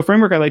The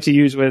framework I like to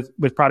use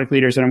with product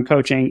leaders that I'm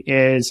coaching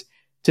is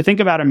to think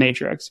about a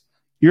matrix.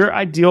 Your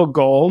ideal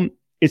goal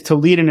is to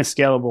lead in a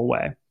scalable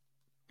way,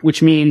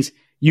 which means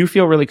you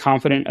feel really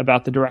confident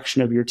about the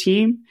direction of your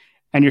team,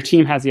 and your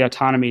team has the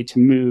autonomy to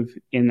move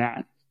in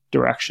that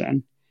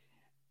direction.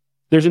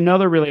 There's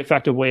another really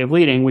effective way of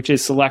leading, which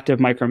is selective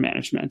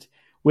micromanagement,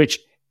 which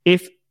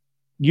if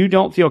you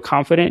don't feel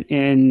confident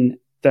in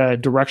the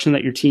direction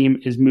that your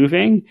team is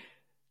moving,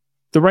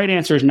 the right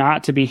answer is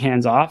not to be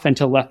hands-off and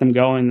to let them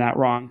go in that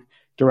wrong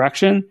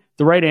direction.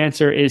 The right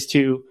answer is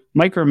to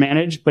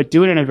micromanage, but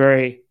do it in a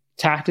very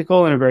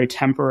tactical and a very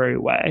temporary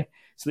way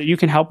so that you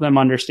can help them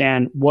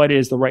understand what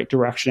is the right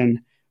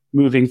direction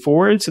moving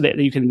forward so that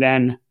you can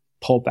then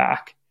pull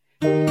back.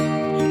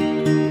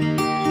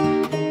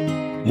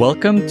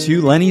 Welcome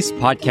to Lenny's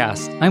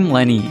podcast. I'm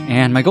Lenny,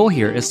 and my goal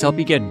here is to help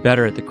you get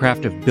better at the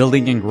craft of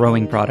building and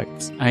growing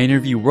products. I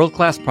interview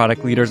world-class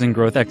product leaders and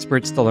growth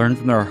experts to learn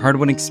from their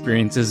hard-won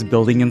experiences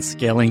building and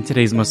scaling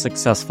today's most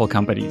successful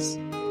companies.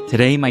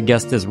 Today, my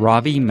guest is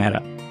Ravi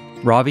Mehta.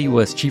 Ravi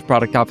was Chief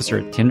Product Officer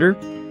at Tinder,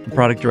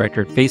 Product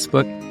Director at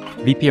Facebook,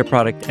 VP of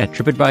Product at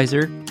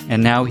Tripadvisor,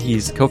 and now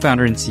he's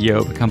co-founder and CEO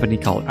of a company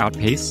called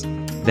Outpace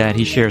that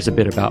he shares a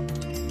bit about.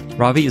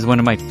 Ravi is one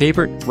of my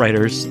favorite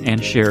writers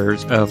and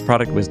sharers of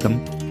product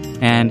wisdom,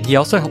 and he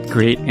also helped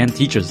create and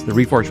teaches the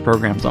Reforge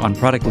programs on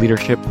product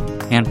leadership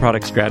and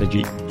product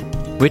strategy,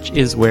 which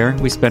is where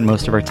we spend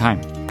most of our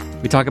time.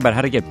 We talk about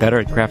how to get better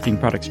at crafting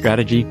product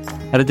strategy,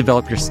 how to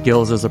develop your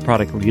skills as a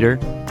product leader,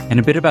 and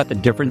a bit about the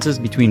differences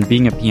between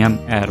being a PM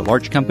at a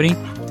large company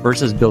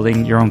versus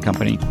building your own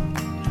company.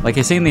 Like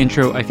I say in the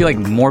intro, I feel like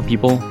more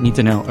people need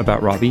to know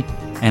about Ravi,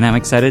 and I'm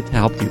excited to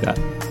help do that.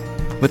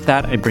 With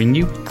that, I bring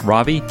you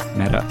Ravi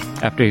Mehta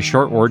after a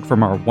short word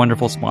from our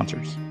wonderful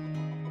sponsors.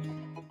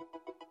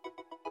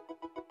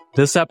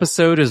 This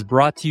episode is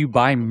brought to you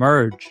by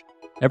Merge.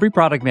 Every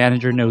product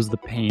manager knows the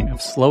pain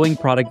of slowing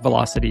product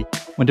velocity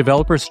when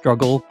developers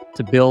struggle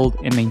to build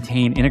and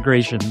maintain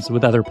integrations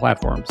with other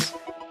platforms.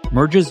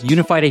 Merge's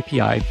unified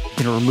API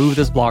can remove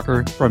this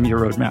blocker from your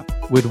roadmap.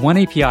 With one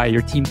API,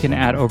 your team can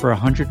add over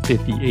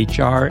 150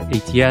 HR,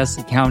 ATS,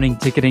 accounting,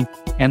 ticketing,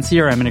 and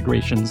CRM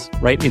integrations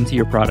right into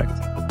your product.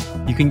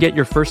 You can get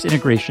your first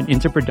integration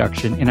into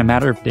production in a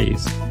matter of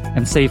days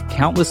and save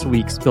countless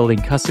weeks building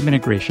custom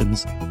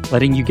integrations,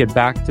 letting you get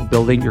back to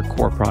building your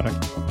core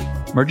product.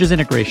 Merge's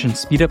integrations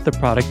speed up the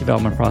product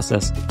development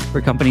process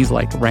for companies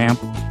like Ramp,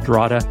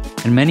 Dorada,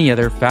 and many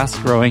other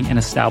fast-growing and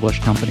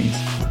established companies,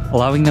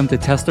 allowing them to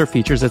test their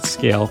features at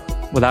scale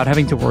without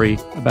having to worry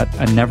about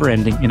a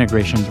never-ending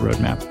integrations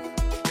roadmap.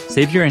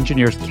 Save your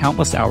engineers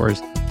countless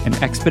hours and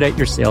expedite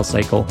your sales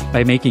cycle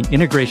by making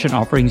integration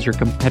offerings your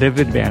competitive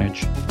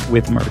advantage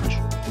with Merge.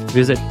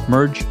 Visit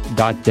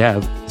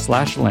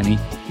merge.dev/Lenny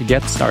to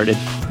get started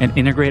and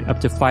integrate up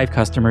to 5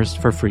 customers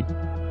for free.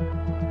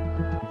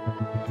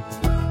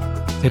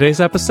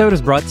 Today's episode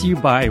is brought to you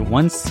by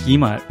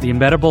OneSchema, the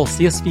embeddable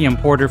CSV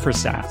importer for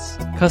SaaS.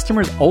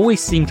 Customers always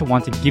seem to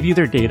want to give you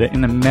their data in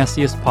the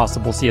messiest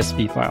possible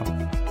CSV file.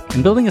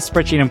 And building a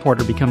spreadsheet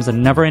importer becomes a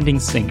never-ending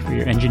sink for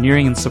your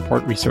engineering and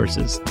support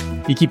resources.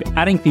 You keep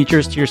adding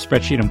features to your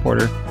spreadsheet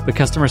importer, but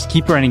customers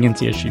keep running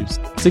into issues.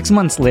 6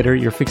 months later,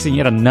 you're fixing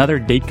yet another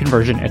date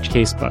conversion edge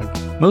case bug.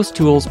 Most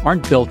tools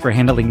aren't built for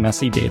handling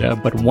messy data,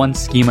 but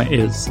OneSchema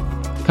is.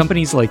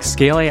 Companies like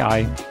Scale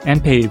AI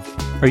and Pave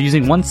are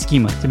using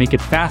OneSchema to make it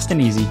fast and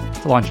easy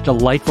to launch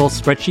delightful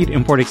spreadsheet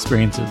import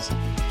experiences.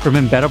 From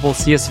embeddable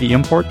CSV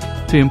import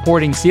to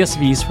importing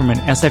CSVs from an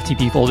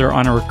SFTP folder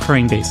on a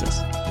recurring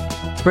basis.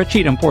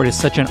 Spreadsheet import is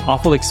such an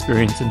awful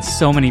experience in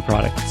so many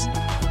products.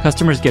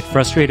 Customers get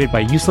frustrated by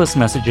useless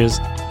messages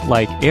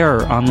like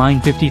error on line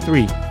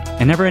 53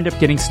 and never end up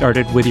getting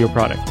started with your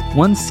product.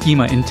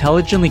 OneSchema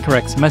intelligently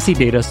corrects messy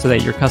data so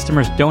that your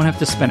customers don't have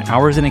to spend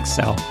hours in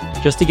Excel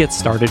just to get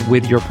started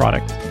with your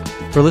product.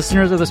 For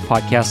listeners of this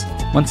podcast,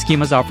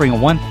 OneSchema is offering a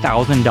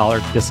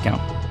 $1,000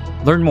 discount.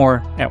 Learn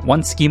more at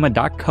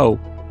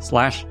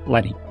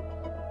oneschema.co/Lenny.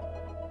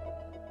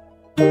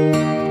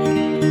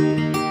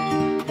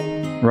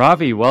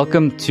 Ravi,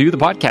 welcome to the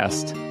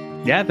podcast.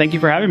 Yeah, thank you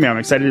for having me. I'm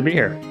excited to be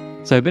here.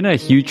 So I've been a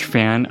huge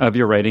fan of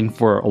your writing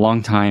for a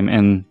long time,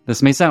 and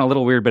this may sound a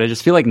little weird, but I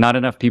just feel like not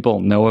enough people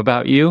know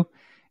about you,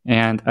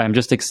 and I'm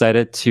just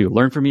excited to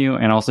learn from you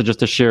and also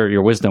just to share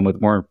your wisdom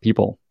with more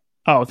people.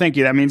 Oh, thank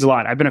you. That means a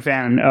lot. I've been a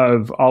fan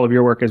of all of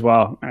your work as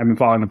well. I've been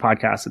following the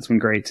podcast. It's been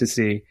great to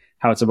see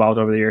how it's evolved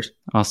over the years.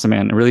 Awesome,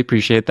 man. I really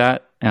appreciate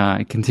that.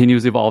 It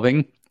continues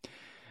evolving.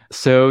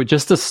 So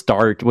just to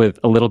start with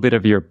a little bit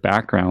of your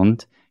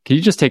background, can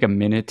you just take a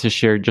minute to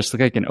share just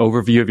like an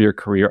overview of your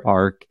career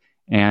arc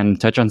and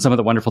touch on some of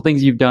the wonderful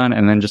things you've done,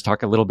 and then just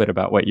talk a little bit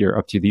about what you're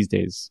up to these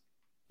days?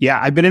 Yeah,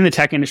 I've been in the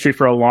tech industry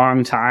for a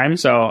long time,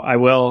 so I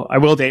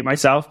will date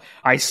myself.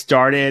 I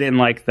started in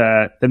like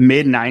the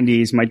mid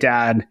 90s. My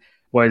dad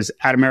was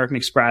at American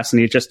Express, and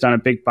he had just done a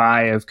big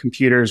buy of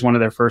computers, one of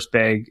their first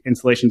big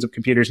installations of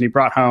computers, and he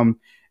brought home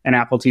an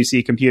Apple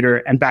IIc computer.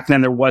 And back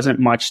then there wasn't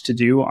much to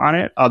do on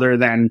it other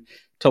than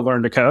to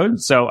learn to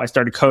code. So I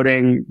started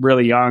coding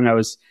really young. I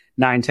was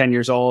 9, 10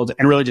 years old,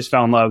 and really just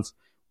fell in love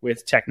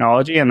with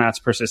technology. And that's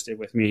persisted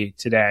with me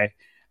today.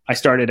 I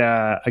started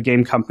a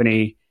game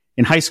company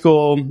in high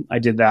school. I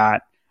did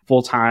that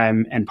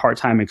full-time and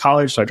part-time in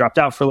college. So I dropped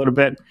out for a little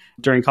bit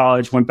during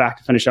college, went back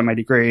to finish up my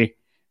degree.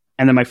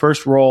 And then my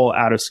first role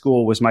out of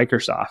school was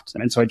Microsoft.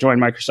 And so I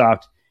joined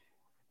Microsoft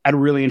at a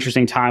really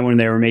interesting time when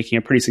they were making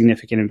a pretty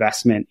significant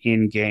investment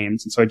in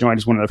games. And so I joined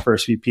as one of the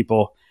first few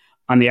people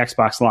on the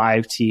Xbox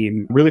Live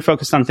team, really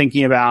focused on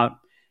thinking about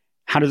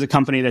how does a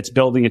company that's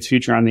building its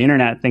future on the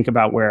internet think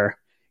about where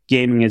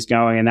gaming is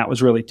going. And that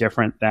was really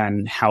different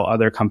than how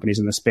other companies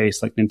in the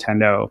space like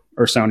Nintendo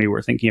or Sony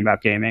were thinking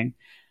about gaming.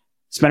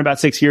 Spent about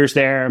 6 years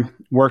there,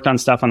 worked on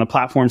stuff on the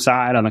platform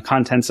side, on the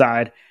content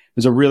side. It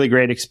was a really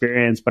great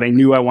experience, but I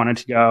knew I wanted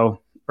to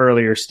go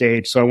earlier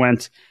stage. So I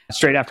went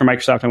straight after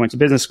Microsoft. I went to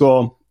business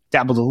school,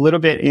 dabbled a little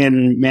bit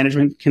in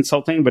management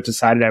consulting, but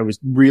decided I was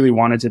really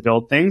wanted to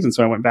build things. And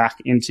so I went back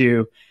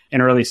into an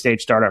early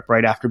stage startup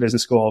right after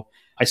business school.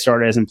 I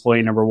started as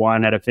employee number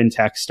 1 at a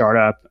fintech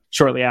startup.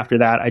 Shortly after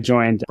that, I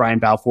joined Brian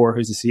Balfour,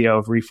 who's the CEO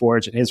of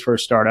Reforge, at his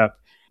first startup.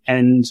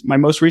 And my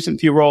most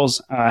recent few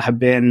roles have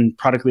been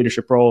product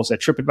leadership roles at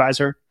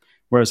Tripadvisor,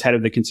 where I was head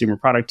of the consumer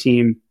product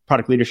team,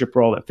 product leadership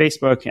role at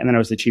Facebook, and then I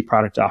was the chief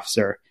product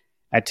officer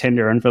at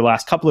Tinder. And for the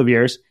last couple of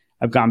years,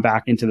 I've gone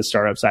back into the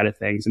startup side of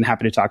things, and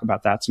happy to talk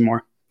about that some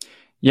more.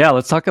 Yeah,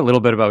 let's talk a little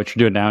bit about what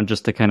you're doing now,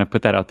 just to kind of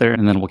put that out there,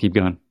 and then we'll keep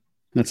going.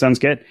 That sounds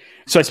good.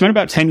 So I spent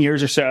about 10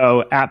 years or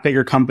so at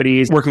bigger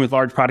companies, working with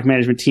large product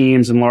management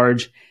teams and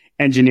large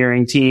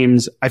engineering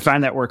teams. I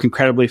find that work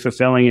incredibly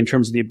fulfilling in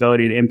terms of the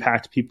ability to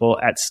impact people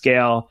at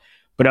scale.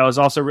 But I was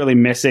also really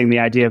missing the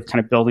idea of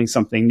kind of building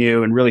something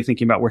new and really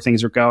thinking about where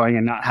things are going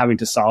and not having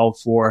to solve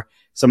for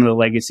some of the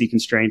legacy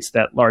constraints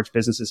that large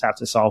businesses have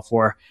to solve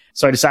for.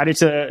 So I decided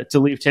to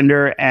leave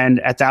Tinder. And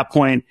at that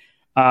point,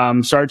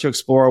 started to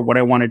explore what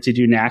I wanted to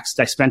do next.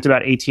 I spent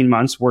about 18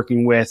 months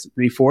working with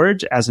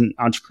Reforge as an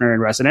entrepreneur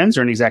in residence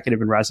or an executive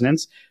in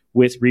residence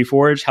with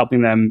Reforge,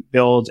 helping them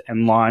build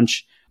and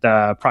launch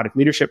the product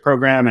leadership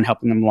program and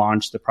helping them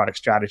launch the product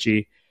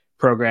strategy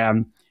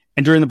program.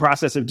 And during the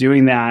process of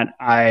doing that,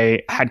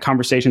 I had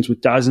conversations with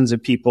dozens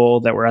of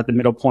people that were at the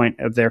middle point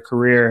of their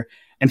career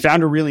and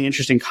found a really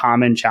interesting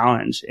common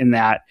challenge in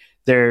that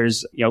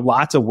there's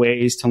lots of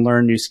ways to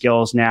learn new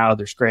skills now.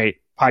 There's great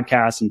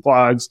podcasts and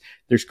blogs.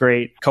 There's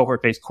great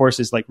cohort-based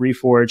courses like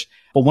Reforge.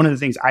 But one of the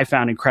things I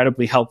found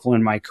incredibly helpful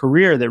in my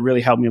career that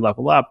really helped me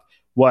level up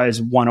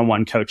was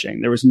one-on-one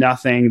coaching. There was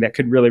nothing that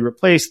could really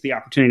replace the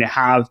opportunity to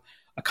have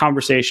a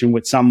conversation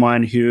with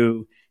someone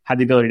who had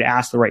the ability to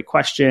ask the right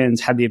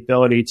questions, had the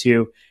ability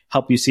to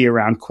help you see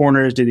around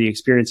corners, do the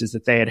experiences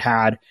that they had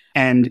had.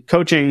 And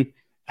coaching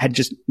had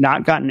just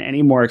not gotten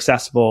any more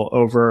accessible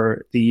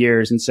over the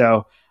years. And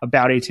so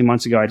about 18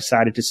 months ago, I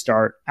decided to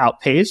start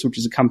Outpace, which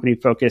is a company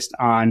focused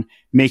on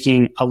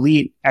making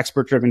elite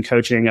expert-driven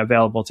coaching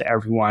available to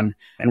everyone.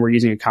 And we're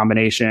using a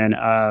combination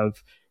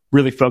of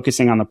really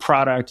focusing on the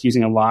product,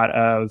 using a lot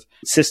of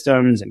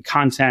systems and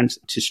content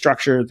to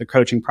structure the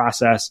coaching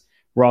process.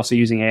 We're also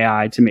using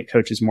AI to make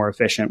coaches more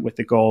efficient with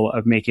the goal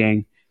of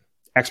making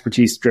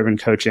expertise-driven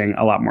coaching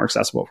a lot more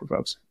accessible for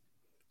folks.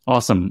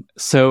 Awesome.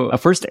 So a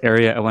first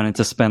area I wanted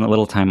to spend a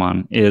little time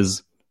on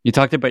is you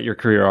talked about your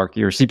career arc.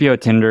 You're CPO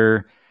at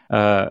Tinder,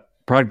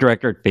 product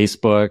director at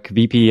Facebook,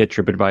 VP at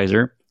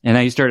Tripadvisor, and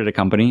now you started a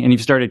company, and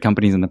you've started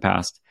companies in the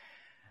past.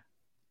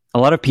 A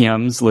lot of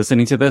PMs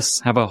listening to this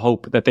have a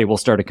hope that they will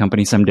start a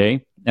company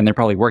someday, and they're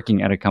probably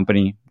working at a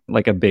company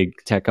like a big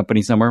tech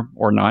company somewhere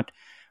or not.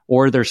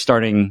 Or they're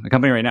starting a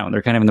company right now.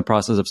 They're kind of in the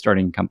process of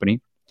starting a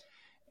company.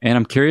 And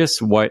I'm curious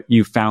what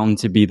you found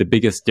to be the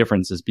biggest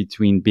differences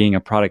between being a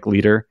product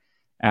leader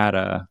at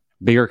a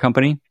bigger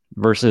company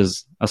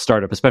versus a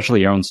startup,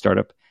 especially your own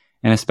startup,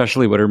 and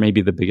especially what are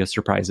maybe the biggest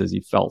surprises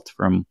you felt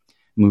from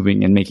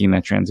moving and making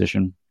that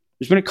transition.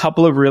 There's been a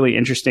couple of really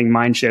interesting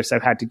mind shifts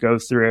I've had to go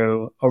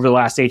through over the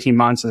last 18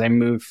 months as I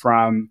moved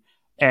from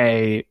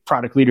a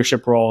product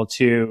leadership role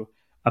to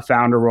a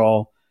founder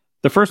role.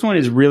 The first one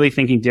is really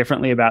thinking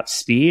differently about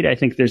speed. I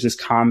think there's this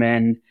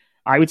common,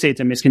 I would say it's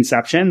a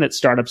misconception that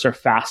startups are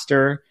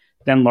faster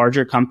than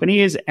larger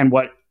companies. And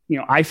what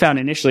I found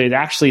initially is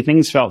actually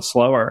things felt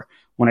slower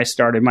when I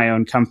started my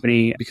own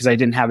company because I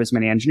didn't have as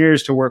many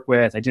engineers to work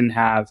with. I didn't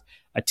have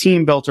a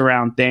team built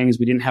around things.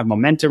 We didn't have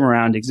momentum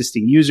around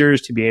existing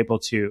users to be able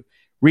to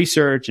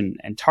research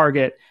and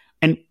target.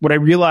 And what I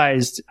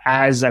realized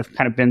as I've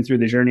kind of been through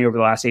the journey over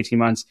the last 18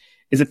 months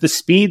is that the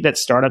speed that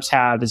startups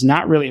have is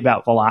not really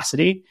about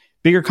velocity.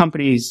 Bigger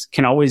companies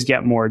can always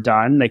get more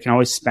done. They can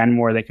always spend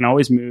more. They can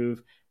always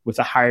move with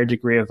a higher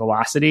degree of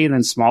velocity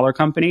than smaller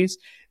companies.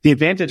 The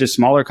advantage a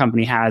smaller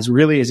company has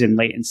really is in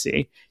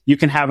latency. You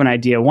can have an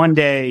idea one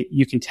day,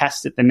 you can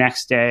test it the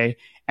next day.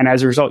 And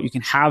as a result, you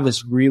can have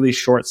this really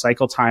short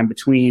cycle time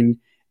between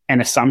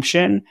an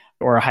assumption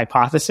or a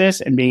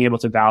hypothesis and being able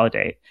to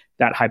validate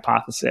that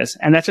hypothesis.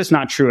 And that's just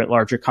not true at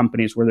larger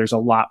companies where there's a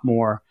lot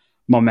more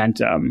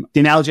momentum. The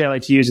analogy I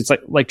like to use, it's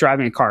like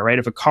driving a car, right?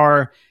 If a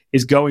car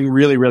is going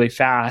really, really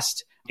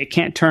fast, it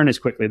can't turn as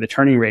quickly. The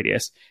turning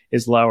radius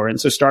is lower. And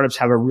so startups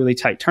have a really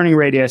tight turning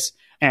radius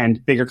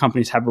and bigger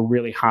companies have a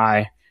really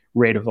high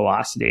rate of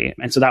velocity.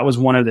 And so that was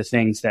one of the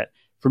things that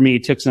for me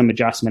took some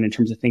adjustment in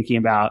terms of thinking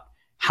about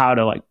how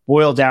to like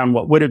boil down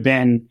what would have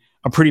been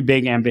a pretty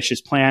big ambitious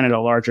plan at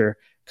a larger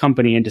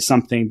company into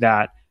something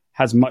that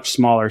has much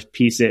smaller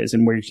pieces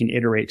and where you can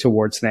iterate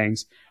towards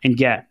things and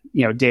get,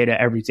 data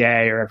every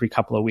day or every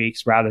couple of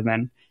weeks rather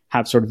than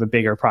have sort of a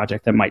bigger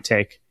project that might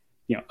take,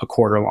 a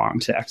quarter long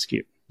to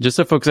execute. Just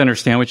so folks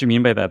understand what you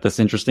mean by that, this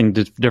interesting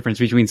difference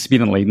between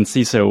speed and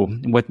latency. So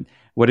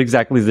what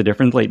exactly is the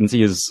difference?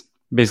 Latency is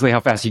basically how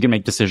fast you can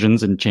make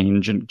decisions and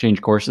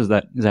change course. Is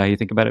that how you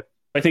think about it?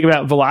 I think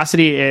about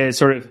velocity is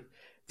sort of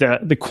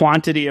the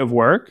quantity of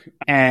work,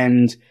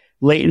 and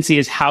latency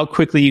is how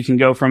quickly you can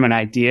go from an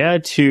idea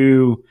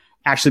to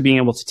actually being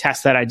able to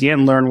test that idea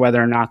and learn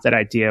whether or not that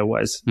idea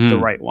was the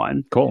right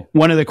one. Cool.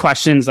 One of the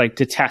questions like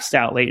to test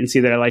out latency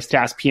that I like to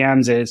ask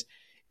PMs is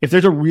if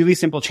there's a really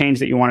simple change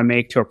that you want to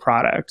make to a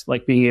product,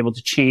 like being able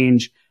to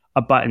change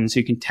a button so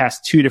you can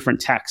test two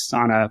different texts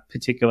on a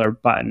particular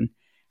button,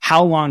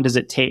 how long does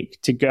it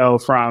take to go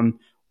from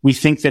we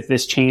think that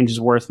this change is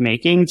worth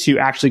making to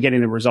actually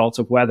getting the results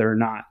of whether or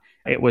not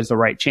it was the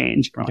right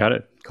change? Got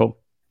it. Cool.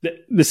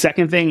 The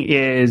second thing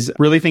is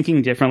really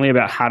thinking differently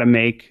about how to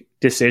make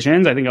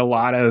decisions. I think a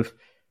lot of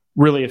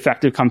really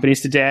effective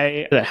companies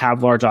today that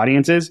have large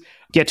audiences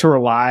get to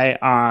rely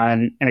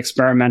on an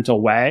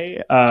experimental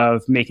way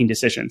of making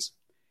decisions.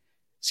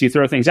 So you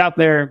throw things out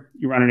there,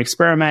 you run an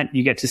experiment,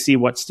 you get to see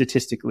what's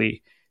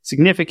statistically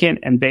significant.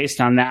 And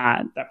based on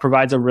that, that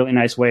provides a really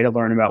nice way to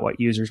learn about what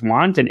users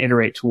want and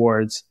iterate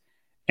towards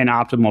an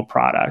optimal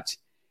product.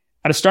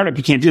 At a startup,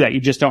 you can't do that. You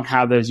just don't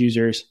have those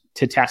users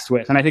to test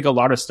with. And I think a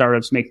lot of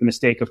startups make the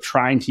mistake of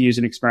trying to use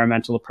an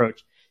experimental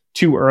approach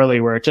too early,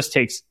 where it just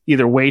takes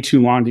either way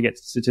too long to get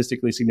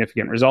statistically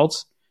significant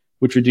results,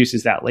 which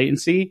reduces that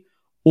latency,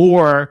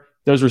 or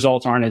those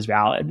results aren't as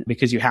valid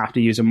because you have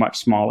to use a much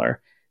smaller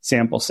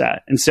sample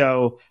set. And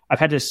so I've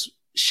had to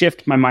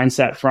shift my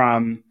mindset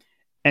from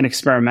an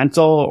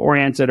experimental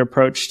oriented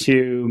approach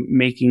to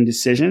making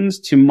decisions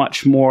to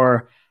much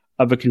more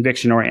of a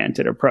conviction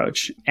oriented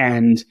approach.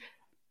 And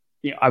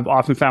I've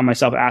often found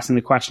myself asking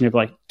the question of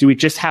like, do we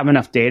just have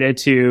enough data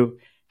to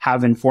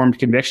have informed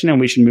conviction and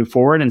we should move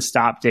forward and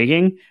stop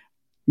digging,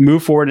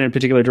 move forward in a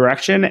particular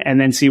direction,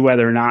 and then see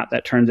whether or not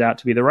that turns out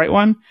to be the right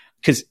one?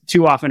 Because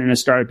too often in a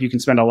startup, you can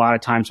spend a lot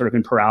of time sort of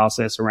in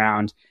paralysis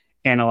around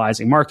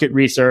analyzing market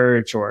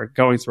research or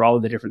going through all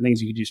of the different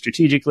things you could do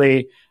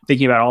strategically,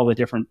 thinking about all the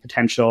different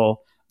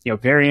potential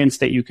variants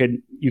that you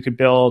could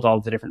build, all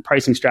the different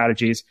pricing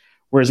strategies.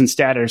 Whereas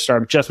instead at a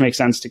startup, it just makes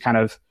sense to kind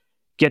of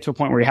get to a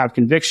point where you have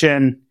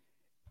conviction,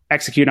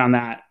 execute on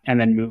that, and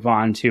then move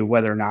on to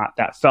whether or not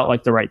that felt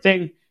like the right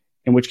thing,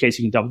 in which case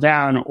you can double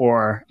down,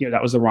 or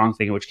that was the wrong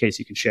thing, in which case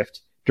you can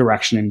shift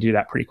direction and do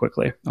that pretty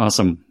quickly.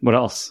 Awesome. What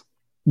else?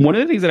 One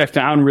of the things that I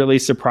found really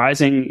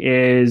surprising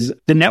is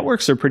the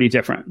networks are pretty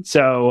different.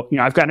 So,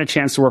 I've gotten a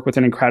chance to work with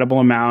an incredible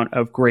amount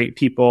of great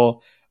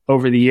people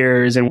over the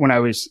years. And when I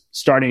was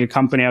starting a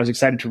company, I was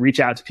excited to reach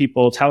out to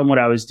people, tell them what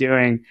I was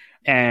doing.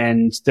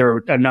 And there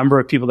were a number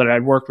of people that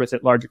I'd worked with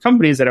at larger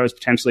companies that I was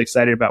potentially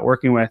excited about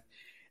working with.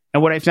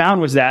 And what I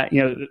found was that,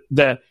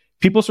 the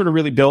people sort of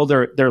really build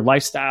their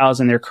lifestyles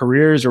and their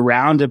careers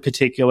around a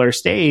particular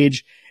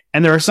stage.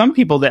 And there are some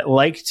people that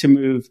like to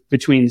move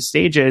between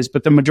stages,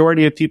 but the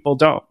majority of people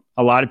don't.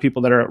 A lot of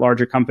people that are at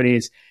larger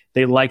companies,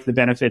 they like the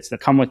benefits that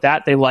come with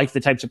that. They like the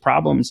types of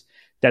problems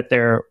that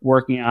they're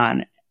working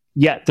on.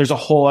 Yet there's a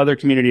whole other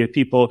community of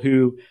people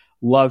who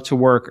love to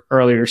work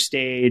earlier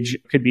stage.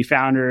 It could be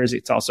founders.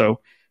 It's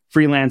also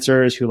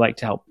freelancers who like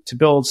to help to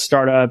build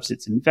startups.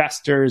 It's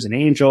investors and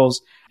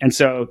angels. And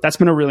so that's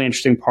been a really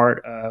interesting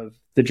part of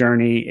the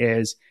journey,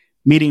 is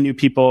meeting new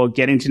people,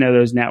 getting to know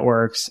those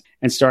networks,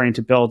 and starting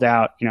to build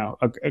out,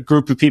 a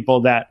group of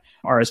people that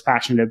are as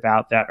passionate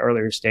about that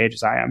earlier stage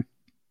as I am.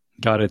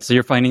 Got it. So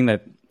you're finding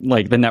that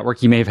like the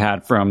network you may have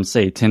had from,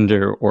 say,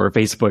 Tinder or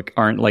Facebook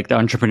aren't like the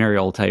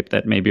entrepreneurial type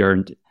that maybe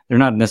they're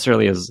not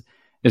necessarily as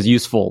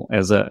useful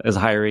as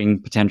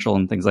hiring potential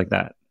and things like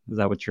that. Is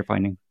that what you're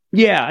finding?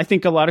 Yeah, I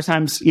think a lot of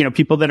times,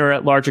 people that are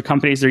at larger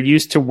companies, they're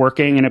used to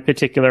working in a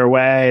particular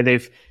way.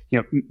 They've,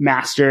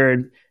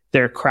 mastered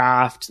their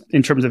craft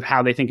in terms of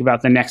how they think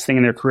about the next thing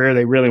in their career.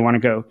 They really want to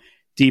go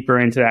deeper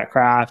into that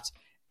craft.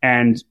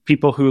 And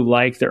people who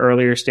like the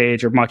earlier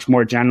stage are much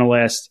more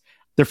generalist.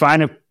 They're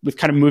fine with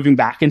kind of moving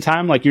back in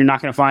time. Like, you're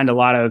not going to find a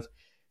lot of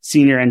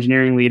senior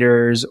engineering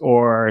leaders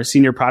or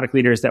senior product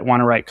leaders that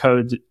want to write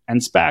code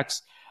and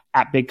specs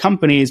at big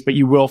companies, but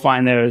you will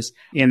find those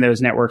in those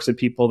networks of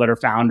people that are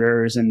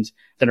founders and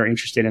that are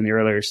interested in the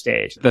earlier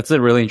stage. That's a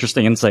really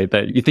interesting insight,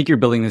 that you think you're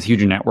building this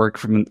huge network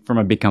from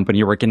a big company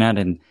you're working at,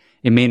 and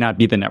it may not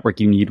be the network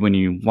you need when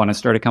you want to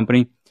start a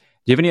company. Do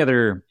you have any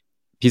other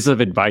pieces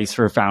of advice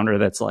for a founder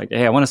that's like,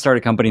 hey, I want to start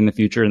a company in the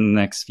future in the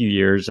next few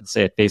years, let's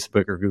say at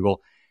Facebook or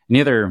Google?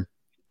 Any other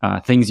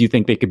things you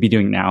think they could be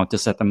doing now to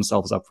set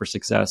themselves up for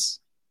success?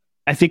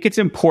 I think it's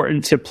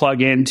important to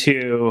plug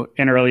into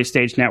an early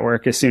stage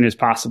network as soon as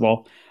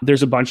possible.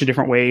 There's a bunch of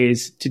different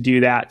ways to do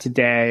that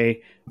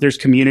today. There's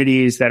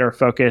communities that are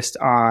focused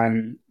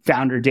on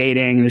founder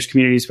dating. There's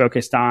communities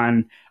focused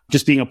on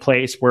just being a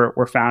place where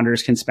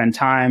founders can spend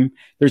time.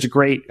 There's a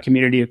great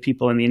community of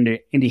people in the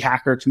indie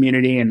hacker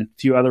community and a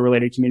few other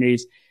related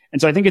communities. And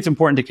so I think it's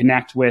important to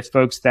connect with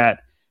folks that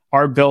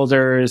are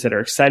builders, that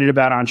are excited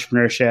about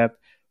entrepreneurship,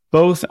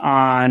 both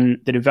on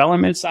the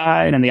development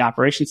side and the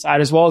operation side,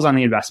 as well as on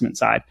the investment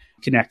side,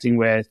 connecting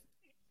with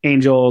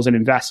angels and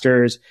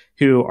investors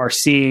who are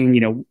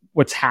seeing,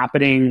 what's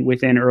happening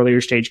within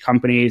earlier stage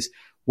companies.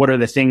 What are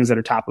the things that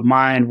are top of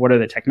mind? What are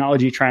the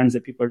technology trends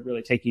that people are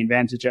really taking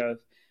advantage of?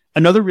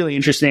 Another really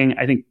interesting,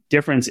 I think,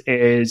 difference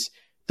is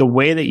the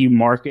way that you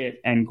market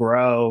and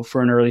grow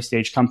for an early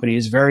stage company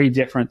is very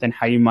different than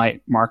how you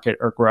might market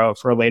or grow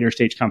for a later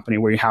stage company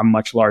where you have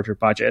much larger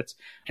budgets.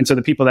 And so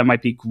the people that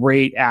might be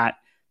great at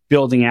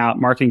building out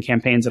marketing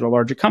campaigns at a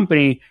larger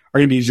company are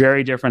going to be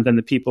very different than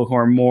the people who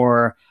are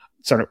more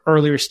sort of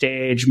earlier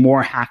stage,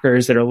 more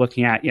hackers that are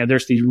looking at,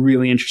 there's these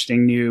really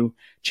interesting new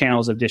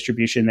channels of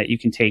distribution that you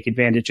can take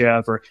advantage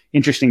of, or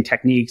interesting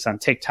techniques on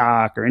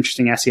TikTok, or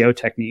interesting SEO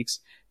techniques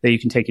that you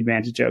can take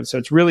advantage of. So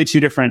it's really two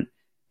different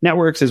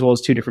networks as well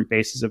as two different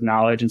bases of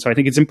knowledge. And so I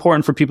think it's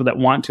important for people that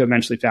want to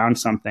eventually found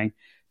something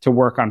to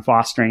work on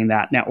fostering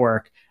that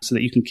network so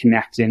that you can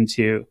connect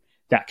into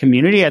that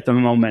community at the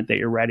moment that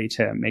you're ready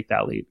to make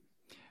that leap.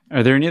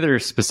 Are there any other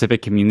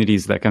specific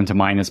communities that come to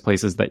mind as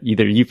places that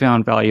either you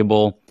found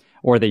valuable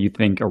or that you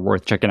think are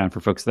worth checking out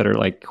for folks that are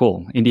like,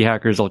 cool, indie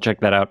hackers, I'll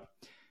check that out?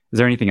 Is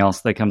there anything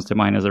else that comes to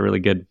mind as a really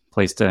good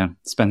place to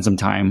spend some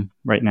time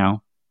right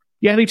now?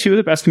 Yeah, I think two of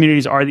the best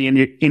communities are the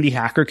indie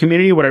hacker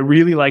community. What I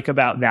really like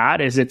about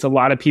that is it's a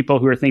lot of people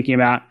who are thinking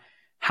about,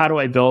 how do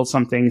I build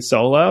something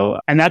solo?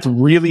 And that's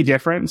really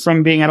different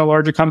from being at a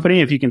larger company.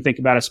 If you can think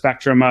about a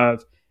spectrum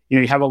of,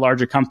 you have a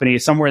larger company,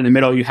 somewhere in the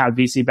middle, you have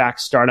VC-backed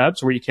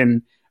startups where you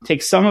can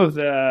take some of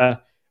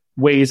the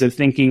ways of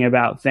thinking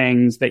about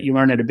things that you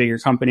learn at a bigger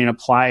company and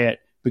apply it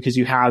because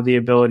you have the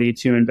ability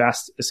to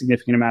invest a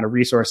significant amount of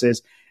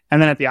resources.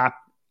 And then at the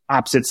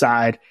opposite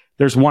side,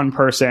 there's one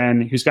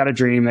person who's got a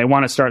dream. They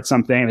want to start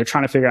something. They're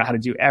trying to figure out how to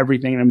do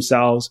everything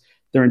themselves.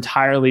 They're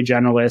entirely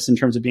generalists in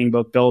terms of being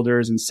both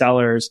builders and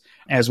sellers,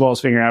 as well as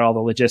figuring out all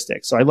the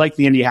logistics. So I like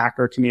the indie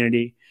hacker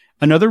community.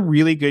 Another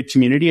really good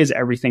community is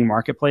Everything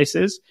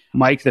Marketplaces.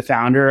 Mike, the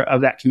founder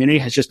of that community,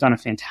 has just done a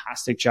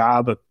fantastic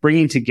job of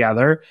bringing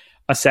together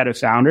a set of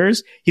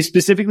founders. He's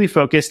specifically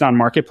focused on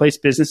marketplace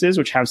businesses,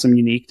 which have some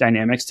unique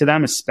dynamics to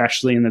them,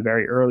 especially in the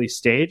very early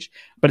stage.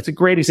 But it's a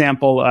great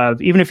example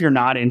of, even if you're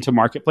not into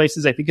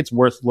marketplaces, I think it's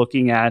worth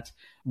looking at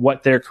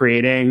what they're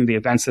creating, the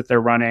events that they're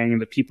running,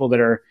 the people that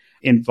are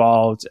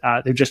involved.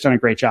 They've just done a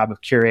great job of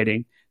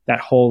curating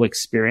that whole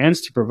experience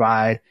to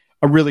provide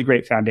a really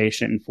great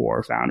foundation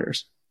for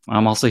founders.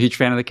 I'm also a huge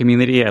fan of the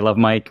community. I love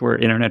Mike. We're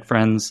internet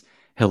friends.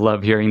 He'll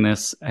love hearing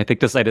this. I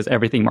think the site is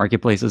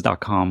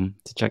everythingmarketplaces.com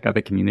to check out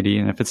the community.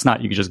 And if it's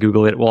not, you can just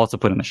Google it. We'll also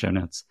put it in the show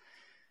notes.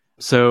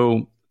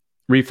 So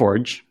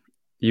Reforge,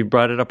 you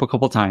brought it up a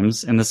couple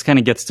times, and this kind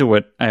of gets to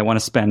what I want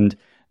to spend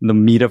the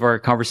meat of our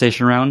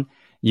conversation around.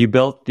 You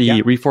built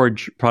the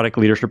Reforge product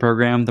leadership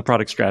program, the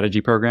product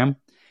strategy program.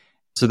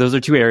 So those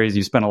are two areas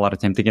you spent a lot of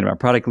time thinking about: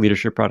 product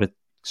leadership, product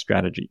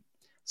strategy.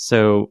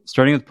 So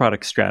starting with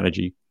product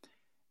strategy,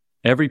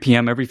 every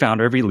PM, every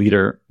founder, every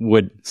leader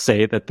would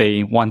say that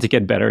they want to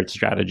get better at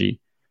strategy.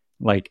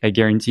 Like, I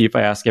guarantee if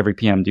I ask every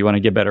PM, do you want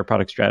to get better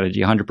product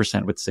strategy?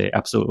 100% would say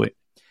absolutely.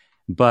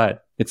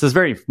 But it's this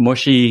very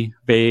mushy,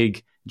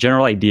 vague,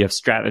 general idea of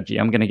strategy.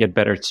 I'm going to get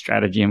better at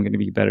strategy. I'm going to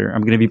be better.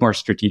 I'm going to be more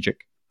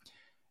strategic.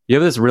 You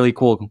have this really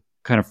cool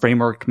kind of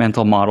framework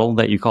mental model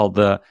that you call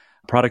the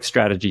product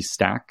strategy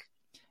stack.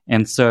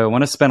 And so I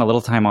want to spend a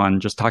little time on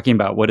just talking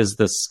about what is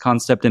this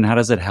concept and how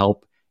does it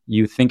help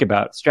you think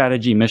about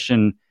strategy,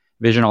 mission,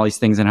 vision, all these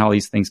things, and how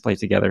these things play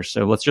together.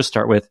 So let's just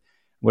start with,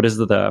 what is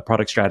the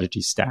product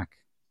strategy stack?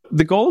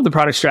 The goal of the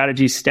product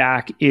strategy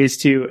stack is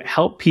to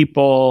help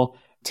people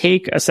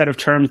take a set of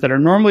terms that are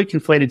normally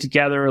conflated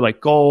together,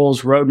 like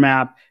goals,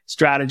 roadmap,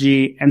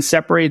 strategy, and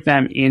separate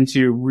them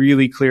into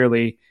really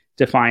clearly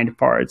defined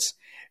parts.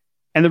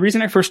 And the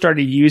reason I first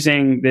started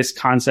using this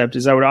concept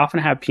is I would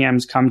often have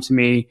PMs come to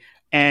me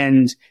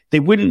and they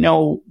wouldn't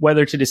know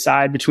whether to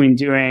decide between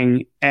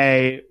doing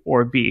A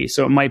or B.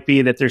 So it might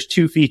be that there's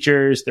two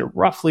features, they're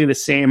roughly the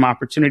same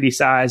opportunity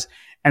size,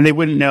 and they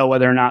wouldn't know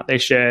whether or not they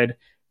should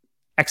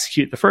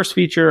execute the first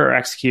feature or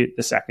execute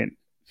the second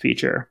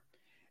feature.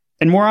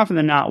 And more often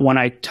than not, when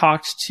I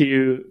talked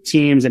to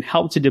teams and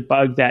helped to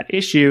debug that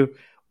issue,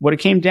 what it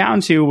came down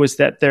to was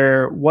that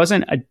there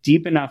wasn't a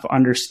deep enough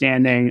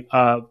understanding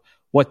of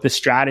what the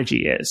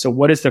strategy is. So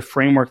what is the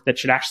framework that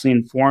should actually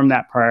inform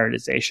that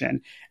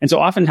prioritization? And so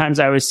oftentimes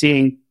I was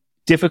seeing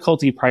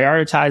difficulty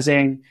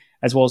prioritizing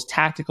as well as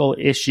tactical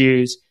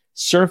issues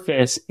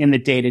surface in the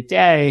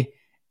day-to-day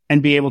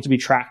and be able to be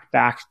tracked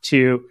back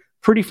to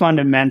pretty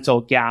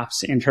fundamental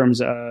gaps in terms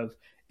of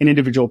an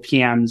individual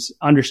PM's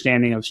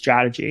understanding of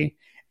strategy.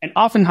 And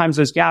oftentimes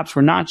those gaps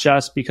were not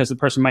just because the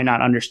person might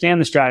not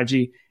understand the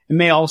strategy. It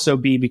may also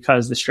be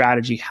because the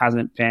strategy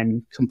hasn't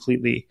been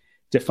completely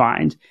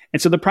defined.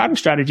 And so the product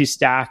strategy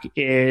stack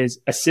is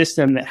a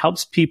system that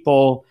helps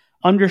people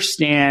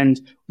understand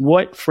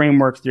what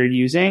framework they're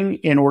using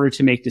in order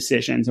to make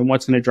decisions and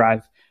what's going to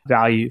drive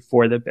value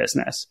for the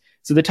business.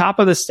 So the top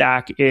of the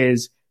stack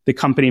is the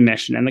company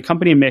mission. And the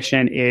company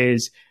mission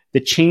is the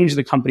change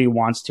the company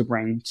wants to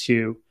bring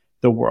to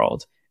the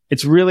world.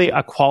 It's really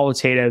a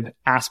qualitative,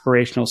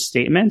 aspirational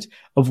statement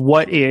of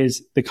what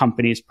is the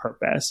company's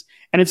purpose.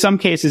 And in some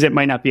cases, it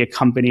might not be a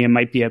company. It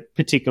might be a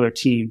particular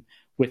team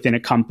within a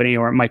company,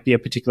 or it might be a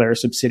particular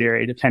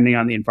subsidiary, depending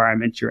on the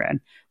environment you're in.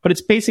 But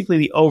it's basically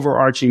the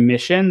overarching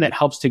mission that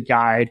helps to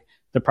guide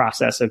the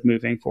process of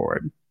moving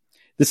forward.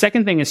 The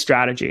second thing is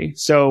strategy.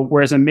 So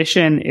whereas a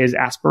mission is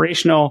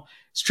aspirational,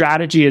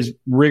 strategy is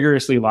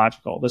rigorously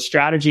logical. The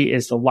strategy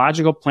is the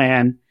logical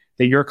plan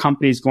that your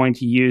company is going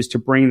to use to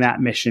bring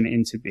that mission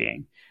into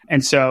being.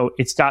 And so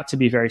it's got to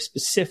be very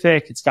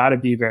specific. It's got to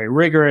be very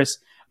rigorous.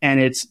 And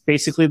it's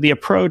basically the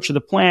approach or the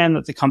plan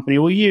that the company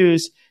will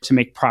use to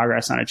make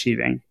progress on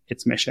achieving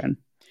its mission.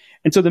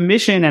 And so the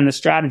mission and the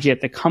strategy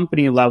at the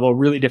company level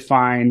really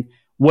define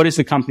what is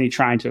the company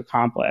trying to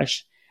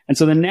accomplish. And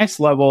so the next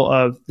level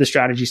of the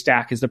strategy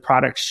stack is the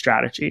product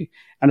strategy.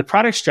 And the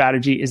product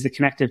strategy is the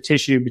connective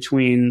tissue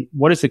between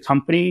what is the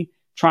company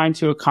trying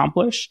to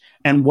accomplish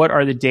and what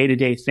are the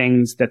day-to-day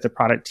things that the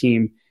product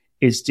team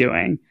is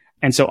doing.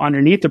 And so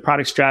underneath the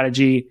product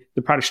strategy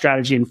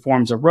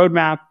informs a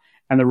roadmap,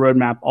 and the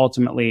roadmap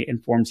ultimately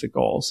informs the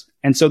goals.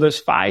 And so those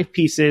 5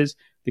 pieces,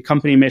 the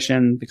company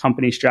mission, the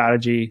company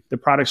strategy, the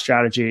product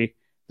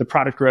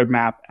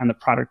roadmap, and the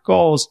product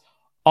goals,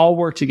 all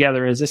work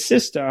together as a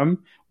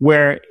system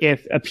where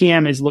if a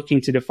PM is looking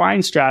to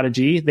define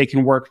strategy, they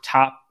can work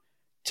top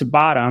to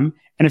bottom.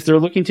 And if they're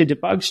looking to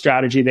debug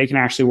strategy, they can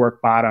actually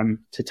work bottom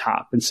to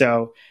top. And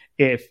so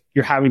if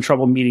you're having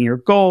trouble meeting your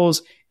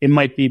goals, it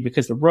might be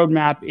because the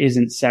roadmap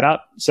isn't set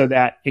up so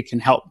that it can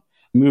help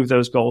move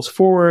those goals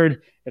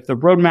forward. If the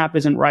roadmap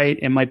isn't right,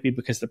 it might be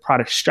because the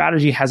product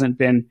strategy hasn't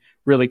been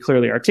really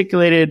clearly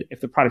articulated. If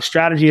the product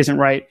strategy isn't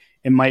right,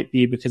 it might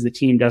be because the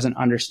team doesn't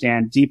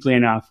understand deeply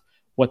enough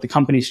what the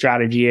company's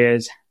strategy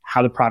is,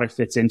 how the product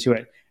fits into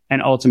it,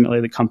 and ultimately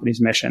the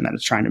company's mission that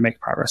it's trying to make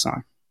progress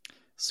on.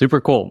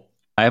 Super cool.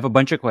 I have a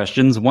bunch of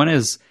questions. One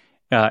is,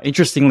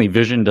 interestingly,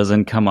 vision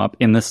doesn't come up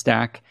in the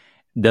stack.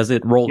 Does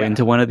it roll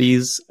into one of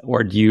these,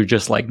 or do you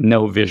just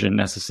no vision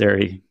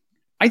necessary?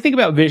 I think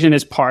about vision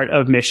as part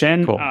of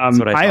mission. Cool.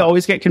 I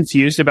always get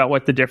confused about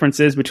what the difference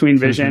is between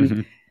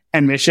vision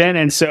and mission.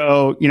 And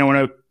so, when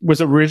I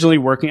was originally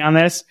working on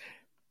this,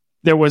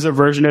 there was a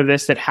version of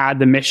this that had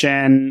the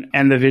mission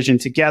and the vision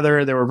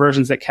together. There were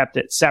versions that kept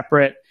it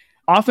separate.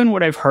 Often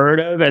what I've heard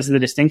of as the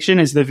distinction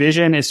is the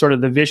vision is sort of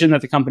the vision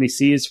that the company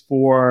sees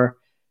for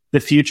the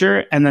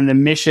future. And then the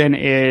mission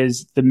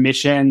is the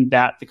mission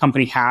that the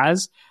company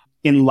has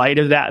in light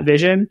of that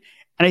vision.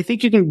 And I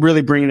think you can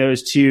really bring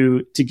those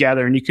two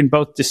together, and you can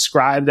both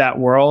describe that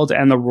world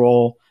and the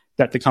role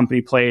that the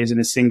company plays in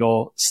a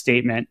single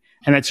statement.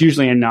 And that's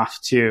usually enough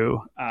to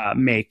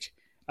make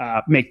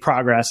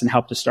progress and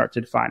help to start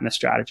to define the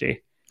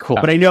strategy. Cool.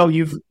 But I know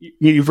you've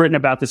written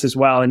about this as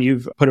well, and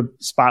you've put a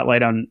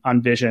spotlight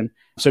on vision.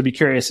 So I'd be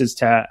curious as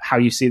to how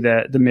you see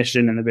the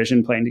mission and the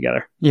vision playing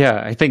together.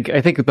 Yeah, I think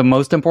the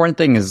most important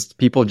thing is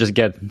people just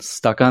get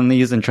stuck on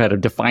these and try to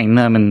define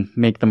them and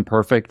make them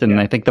perfect. And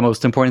I think the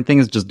most important thing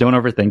is just don't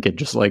overthink it.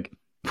 Just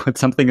put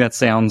something that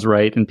sounds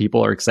right and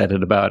people are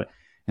excited about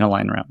and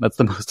align around. That's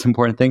the most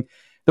important thing.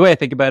 The way I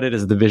think about it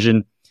is the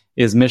vision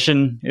is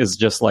mission is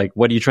just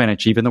what are you trying to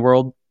achieve in the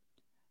world?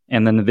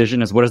 And then the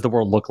vision is what does the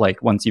world look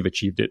like once you've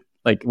achieved it?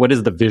 What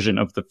is the vision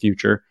of the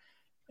future?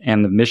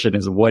 And the mission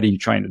is what are you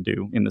trying to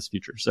do in this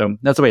future? So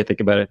that's the way I think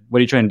about it. What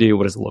are you trying to do?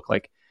 What does it look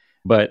like?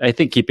 But I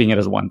think keeping it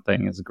as one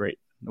thing is great.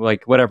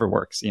 Whatever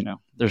works,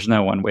 there's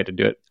no one way to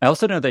do it. I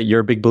also know that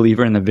you're a big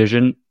believer in the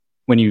vision.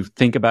 When you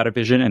think about a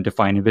vision and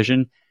define a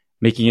vision,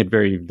 making it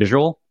very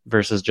visual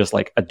versus just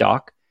a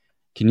doc.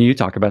 Can you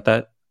talk about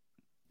that?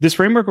 This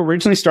framework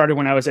originally started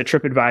when I was at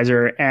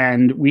Tripadvisor,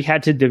 and we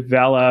had to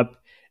develop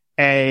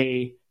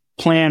a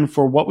plan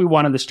for what we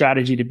wanted the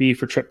strategy to be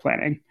for trip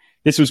planning.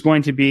 This was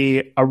going to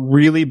be a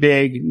really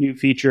big new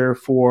feature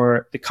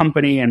for the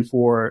company and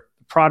for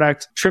the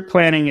product. Trip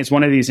planning is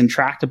one of these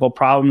intractable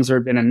problems. There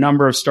have been a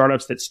number of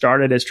startups that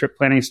started as trip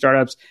planning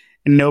startups,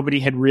 and nobody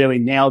had really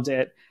nailed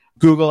it.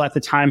 Google at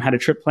the time had a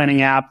trip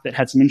planning app that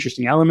had some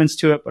interesting elements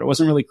to it, but it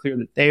wasn't really clear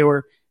that they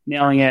were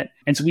nailing it.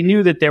 And so we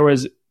knew that there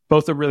was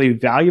both a really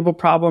valuable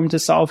problem to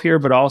solve here,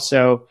 but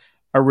also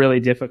a really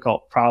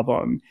difficult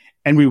problem.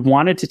 And we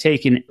wanted to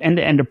take an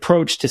end-to-end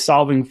approach to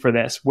solving for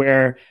this,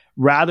 where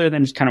rather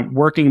than just kind of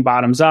working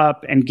bottoms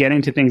up and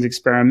getting to things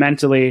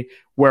experimentally,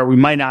 where we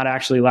might not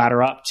actually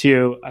ladder up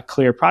to a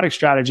clear product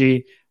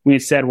strategy, we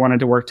instead wanted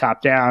to work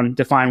top down,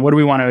 define what do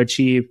we want to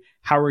achieve,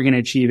 how we're going to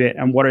achieve it,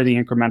 and what are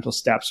the incremental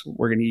steps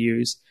we're going to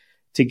use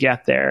to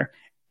get there.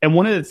 And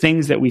one of the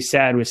things that we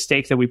said with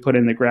stake that we put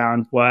in the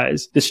ground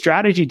was the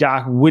strategy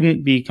doc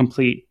wouldn't be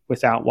complete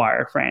without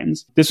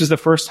wireframes. This was the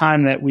first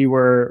time that we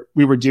were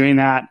doing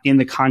that in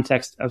the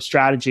context of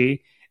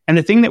strategy. And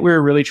the thing that we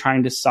were really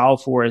trying to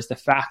solve for is the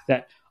fact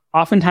that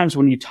oftentimes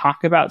when you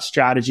talk about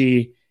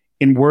strategy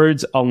in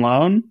words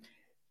alone,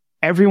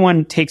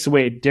 everyone takes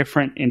away a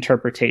different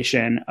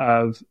interpretation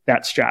of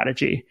that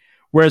strategy.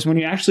 Whereas when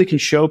you actually can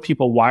show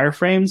people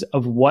wireframes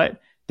of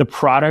what the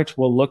product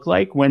will look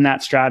like when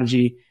that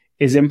strategy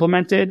is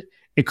implemented,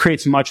 it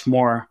creates much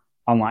more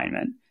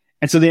alignment.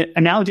 And so the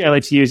analogy I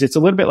like to use, it's a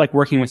little bit like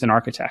working with an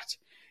architect.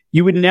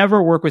 You would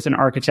never work with an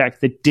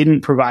architect that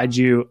didn't provide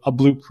you a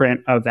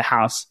blueprint of the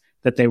house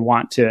that they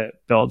want to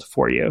build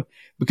for you.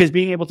 Because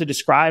being able to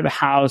describe a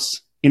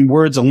house in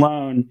words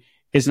alone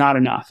is not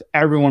enough.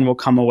 Everyone will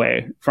come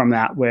away from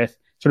that with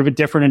sort of a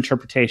different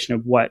interpretation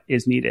of what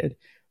is needed.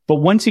 But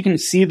once you can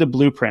see the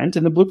blueprint,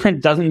 and the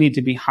blueprint doesn't need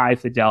to be high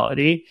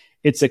fidelity,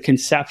 it's a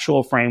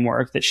conceptual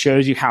framework that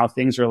shows you how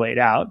things are laid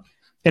out.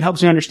 It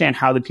helps you understand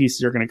how the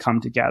pieces are going to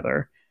come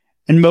together.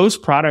 And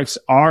most products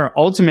are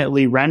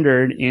ultimately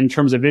rendered in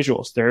terms of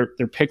visuals. They're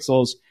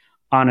pixels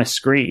on a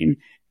screen.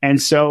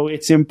 And so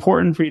it's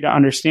important for you to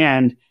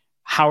understand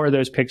how are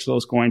those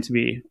pixels going to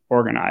be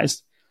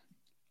organized.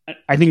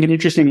 I think an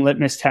interesting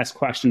litmus test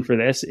question for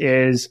this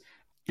is,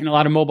 in a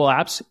lot of mobile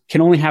apps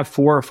can only have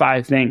 4 or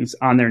 5 things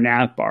on their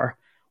nav bar.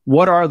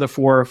 What are the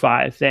 4 or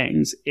 5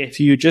 things? If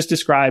you just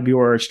describe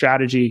your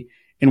strategy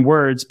in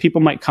words,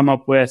 people might come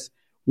up with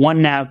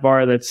one nav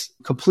bar that's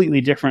completely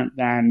different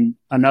than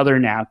another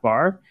nav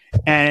bar.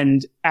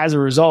 And as a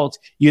result,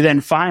 you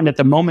then find at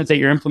the moment that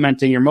you're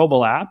implementing your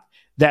mobile app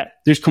that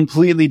there's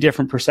completely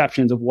different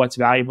perceptions of what's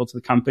valuable to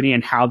the company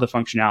and how the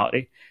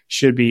functionality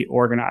should be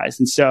organized.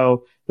 And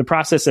so the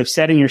process of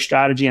setting your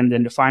strategy and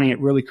then defining it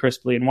really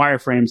crisply in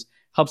wireframes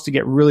helps to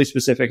get really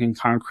specific and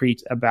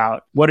concrete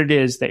about what it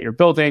is that you're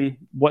building,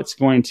 what's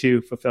going to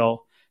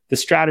fulfill the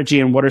strategy,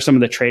 and what are some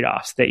of the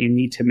trade-offs that you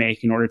need to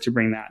make in order to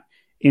bring that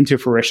into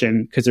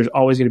fruition, because there's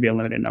always going to be a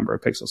limited number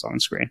of pixels on the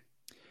screen.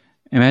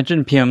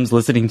 Imagine PMs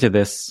listening to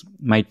this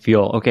might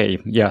feel, okay,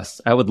 yes,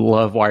 I would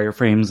love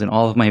wireframes in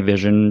all of my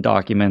vision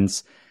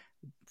documents,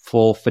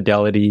 full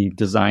fidelity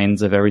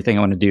designs of everything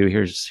I want to do.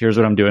 Here's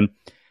what I'm doing.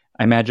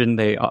 I imagine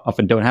they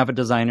often don't have a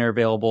designer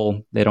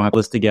available. They don't have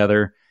this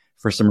together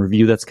for some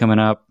review that's coming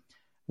up.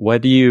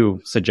 What do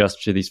you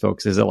suggest to these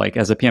folks? Is it like,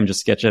 as a PM, just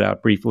sketch it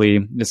out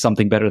briefly? Is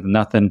something better than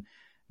nothing?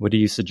 What do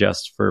you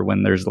suggest for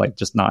when there's like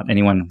just not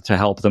anyone to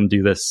help them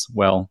do this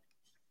well?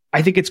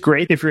 I think it's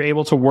great if you're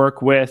able to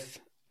work with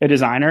a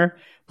designer,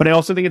 but I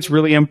also think it's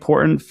really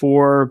important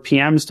for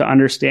PMs to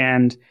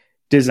understand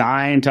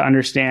design, to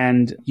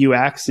understand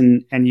UX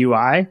and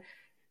UI.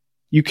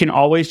 You can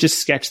always just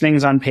sketch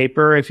things on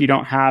paper if you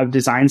don't have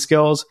design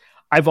skills.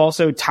 I've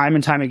also, time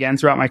and time again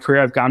throughout my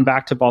career, I've gone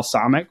back to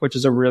Balsamiq, which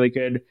is a really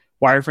good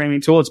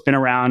wireframing tool. It's been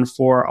around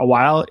for a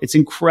while. It's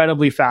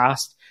incredibly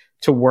fast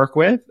to work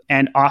with.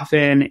 And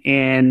often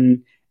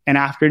in an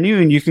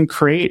afternoon, you can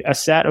create a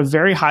set of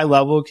very high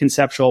level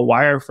conceptual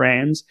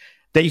wireframes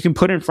that you can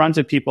put in front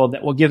of people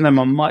that will give them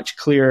a much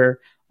clearer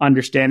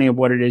understanding of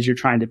what it is you're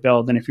trying to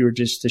build than if you were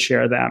just to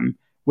share them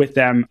with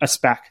them a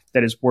spec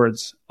that is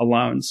words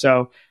alone.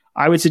 So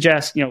I would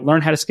suggest,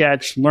 learn how to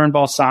sketch, learn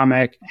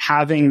Balsamiq.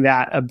 Having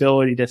that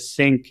ability to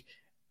think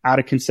at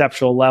a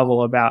conceptual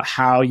level about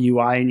how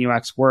UI and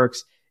UX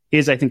works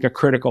is, I think, a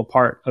critical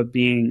part of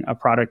being a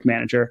product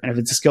manager. And if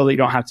it's a skill that you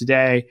don't have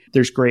today,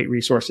 there's great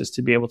resources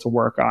to be able to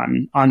work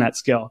on that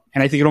skill.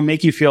 And I think it'll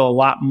make you feel a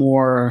lot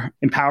more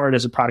empowered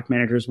as a product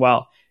manager as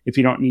well, if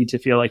you don't need to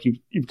feel like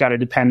you've got to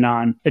depend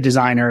on a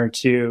designer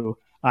to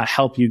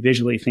help you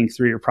visually think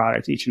through your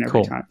product each and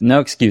every time. No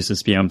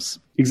excuses, PMs.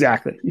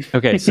 Exactly.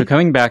 Okay, so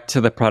coming back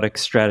to the product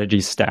strategy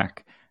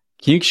stack,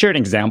 can you share an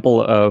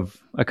example of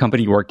a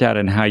company you worked at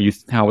and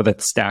how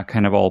that stack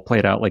kind of all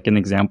played out, like an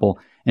example?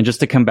 And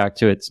just to come back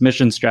to its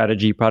mission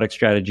strategy, product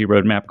strategy,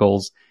 roadmap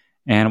goals.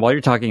 And while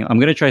you're talking, I'm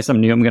going to try something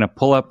new. I'm going to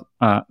pull up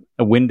a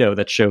window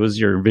that shows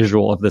your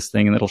visual of this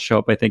thing, and it'll show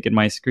up, I think, in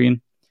my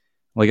screen.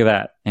 Look at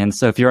that. And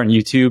so if you're on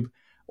YouTube,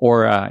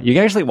 or you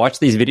can actually watch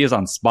these videos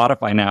on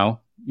Spotify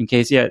now, in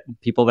case yet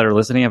people that are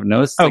listening have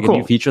noticed, a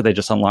new feature they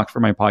just unlocked for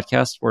my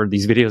podcast where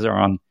these videos are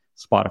on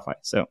Spotify.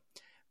 So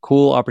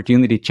cool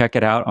opportunity to check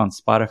it out on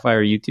Spotify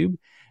or YouTube.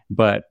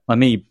 But let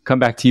me come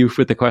back to you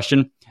with the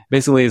question.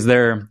 Basically, is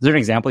there an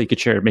example you could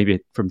share, maybe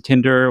from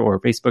Tinder or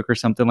Facebook or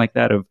something like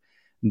that, of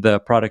the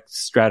product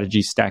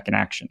strategy stack in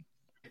action?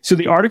 So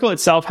the article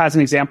itself has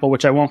an example,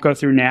 which I won't go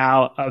through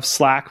now, of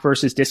Slack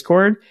versus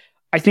Discord.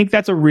 I think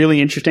that's a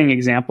really interesting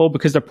example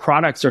because the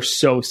products are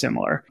so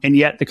similar, and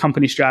yet the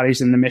company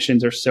strategies and the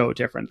missions are so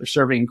different. They're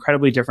serving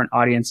incredibly different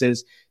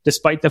audiences,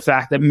 despite the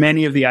fact that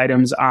many of the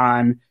items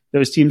on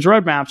those teams'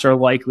 roadmaps are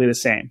likely the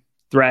same.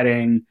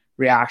 Threading,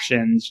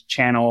 reactions,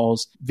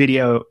 channels,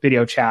 video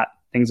chat,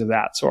 things of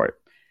that sort.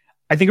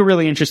 I think a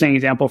really interesting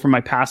example from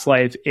my past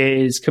life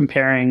is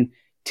comparing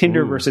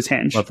Tinder versus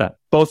Hinge. Love that.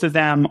 Both of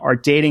them are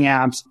dating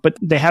apps, but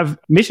they have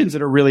missions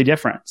that are really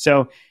different.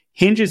 So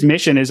Hinge's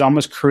mission is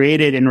almost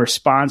created in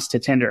response to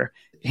Tinder.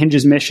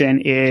 Hinge's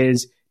mission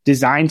is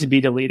designed to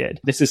be deleted.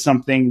 This is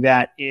something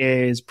that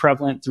is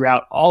prevalent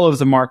throughout all of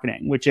the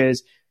marketing, which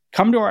is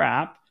come to our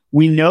app.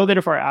 We know that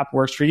if our app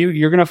works for you,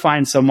 you're going to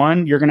find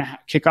someone, you're going to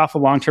kick off a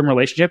long-term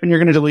relationship, and you're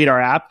going to delete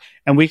our app.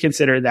 And we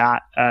consider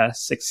that a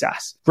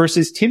success.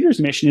 Versus Tinder's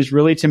mission is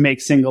really to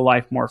make single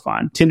life more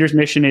fun. Tinder's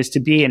mission is to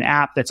be an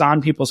app that's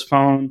on people's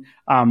phone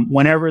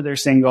whenever they're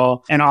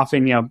single, and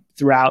often,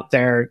 throughout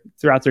their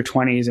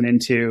 20s and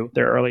into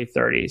their early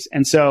 30s.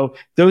 And so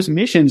those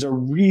missions are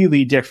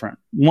really different.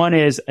 One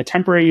is a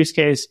temporary use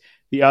case.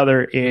 The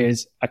other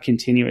is a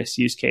continuous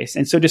use case.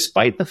 And so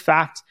despite the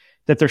fact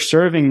that they're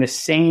serving the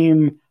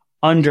same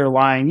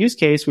underlying use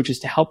case, which is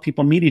to help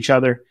people meet each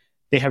other,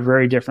 they have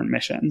very different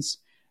missions.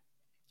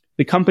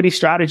 The company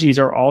strategies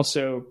are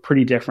also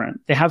pretty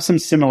different. They have some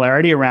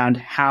similarity around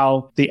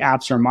how the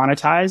apps are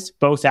monetized.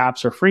 Both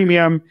apps are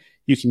freemium.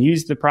 You can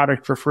use the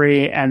product for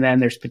free, and then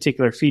there's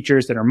particular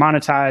features that are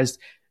monetized.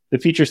 The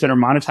features that are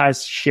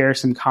monetized share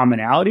some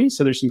commonality.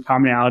 So there's some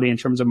commonality in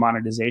terms of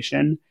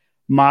monetization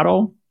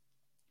model.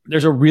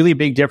 There's a really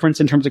big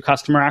difference in terms of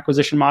customer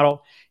acquisition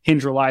model.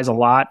 Hinge relies a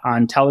lot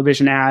on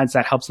television ads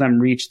that helps them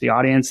reach the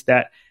audience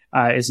that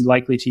is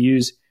likely to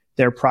use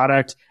their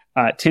product.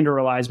 Tinder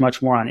relies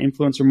much more on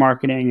influencer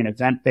marketing and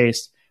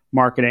event-based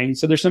marketing.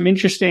 So there's some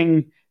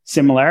interesting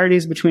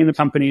similarities between the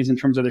companies in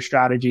terms of their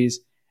strategies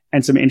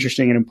and some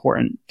interesting and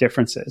important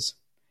differences.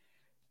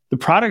 The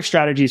product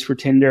strategies for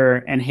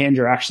Tinder and Hinge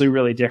are actually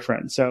really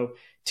different. So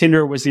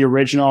Tinder was the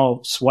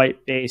original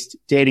swipe-based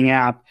dating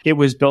app. It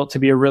was built to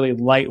be a really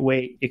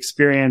lightweight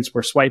experience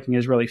where swiping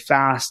is really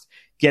fast,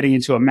 getting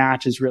into a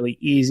match is really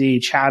easy,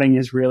 chatting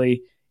is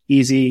really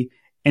easy.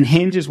 And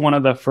Hinge is one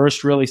of the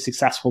first really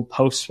successful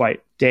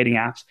post-swipe dating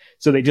apps.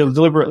 So they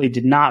deliberately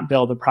did not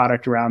build a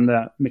product around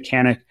the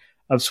mechanic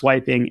of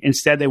swiping.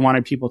 Instead, they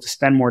wanted people to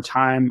spend more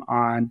time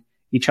on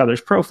each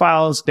other's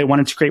profiles. They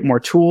wanted to create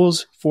more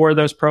tools for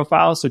those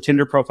profiles. So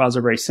Tinder profiles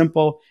are very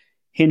simple.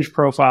 Hinge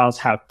profiles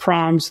have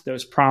prompts.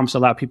 Those prompts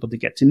allow people to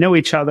get to know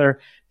each other.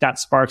 That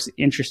sparks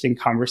interesting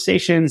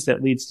conversations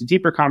that leads to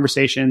deeper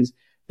conversations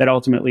that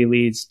ultimately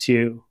leads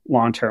to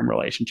long-term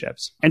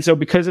relationships. And so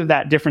because of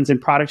that difference in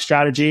product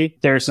strategy,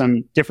 there are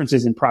some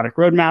differences in product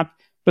roadmap,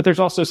 but there's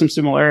also some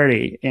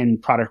similarity in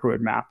product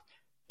roadmap.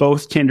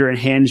 Both Tinder and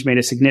Hinge made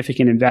a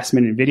significant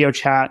investment in video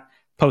chat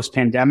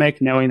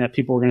post-pandemic, knowing that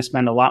people were going to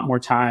spend a lot more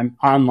time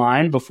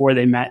online before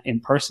they met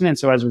in person. And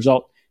so as a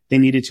result, they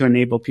needed to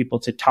enable people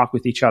to talk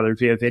with each other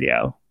via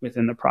video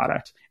within the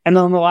product. And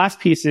then the last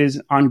piece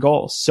is on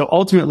goals. So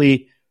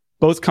ultimately,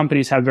 both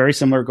companies have very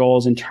similar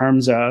goals in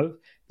terms of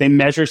they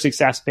measure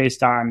success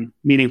based on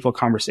meaningful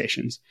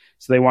conversations.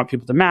 So they want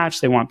people to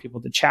match, they want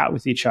people to chat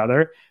with each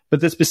other, but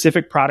the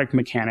specific product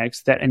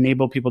mechanics that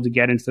enable people to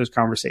get into those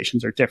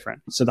conversations are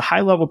different. So the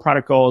high level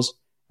product goals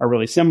are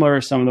really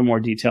similar. Some of the more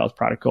detailed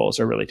product goals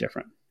are really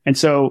different. And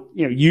so,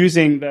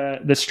 using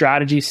the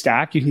strategy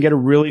stack, you can get a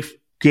really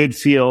good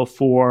feel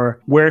for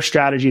where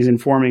strategy is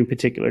informing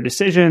particular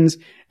decisions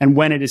and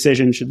when a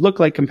decision should look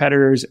like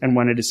competitors and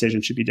when a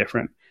decision should be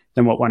different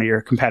than what one of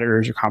your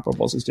competitors or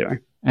comparables is doing.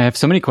 I have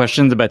so many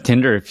questions about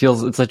Tinder. It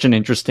feels it's such an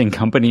interesting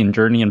company and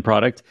journey and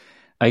product.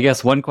 I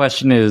guess one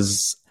question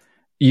is,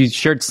 you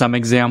shared some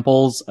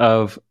examples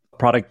of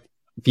product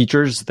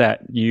features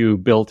that you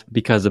built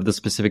because of the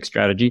specific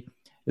strategy.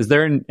 Is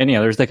there any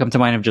others that come to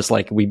mind of just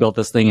like, we built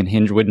this thing and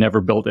Hinge would never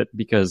build it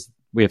because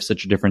we have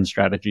such different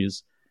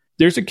strategies?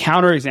 There's a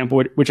counter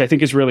example, which I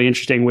think is really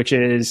interesting, which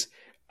is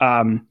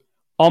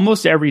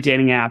almost every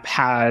dating app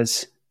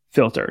has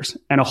filters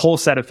and a whole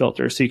set of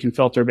filters. So you can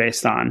filter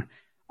based on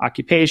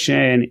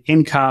occupation,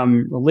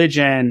 income,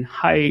 religion,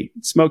 height,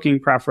 smoking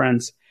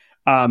preference.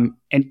 And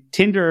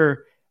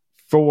Tinder,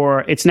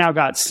 it's now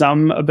got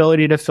some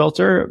ability to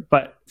filter,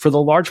 but for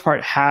the large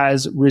part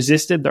has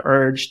resisted the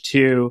urge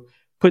to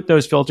put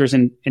those filters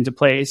into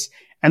place.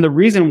 And the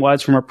reason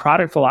was, from a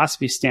product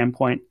philosophy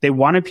standpoint, they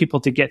wanted people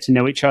to get to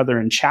know each other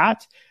and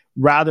chat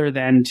rather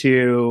than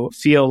to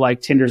feel like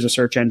Tinder's a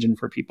search engine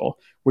for people,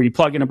 where you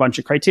plug in a bunch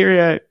of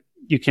criteria,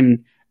 you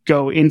can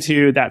go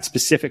into that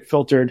specific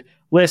filtered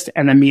list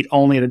and then meet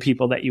only the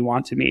people that you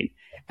want to meet.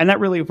 And that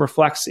really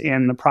reflects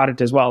in the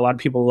product as well. A lot of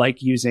people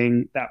like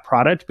using that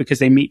product because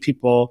they meet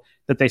people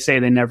that they say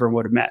they never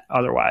would have met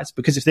otherwise.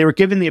 Because if they were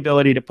given the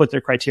ability to put their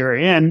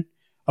criteria in,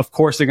 of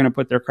course, they're going to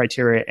put their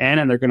criteria in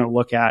and they're going to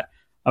look at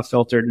a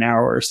filtered,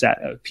 narrower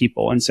set of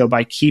people. And so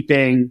by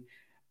keeping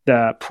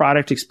the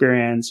product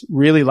experience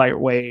really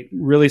lightweight,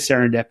 really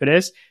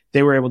serendipitous,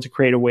 they were able to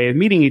create a way of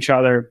meeting each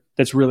other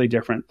that's really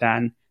different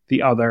than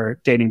the other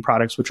dating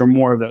products, which are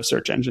more of those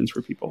search engines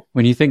for people.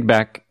 When you think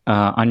back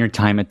on your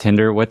time at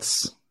Tinder,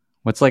 what's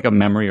like a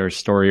memory or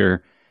story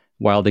or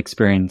wild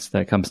experience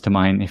that comes to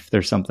mind, if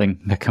there's something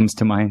that comes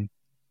to mind?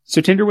 So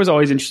Tinder was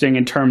always interesting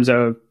in terms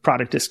of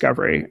product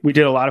discovery. We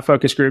did a lot of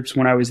focus groups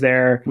when I was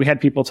there. We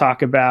had people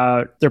talk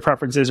about their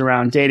preferences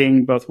around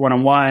dating, both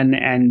one-on-one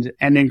and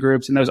in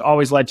groups, and those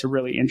always led to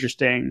really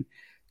interesting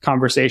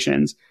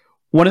conversations.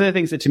 One of the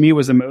things that to me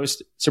was the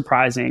most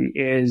surprising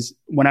is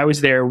when I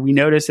was there, we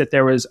noticed that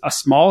there was a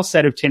small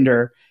set of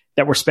Tinder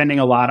that were spending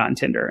a lot on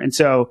Tinder. And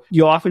so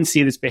you'll often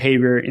see this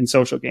behavior in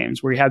social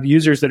games where you have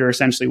users that are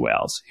essentially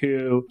whales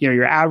who,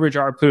 your average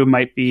ARPU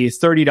might be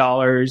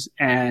 $30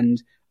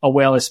 and a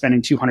whale is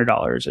spending $200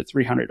 or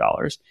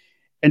 $300.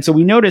 And so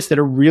we noticed that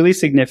a really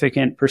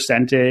significant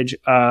percentage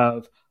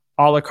of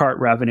a la carte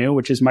revenue,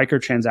 which is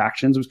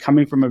microtransactions, was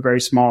coming from a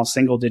very small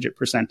single digit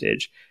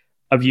percentage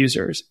of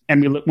users.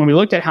 And when we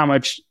looked at how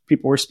much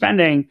people were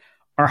spending,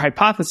 our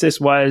hypothesis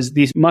was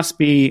these must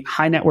be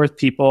high net worth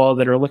people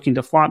that are looking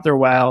to flaunt their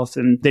wealth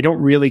and they don't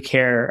really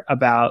care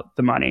about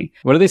the money.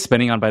 What are they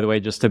spending on, by the way,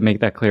 just to make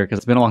that clear? Because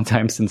it's been a long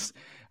time since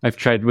I've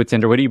tried with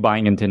Tinder. What are you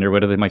buying in Tinder?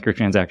 What are the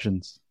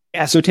microtransactions?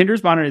 Yeah, so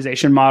Tinder's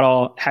monetization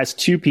model has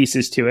two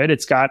pieces to it.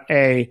 It's got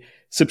a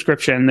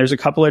subscription. There's a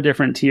couple of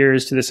different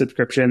tiers to the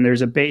subscription.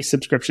 There's a base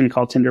subscription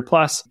called Tinder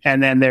Plus,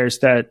 and then there's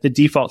the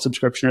default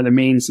subscription or the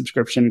main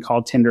subscription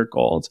called Tinder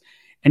Gold.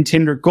 And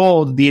Tinder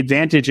Gold, the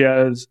advantage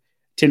of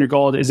Tinder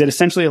Gold is it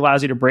essentially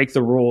allows you to break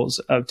the rules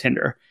of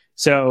Tinder.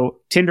 So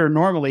Tinder,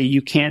 normally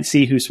you can't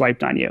see who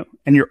swiped on you,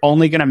 and you're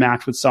only going to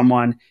match with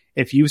someone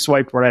if you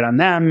swiped right on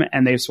them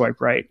and they've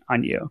swiped right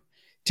on you.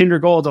 Tinder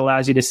Gold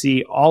allows you to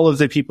see all of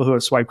the people who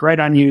have swiped right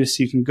on you,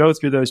 so you can go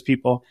through those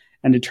people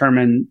and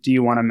determine, do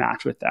you want to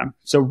match with them?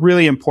 So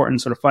really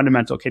important sort of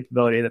fundamental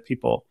capability that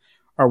people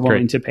are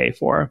willing to pay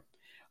for.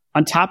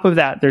 On top of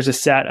that, there's a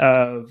set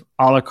of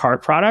a la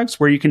carte products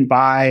where you can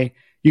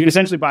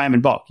essentially buy them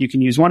in bulk. You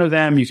can use one of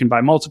them, you can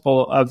buy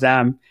multiple of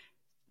them.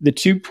 The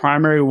two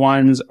primary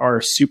ones are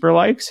super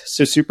likes.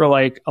 So super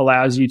like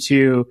allows you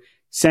to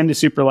send a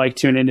super like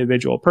to an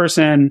individual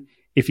person.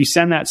 If you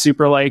send that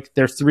super like,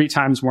 they're 3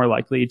 times more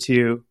likely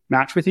to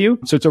match with you.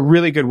 So it's a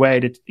really good way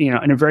to,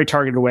 in a very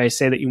targeted way,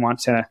 say that you want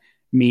to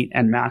meet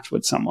and match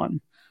with someone.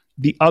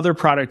 The other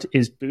product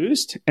is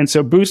Boost. And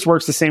so Boost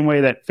works the same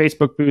way that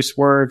Facebook Boost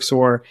works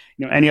or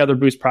any other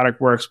Boost product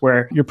works,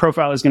 where your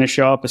profile is going to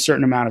show up a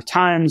certain amount of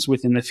times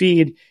within the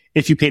feed.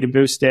 If you pay to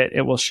boost it,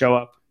 it will show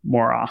up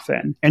more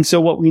often. And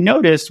so what we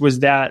noticed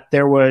was that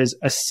there was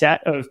a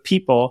set of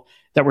people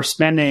that were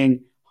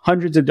spending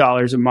hundreds of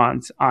dollars a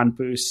month on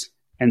Boost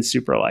and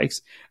super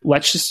likes.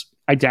 Let's just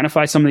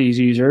identify some of these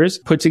users,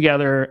 put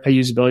together a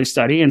usability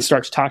study, and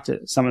start to talk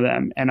to some of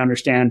them and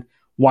understand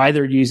why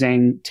they're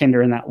using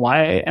Tinder in that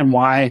way and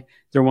why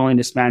they're willing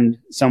to spend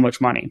so much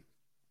money.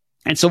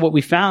 And so what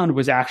we found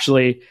was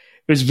actually, it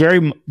was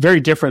very,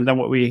 very different than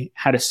what we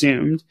had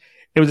assumed.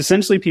 It was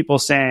essentially people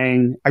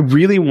saying, I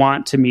really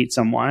want to meet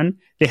someone.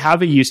 They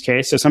have a use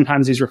case. So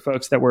sometimes these were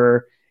folks that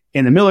were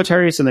in the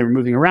military, so they were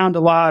moving around a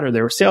lot, or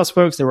they were sales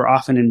folks. They were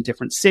often in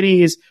different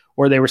cities,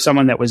 or they were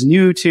someone that was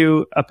new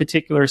to a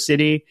particular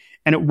city.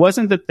 And it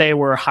wasn't that they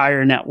were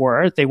higher net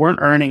worth. They weren't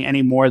earning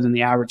any more than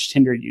the average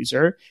Tinder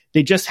user.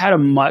 They just had a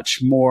much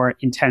more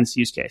intense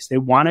use case. They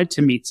wanted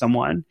to meet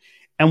someone.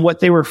 And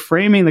what they were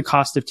framing the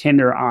cost of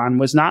Tinder on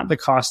was not the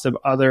cost of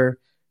other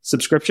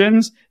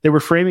subscriptions. They were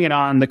framing it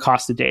on the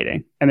cost of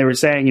dating. And they were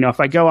saying, if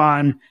I go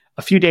on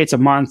a few dates a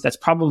month, that's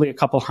probably a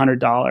couple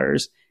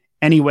 $100.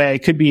 Anyway,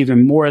 it could be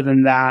even more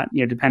than that,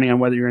 depending on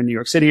whether you're in New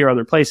York City or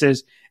other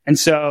places. And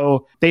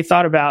so they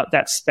thought about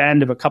that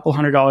spend of a couple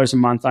 $100 a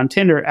month on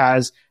Tinder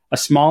as a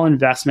small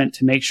investment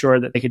to make sure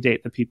that they could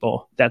date the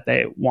people that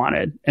they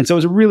wanted. And so it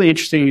was a really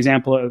interesting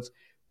example of,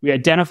 we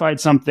identified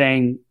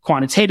something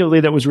quantitatively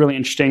that was really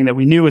interesting that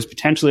we knew was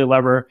potentially a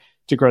lever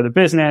to grow the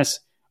business.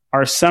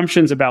 Our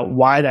assumptions about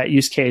why that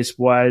use case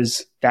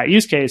was that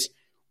use case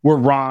were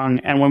wrong.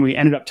 And when we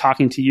ended up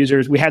talking to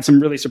users, we had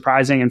some really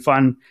surprising and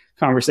fun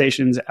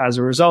conversations as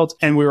a result.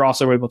 And we were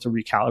also able to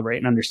recalibrate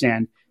and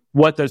understand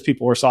what those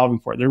people were solving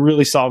for. They're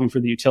really solving for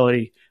the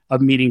utility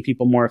of meeting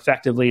people more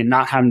effectively and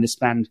not having to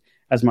spend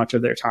as much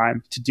of their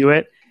time to do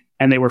it.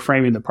 And they were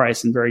framing the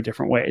price in very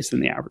different ways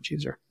than the average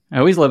user. I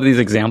always love these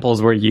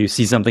examples where you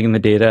see something in the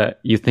data,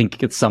 you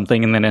think it's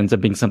something, and then ends up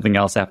being something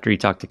else after you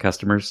talk to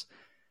customers.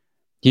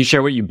 Can you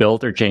share what you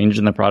built or changed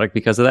in the product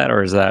because of that?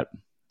 Or is that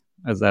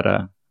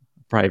a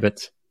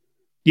private?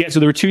 Yeah, so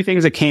there were 2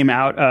 things that came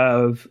out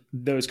of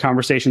those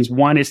conversations.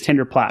 One is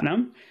Tinder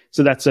Platinum.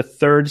 So that's a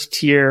third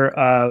tier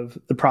of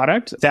the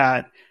product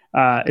that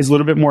is a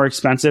little bit more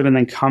expensive and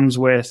then comes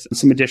with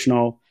some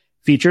additional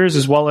features,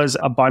 as well as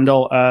a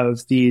bundle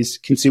of these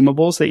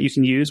consumables that you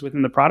can use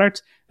within the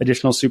product,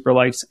 additional super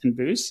likes and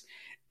boosts.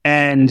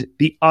 And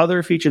the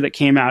other feature that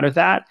came out of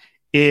that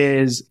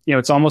is,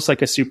 it's almost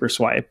like a super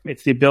swipe.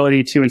 It's the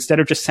ability to, instead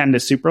of just send a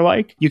super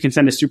like, you can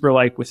send a super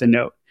like with a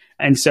note.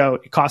 And so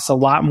it costs a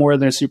lot more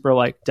than a super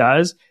like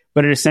does,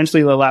 but it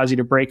essentially allows you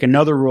to break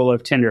another rule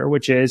of Tinder,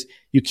 which is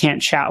you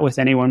can't chat with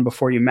anyone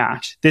before you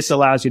match. This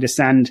allows you to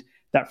send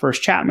that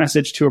first chat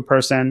message to a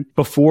person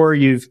before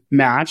you've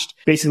matched,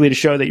 basically to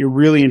show that you're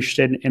really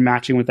interested in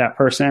matching with that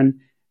person.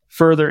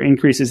 Further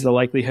increases the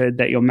likelihood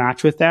that you'll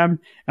match with them.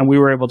 And we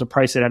were able to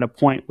price it at a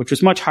point which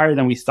was much higher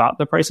than we thought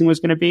the pricing was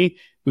going to be,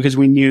 because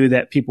we knew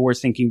that people were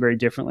thinking very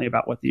differently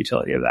about what the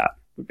utility of that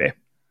would be.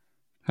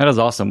 That is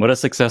awesome. What a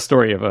success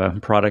story of a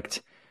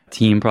product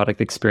team,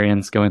 product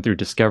experience, going through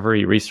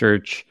discovery,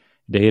 research,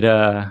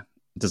 data,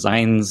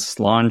 designs,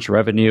 launch,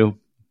 revenue.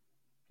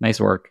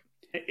 Nice work.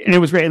 And it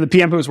was great. And the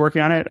PM who was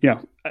working on it,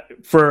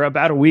 for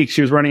about a week,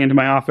 she was running into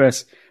my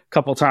office a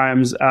couple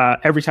times,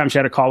 every time she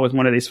had a call with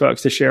one of these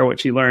folks to share what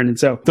she learned. And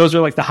so those are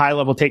like the high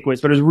level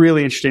takeaways, but it was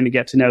really interesting to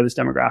get to know this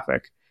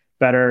demographic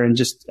better and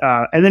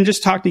then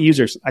just talk to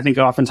users. I think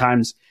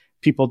oftentimes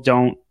people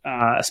don't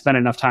spend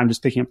enough time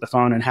just picking up the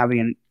phone and having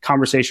a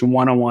conversation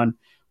one-on-one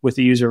with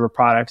the user of a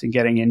product and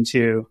getting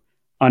into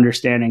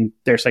understanding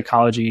their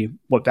psychology,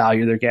 what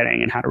value they're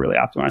getting, and how to really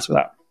optimize for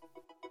that.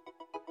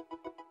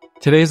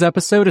 Today's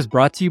episode is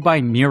brought to you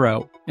by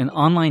Miro, an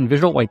online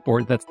visual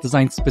whiteboard that's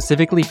designed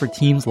specifically for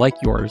teams like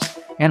yours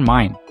and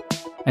mine.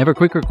 I have a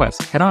quick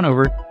request. Head on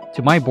over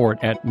to my board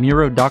at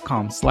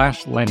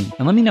miro.com/Lenny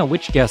and let me know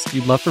which guests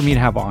you'd love for me to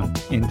have on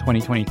in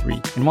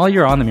 2023. And while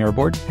you're on the Miro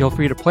board, feel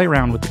free to play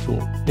around with the tool.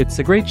 It's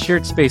a great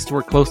shared space to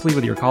work closely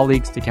with your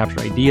colleagues to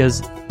capture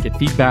ideas, get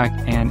feedback,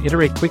 and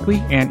iterate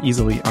quickly and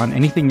easily on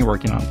anything you're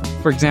working on.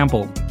 For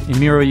example, in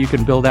Miro, you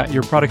can build out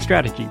your product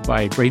strategy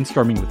by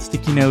brainstorming with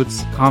sticky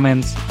notes,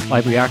 comments,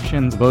 live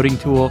reactions, voting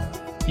tool,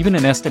 even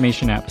an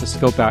estimation app to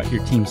scope out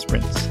your team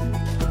sprints.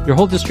 Your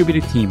whole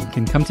distributed team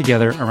can come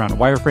together around a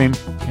wireframe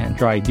and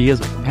draw ideas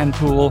with a pen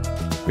tool,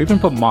 or even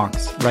put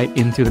mocks right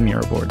into the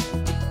Miro board.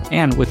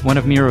 And with one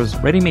of Miro's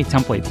ready-made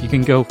templates, you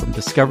can go from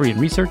discovery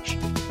and research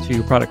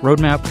to product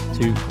roadmap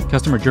to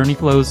customer journey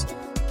flows to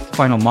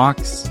final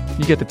mocks.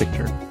 You get the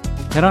picture.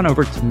 Head on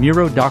over to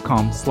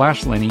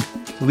miro.com/Lenny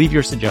to leave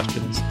your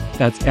suggestions.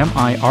 That's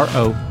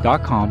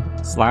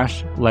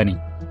miro.com/Lenny.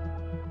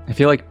 I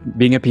feel like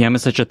being a PM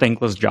is such a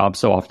thankless job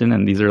so often,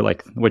 and these are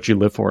like what you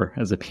live for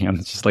as a PM.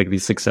 It's just like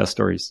these success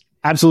stories.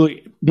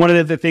 Absolutely. One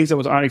of the things that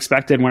was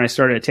unexpected when I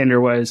started at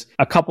Tinder was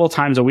a couple of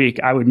times a week,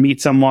 I would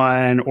meet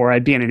someone or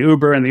I'd be in an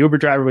Uber and the Uber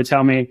driver would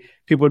tell me,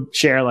 people would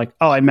share like,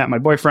 oh, I met my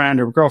boyfriend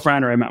or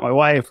girlfriend, or I met my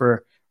wife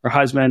or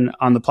husband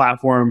on the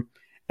platform.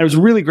 And it was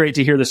really great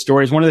to hear the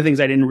stories. One of the things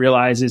I didn't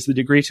realize is the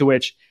degree to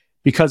which,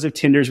 because of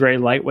Tinder's very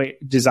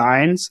lightweight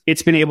designs,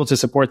 it's been able to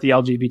support the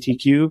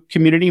LGBTQ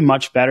community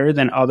much better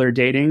than other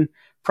dating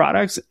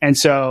products. And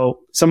so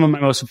some of my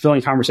most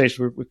fulfilling conversations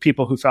were with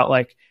people who felt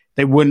like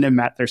they wouldn't have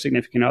met their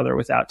significant other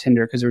without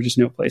Tinder because there was just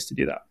no place to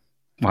do that.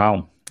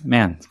 Wow,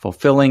 man,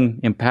 fulfilling,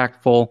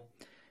 impactful,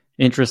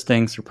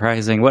 interesting,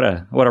 surprising. What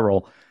a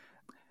role.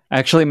 I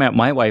actually met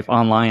my wife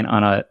online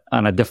on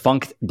a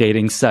defunct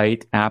dating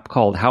site app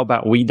called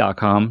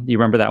howabouTwe.com. Do you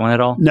remember that one at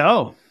all?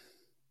 No.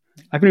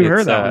 I haven't even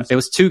heard of that one. It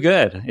was too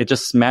good. It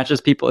just matches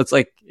people. It's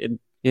like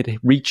it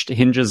reached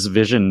Hinge's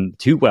vision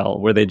too well,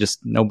 where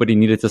nobody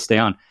needed to stay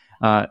on.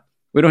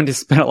 We don't need to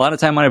spend a lot of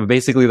time on it, but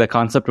basically the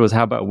concept was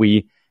how about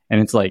we,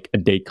 and it's like a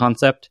date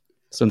concept.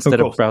 So instead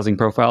of browsing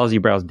profiles, you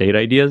browse date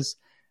ideas,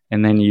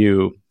 and then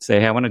you say,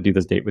 hey, I want to do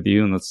this date with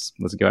you, and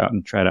let's go out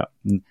and try it out.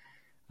 And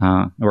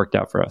it worked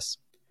out for us.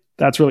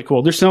 That's really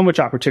cool. There's so much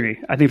opportunity.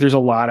 I think there's a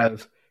lot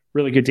of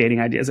really good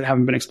dating ideas that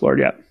haven't been explored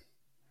yet.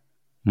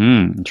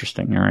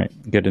 Interesting. All right.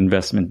 Good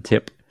investment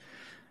tip.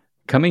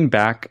 Coming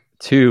back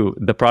to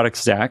the product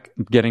stack,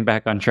 getting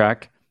back on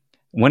track.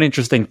 One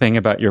interesting thing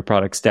about your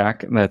product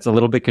stack that's a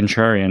little bit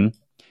contrarian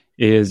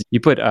is you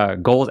put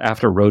goals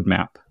after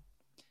roadmap.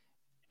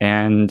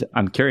 And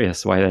I'm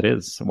curious why that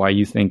is, why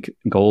you think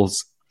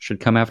goals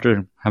should come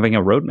after having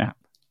a roadmap.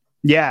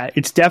 Yeah,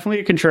 it's definitely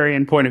a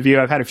contrarian point of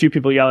view. I've had a few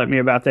people yell at me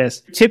about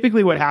this.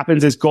 Typically what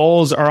happens is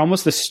goals are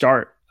almost the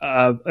start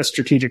of a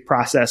strategic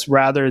process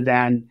rather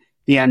than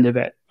the end of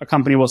it. A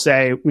company will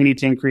say, we need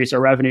to increase our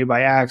revenue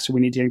by X,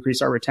 we need to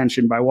increase our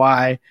retention by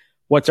Y.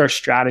 What's our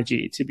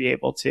strategy to be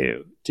able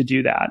to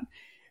do that?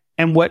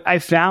 And what I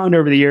found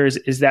over the years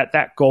is that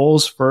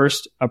goals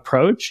first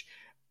approach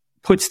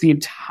puts the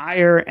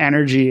entire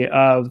energy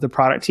of the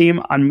product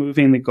team on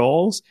moving the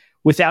goals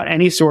without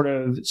any sort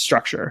of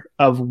structure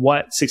of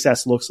what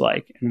success looks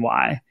like and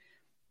why.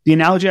 The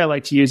analogy I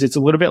like to use, it's a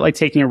little bit like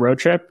taking a road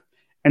trip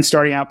and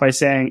starting out by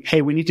saying,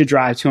 hey, we need to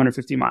drive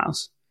 250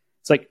 miles.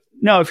 It's like,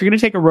 no, if you're going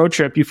to take a road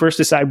trip, you first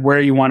decide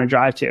where you want to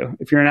drive to.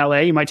 If you're in LA,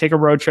 you might take a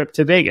road trip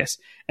to Vegas.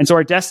 And so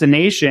our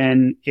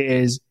destination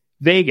is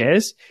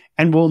Vegas,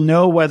 and we'll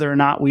know whether or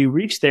not we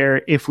reach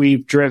there if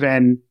we've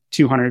driven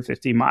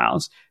 250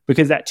 miles,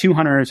 because that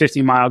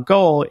 250 mile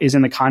goal is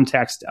in the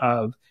context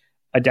of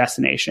a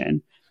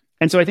destination.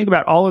 And so I think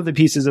about all of the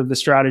pieces of the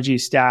strategy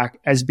stack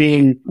as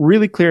being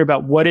really clear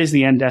about what is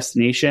the end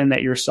destination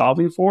that you're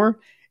solving for.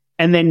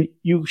 And then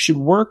you should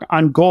work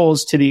on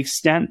goals to the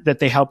extent that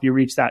they help you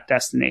reach that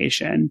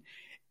destination.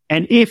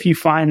 And if you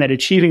find that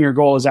achieving your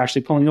goal is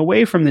actually pulling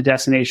away from the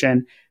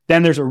destination,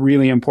 then there's a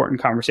really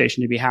important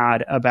conversation to be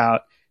had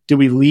about, do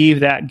we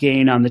leave that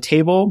gain on the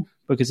table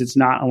because it's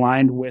not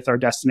aligned with our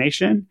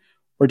destination,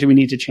 or do we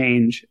need to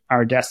change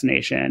our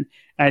destination?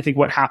 And I think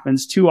what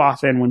happens too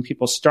often when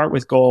people start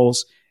with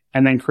goals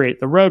and then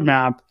create the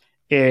roadmap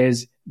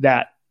is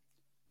that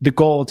the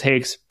goal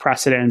takes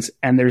precedence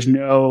and there's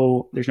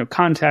no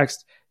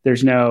context,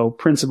 there's no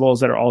principles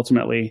that are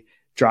ultimately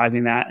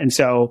driving that. And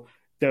so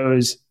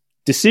those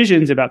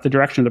decisions about the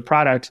direction of the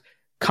product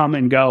come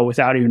and go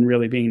without even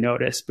really being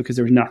noticed because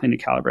there's nothing to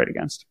calibrate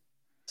against.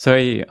 So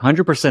I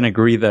 100%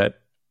 agree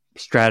that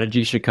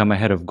strategy should come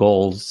ahead of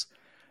goals.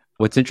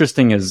 What's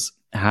interesting is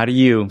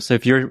So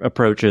if your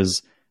approach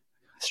is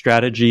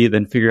strategy,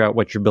 then figure out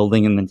what you're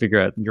building and then figure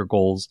out your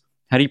goals,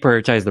 how do you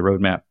prioritize the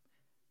roadmap?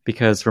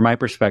 Because from my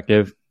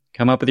perspective,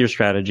 come up with your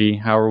strategy.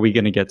 How are we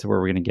going to get to where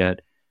we're going to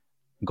get?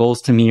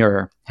 Goals to me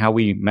are how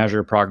we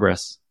measure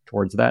progress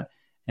towards that.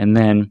 And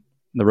then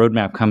the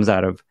roadmap comes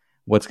out of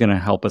what's going to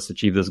help us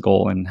achieve this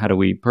goal and how do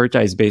we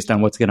prioritize based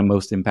on what's going to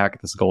most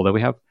impact this goal that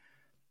we have.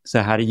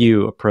 So how do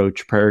you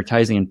approach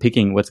prioritizing and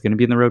picking what's going to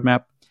be in the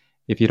roadmap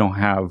if you don't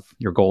have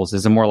your goals?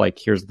 Is it more like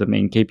here's the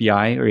main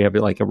KPI, or you have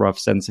like a rough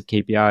sense of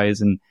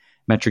KPIs and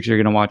metrics you're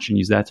going to watch and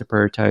use that to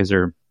prioritize,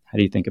 or how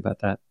do you think about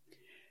that?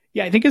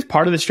 Yeah, I think as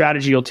part of the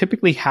strategy, you'll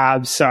typically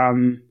have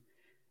some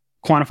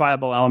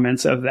quantifiable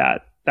elements of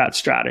that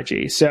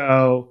strategy.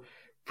 So,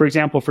 for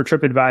example, for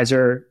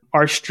Tripadvisor,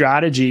 our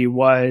strategy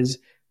was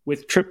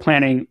with trip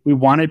planning, we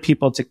wanted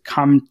people to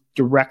come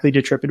directly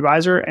to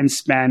Tripadvisor and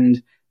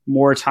spend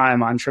more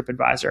time on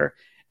Tripadvisor.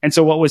 And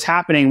so what was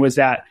happening was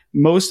that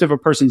most of a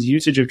person's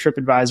usage of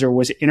Tripadvisor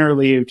was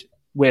interleaved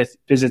with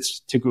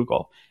visits to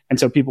Google. And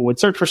so people would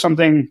search for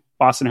something,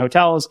 Boston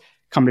hotels,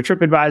 come to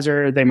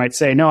Tripadvisor. They might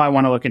say, no, I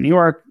want to look at New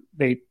York.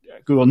 They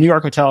Google New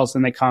York hotels,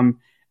 then they come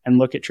and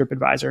look at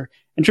Tripadvisor.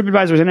 And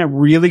Tripadvisor is in a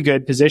really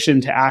good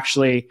position to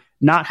actually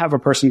not have a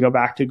person go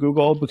back to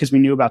Google because we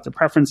knew about their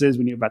preferences,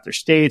 we knew about their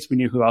states, we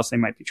knew who else they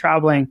might be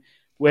traveling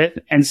with.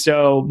 And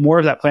so more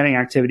of that planning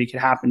activity could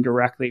happen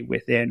directly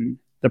within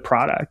the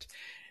product.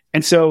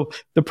 And so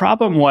the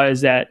problem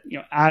was that,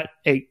 at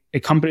a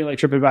company like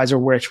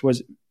Tripadvisor,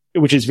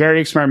 which is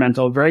very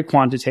experimental, very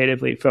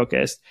quantitatively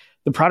focused,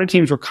 the product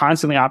teams were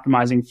constantly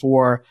optimizing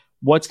for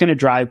what's going to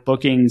drive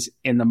bookings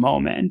in the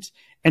moment.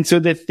 And so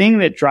the thing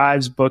that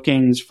drives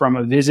bookings from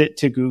a visit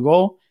to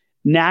Google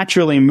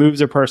naturally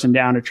moves a person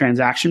down a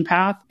transaction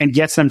path and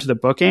gets them to the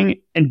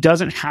booking and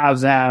doesn't have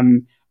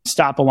them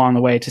stop along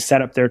the way to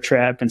set up their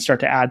trip and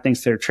start to add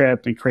things to their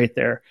trip and create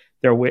their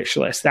wish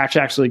list. That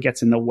actually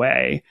gets in the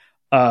way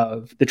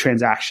of the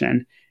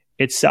transaction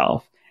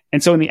itself.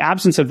 And so in the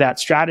absence of that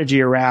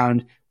strategy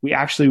around, we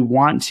actually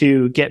want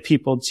to get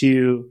people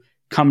to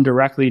come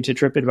directly to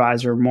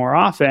Tripadvisor more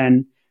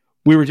often,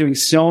 we were doing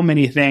so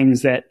many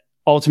things that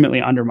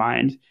ultimately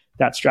undermined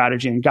that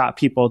strategy and got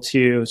people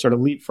to sort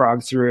of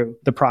leapfrog through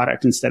the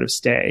product instead of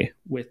stay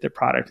with the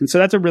product. And so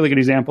that's a really good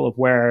example of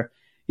where,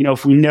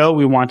 if we know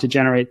we want to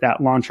generate that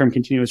long-term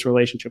continuous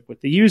relationship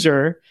with the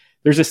user,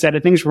 there's a set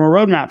of things from a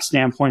roadmap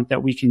standpoint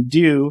that we can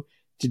do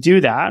to do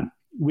that.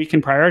 We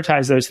can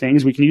prioritize those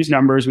things. We can use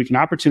numbers. We can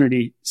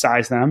opportunity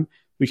size them.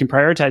 We can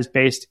prioritize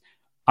based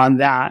on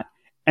that.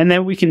 And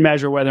then we can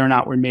measure whether or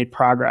not we made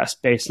progress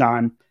based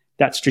on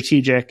that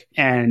strategic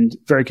and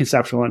very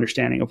conceptual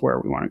understanding of where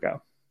we want to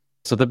go.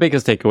 So the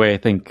biggest takeaway I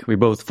think we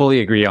both fully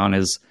agree on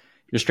is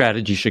your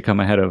strategy should come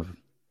ahead of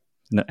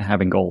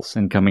having goals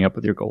and coming up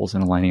with your goals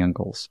and aligning on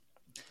goals.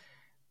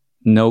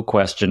 No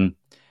question.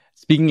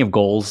 Speaking of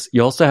goals,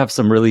 you also have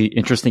some really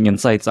interesting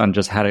insights on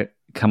just how to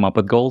come up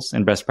with goals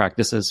and best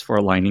practices for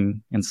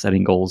aligning and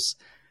setting goals.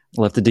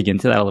 We'll have to dig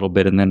into that a little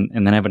bit and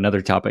then I have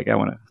another topic I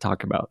want to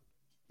talk about.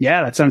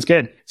 Yeah, that sounds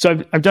good.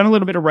 So I've done a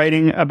little bit of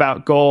writing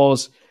about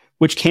goals,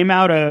 which came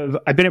out of,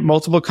 I've been at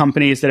multiple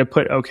companies that have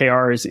put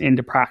OKRs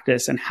into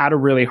practice and had a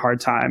really hard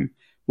time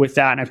with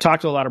that. And I've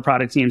talked to a lot of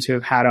product teams who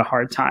have had a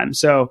hard time.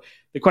 So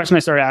the question I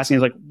started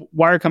asking is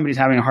why are companies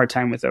having a hard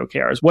time with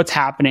OKRs? What's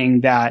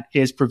happening that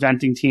is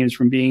preventing teams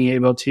from being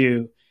able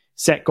to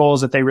set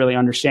goals that they really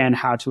understand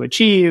how to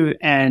achieve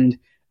and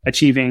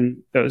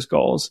achieving those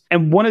goals?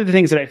 And one of the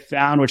things that I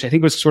found, which I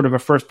think was sort of a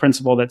first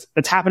principle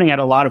that's happening at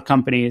a lot of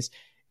companies,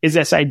 is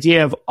this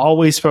idea of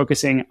always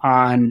focusing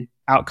on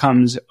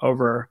outcomes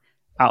over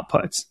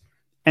outputs.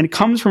 And it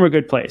comes from a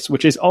good place,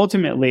 which is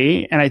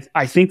ultimately, and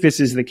I think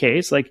this is the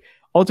case,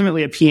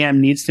 ultimately a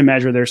PM needs to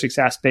measure their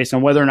success based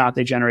on whether or not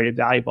they generated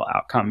valuable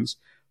outcomes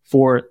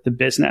for the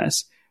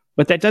business.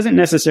 But that doesn't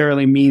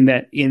necessarily mean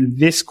that in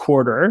this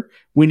quarter,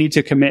 we need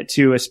to commit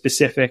to a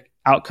specific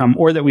outcome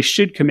or that we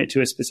should commit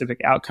to a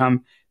specific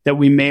outcome that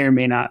we may or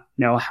may not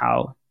know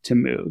how to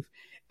move.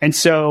 And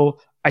so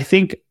I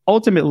think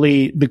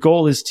ultimately the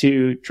goal is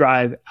to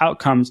drive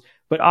outcomes,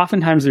 but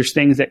oftentimes there's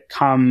things that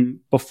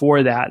come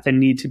before that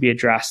need to be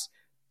addressed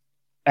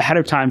ahead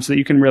of time so that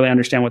you can really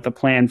understand what the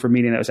plan for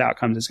meeting those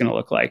outcomes is going to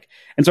look like.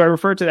 And so I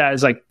refer to that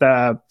as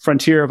the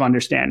frontier of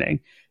understanding.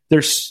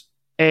 There's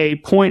a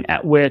point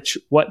at which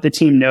what the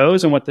team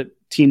knows and what the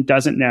team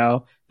doesn't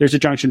know, there's a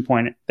junction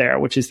point there,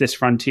 which is this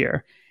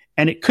frontier.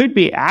 And it could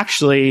be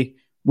actually,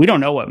 we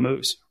don't know what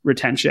moves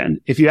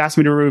retention. If you ask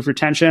me to remove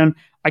retention,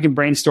 I can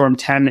brainstorm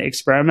 10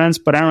 experiments,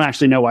 but I don't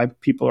actually know why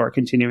people are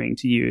continuing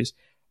to use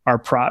our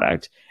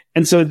product.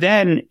 And so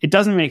then it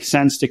doesn't make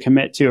sense to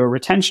commit to a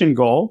retention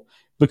goal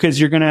because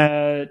you're going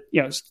to,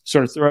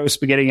 sort of throw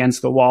spaghetti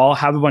against the wall,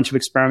 have a bunch of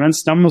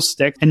experiments, some will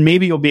stick, and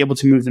maybe you'll be able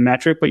to move the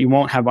metric, but you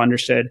won't have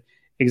understood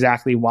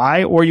exactly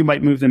why, or you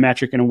might move the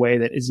metric in a way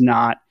that is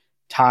not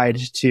tied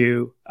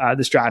to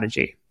the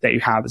strategy that you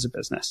have as a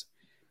business.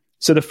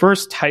 So the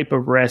first type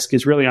of risk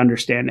is really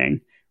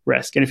understanding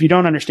risk. And if you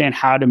don't understand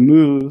how to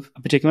move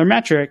a particular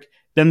metric,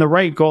 then the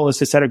right goal is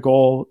to set a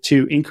goal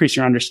to increase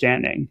your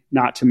understanding,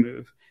 not to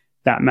move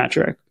that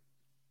metric.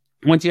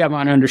 Once you have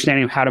an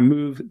understanding of how to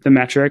move the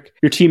metric,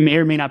 your team may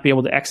or may not be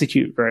able to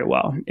execute very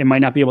well. It might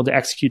not be able to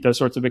execute those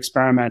sorts of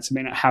experiments. It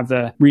may not have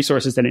the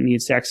resources that it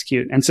needs to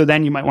execute. And so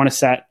then you might want to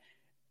set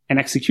an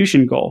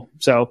execution goal.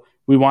 So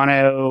we want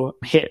to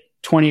hit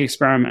 20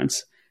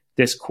 experiments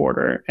this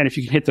quarter. And if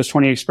you can hit those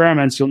 20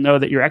 experiments, you'll know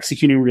that you're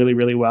executing really,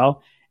 really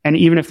well. And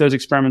even if those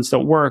experiments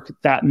don't work,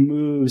 that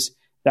moves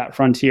that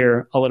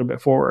frontier a little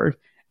bit forward.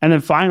 And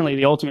then finally,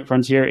 the ultimate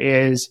frontier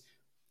is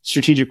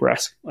strategic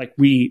risk. Like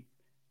we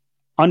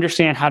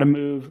understand how to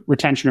move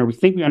retention, or we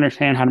think we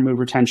understand how to move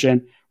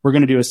retention. We're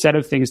going to do a set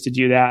of things to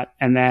do that.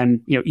 And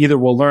then, either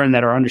we'll learn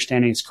that our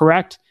understanding is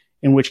correct,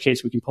 in which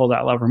case we can pull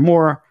that lever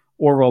more,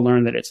 or we'll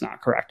learn that it's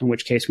not correct, in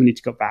which case we need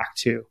to go back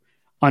to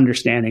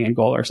understanding and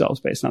goal ourselves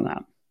based on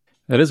that.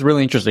 That is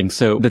really interesting.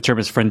 So the term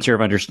is frontier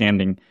of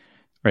understanding,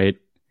 right?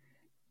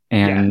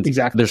 And yeah,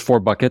 exactly. There's 4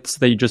 buckets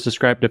that you just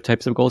described of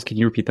types of goals. Can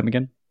you repeat them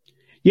again?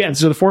 Yeah.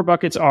 So the 4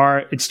 buckets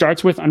are, it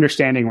starts with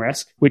understanding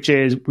risk, which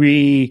is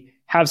we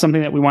have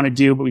something that we want to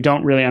do, but we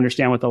don't really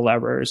understand what the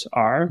levers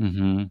are.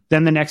 Mm-hmm.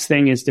 Then the next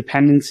thing is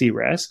dependency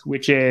risk,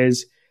 which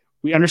is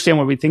we understand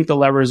what we think the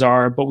levers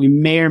are, but we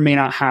may or may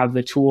not have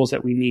the tools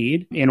that we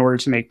need in order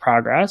to make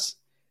progress.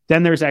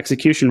 Then there's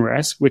execution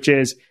risk, which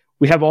is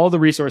we have all the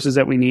resources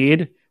that we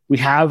need. We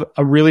have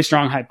a really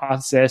strong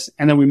hypothesis,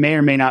 and then we may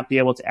or may not be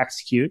able to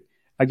execute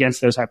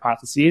against those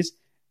hypotheses.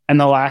 And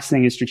the last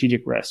thing is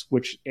strategic risk,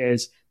 which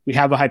is we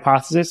have a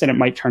hypothesis and it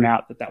might turn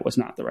out that that was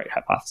not the right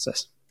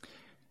hypothesis.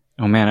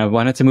 Oh man, I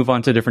wanted to move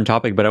on to a different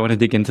topic, but I want to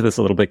dig into this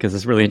a little bit because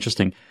it's really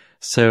interesting.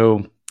 So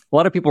a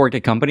lot of people work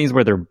at companies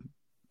where their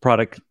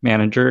product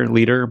manager,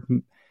 leader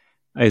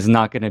is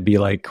not going to be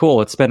like, cool,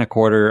 let's spend a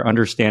quarter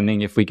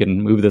understanding if we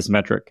can move this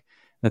metric.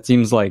 That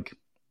seems like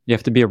you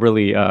have to be a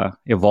really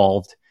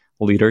evolved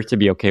leader to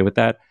be okay with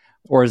that.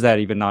 Or is that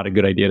even not a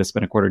good idea to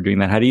spend a quarter doing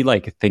that? How do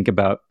you think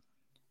about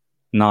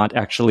not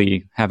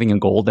actually having a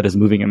goal that is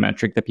moving a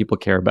metric that people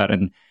care about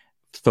and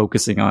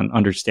focusing on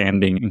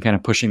understanding and kind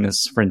of pushing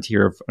this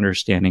frontier of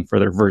understanding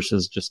further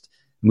versus just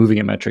moving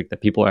a metric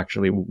that people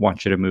actually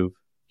want you to move?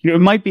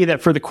 It might be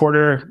that for the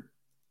quarter,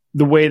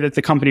 the way that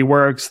the company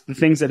works, the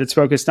things that it's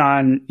focused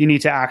on, you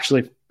need to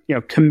actually,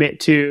 commit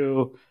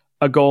to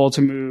a goal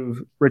to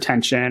move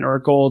retention or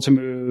a goal to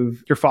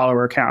move your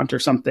follower count or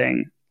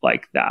something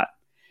like that.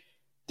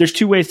 There's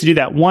 2 ways to do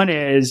that. One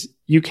is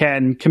you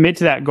can commit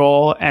to that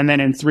goal and then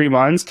in 3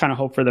 months kind of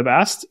hope for the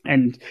best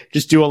and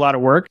just do a lot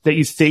of work that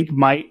you think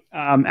might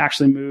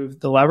actually move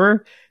the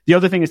lever. The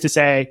other thing is to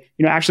say,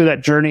 actually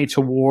that journey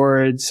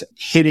towards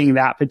hitting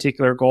that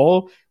particular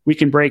goal, we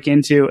can break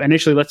into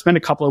initially, let's spend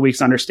a couple of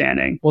weeks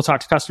understanding. We'll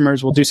talk to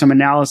customers, we'll do some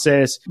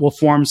analysis, we'll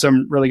form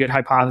some really good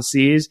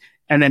hypotheses.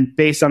 And then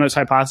based on those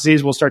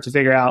hypotheses, we'll start to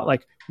figure out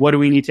what do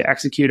we need to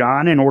execute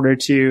on in order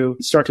to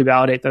start to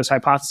validate those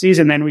hypotheses.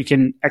 And then we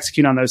can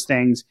execute on those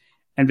things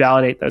and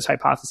validate those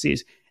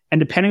hypotheses. And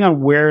depending on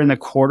where in the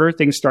quarter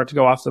things start to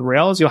go off the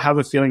rails, you'll have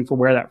a feeling for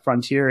where that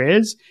frontier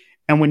is.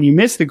 And when you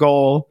miss the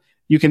goal,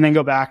 you can then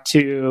go back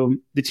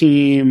to the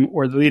team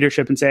or the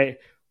leadership and say,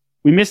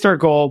 we missed our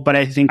goal, but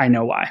I think I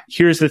know why.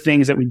 Here's the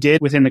things that we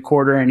did within the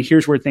quarter, and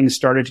here's where things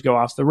started to go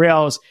off the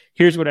rails.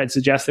 Here's what I'd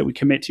suggest that we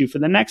commit to for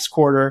the next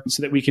quarter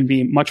so that we can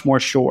be much more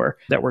sure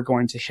that we're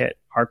going to hit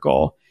our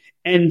goal.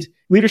 And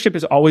leadership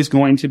is always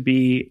going to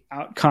be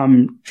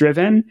outcome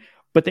driven,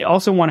 but they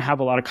also want to have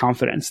a lot of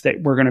confidence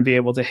that we're going to be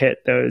able to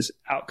hit those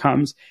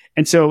outcomes.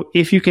 And so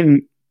if you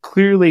can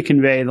clearly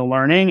convey the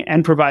learning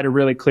and provide a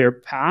really clear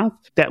path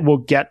that will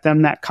get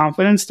them that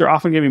confidence, they're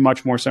often going to be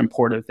much more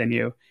supportive than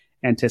you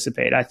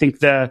anticipate. I think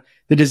the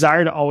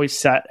desire to always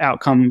set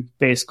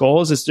outcome-based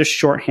goals is just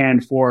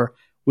shorthand for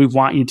we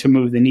want you to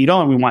move the needle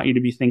and we want you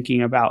to be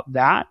thinking about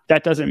that.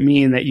 That doesn't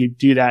mean that you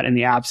do that in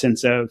the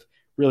absence of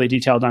really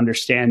detailed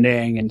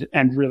understanding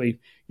and really,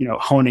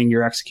 honing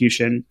your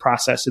execution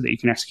process so that you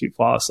can execute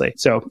flawlessly.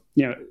 So,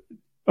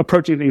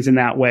 approaching things in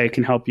that way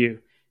can help you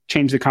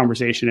change the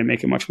conversation and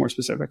make it much more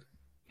specific.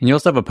 And you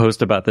also have a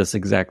post about this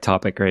exact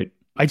topic, right?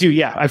 I do,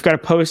 yeah. I've got a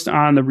post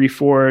on the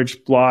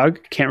Reforge blog.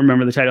 Can't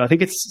remember the title. I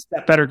think it's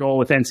Set Better Goal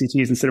with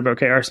NCTs instead of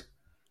OKRs.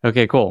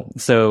 Okay, cool.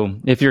 So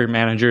if your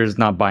manager is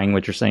not buying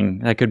what you're saying,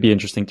 that could be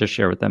interesting to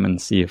share with them and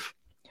see if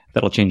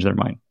that'll change their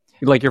mind.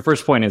 Your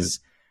first point is,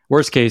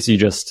 worst case, you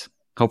just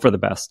hope for the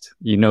best.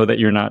 You know that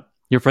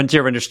your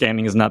frontier of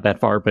understanding is not that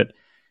far, but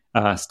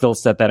still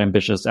set that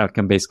ambitious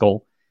outcome-based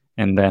goal.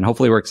 And then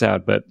hopefully it works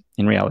out, but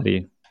in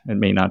reality, it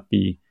may not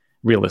be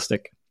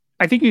realistic.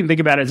 I think you can think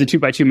about it as a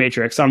 2x2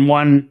 matrix. On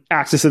one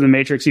axis of the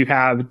matrix, you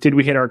have, did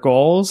we hit our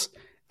goals?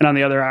 And on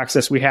the other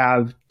axis, we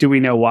have, do we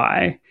know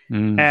why?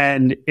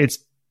 And it's,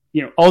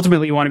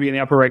 ultimately you want to be in the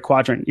upper right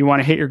quadrant. You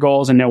want to hit your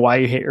goals and know why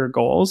you hit your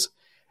goals.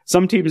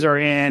 Some teams are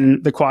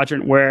in the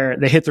quadrant where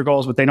they hit their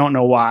goals, but they don't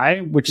know why,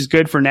 which is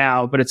good for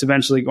now, but it's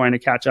eventually going to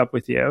catch up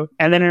with you.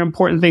 And then an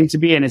important thing to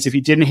be in is if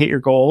you didn't hit your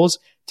goals,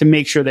 to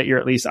make sure that you're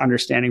at least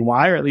understanding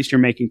why, or at least you're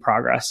making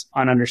progress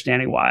on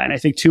understanding why. And I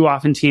think too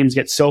often teams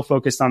get so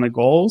focused on the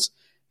goals,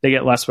 they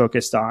get less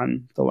focused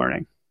on the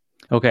learning.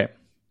 Okay,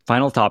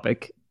 final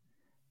topic,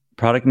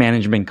 product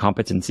management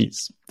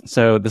competencies.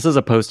 So this is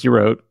a post you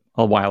wrote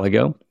a while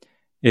ago.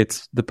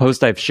 It's the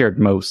post I've shared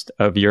most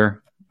of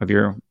your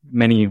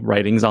many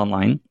writings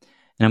online.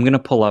 And I'm going to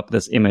pull up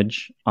this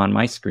image on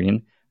my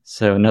screen.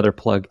 So another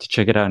plug to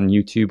check it out on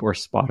YouTube or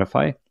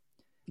Spotify.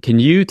 Can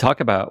you talk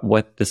about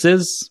what this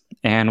is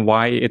and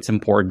why it's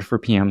important for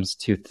PMs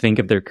to think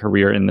of their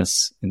career in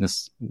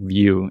this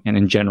view, and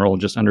in general,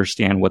 just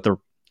understand what the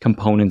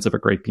components of a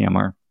great PM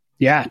are?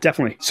 Yeah,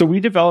 definitely. So we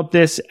developed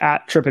this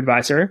at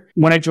Tripadvisor.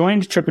 When I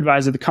joined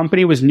Tripadvisor, the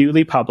company was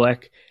newly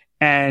public.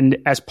 And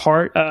as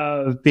part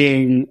of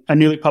being a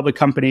newly public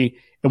company,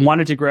 it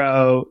wanted to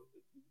grow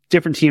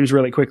different teams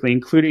really quickly,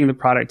 including the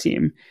product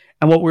team.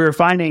 And what we were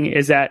finding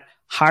is that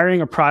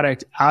hiring a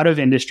product out of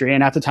industry,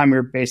 and at the time we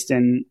were based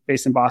in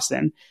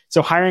Boston.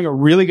 So hiring a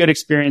really good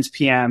experienced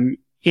PM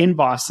in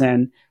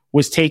Boston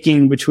was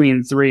taking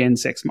between 3 and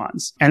 6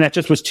 months. And that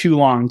just was too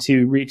long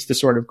to reach the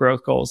sort of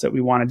growth goals that we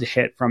wanted to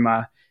hit from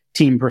a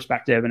team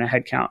perspective and a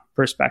headcount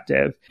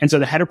perspective. And so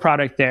the head of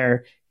product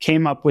there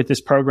came up with this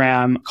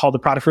program called the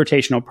Product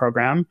Rotational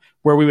Program,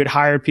 where we would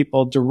hire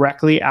people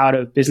directly out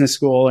of business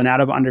school and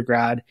out of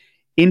undergrad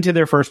into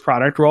their first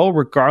product role,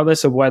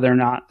 regardless of whether or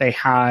not they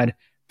had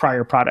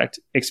prior product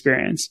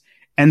experience.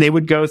 And they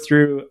would go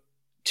through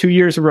 2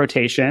 years of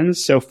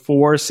rotations, so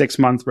 4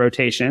 6-month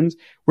rotations,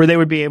 where they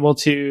would be able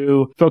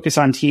to focus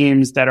on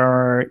teams that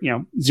are,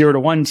 0 to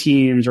 1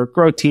 teams or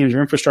growth teams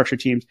or infrastructure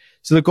teams.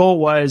 So the goal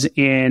was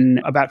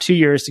in about 2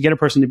 years to get a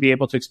person to be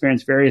able to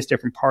experience various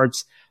different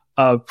parts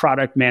of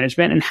product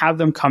management and have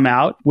them come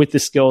out with the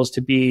skills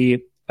to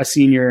be a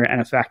senior and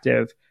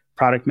effective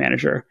product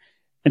manager.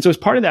 And so as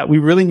part of that, we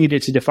really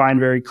needed to define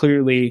very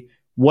clearly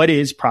what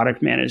is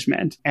product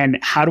management and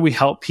how do we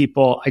help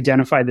people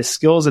identify the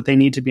skills that they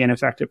need to be an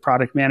effective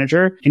product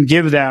manager and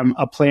give them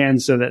a plan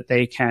so that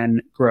they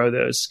can grow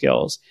those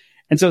skills.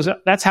 And so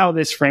that's how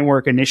this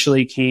framework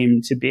initially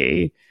came to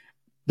be.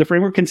 The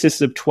framework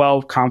consists of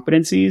 12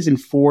 competencies in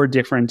 4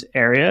 different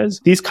areas.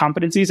 These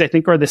competencies, I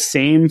think, are the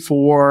same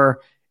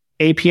for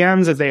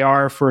APMs as they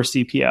are for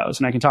CPOs.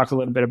 And I can talk a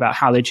little bit about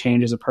how they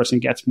change as a person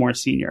gets more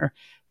senior.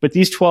 But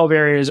these 12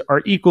 areas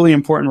are equally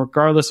important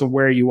regardless of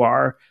where you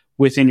are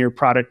within your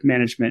product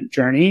management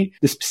journey.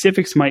 The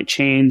specifics might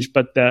change,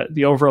 but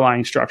the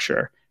overlying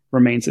structure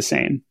remains the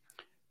same.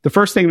 The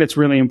first thing that's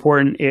really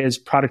important is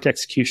product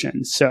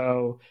execution.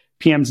 So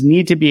PMs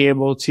need to be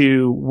able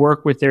to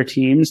work with their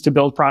teams to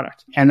build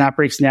product. And that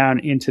breaks down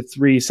into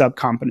 3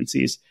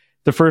 sub-competencies.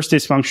 The first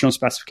is functional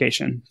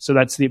specification. So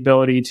that's the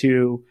ability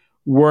to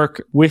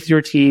work with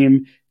your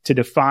team to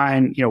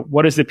define,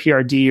 what is the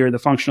PRD or the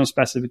functional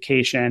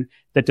specification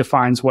that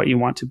defines what you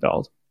want to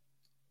build.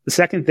 The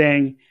second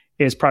thing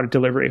is product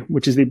delivery,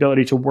 which is the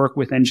ability to work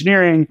with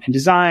engineering and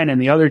design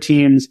and the other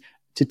teams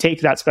to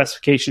take that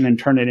specification and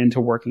turn it into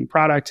working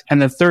product.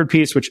 And the third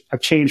piece, which I've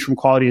changed from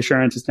quality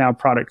assurance, is now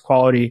product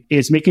quality,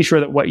 is making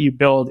sure that what you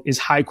build is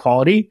high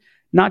quality,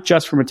 not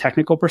just from a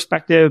technical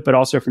perspective, but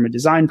also from a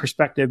design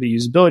perspective, a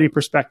usability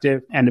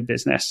perspective, and a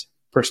business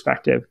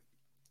perspective.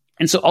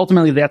 And so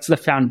ultimately, that's the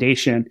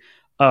foundation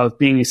of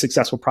being a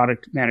successful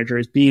product manager,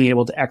 is being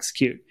able to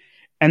execute.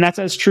 And that's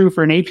as true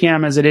for an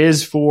APM as it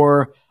is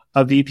for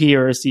a VP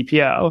or a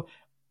CPO.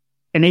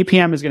 An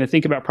APM is going to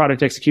think about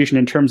product execution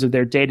in terms of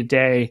their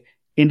day-to-day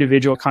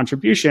individual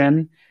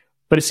contribution,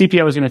 but a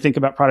CPO is going to think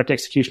about product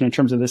execution in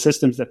terms of the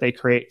systems that they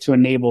create to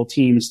enable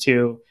teams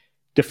to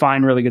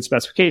define really good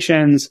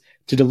specifications,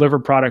 to deliver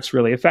products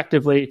really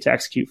effectively, to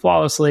execute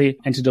flawlessly,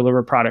 and to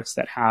deliver products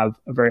that have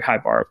a very high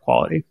bar of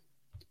quality.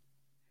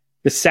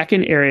 The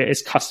second area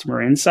is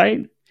customer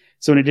insight.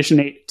 So in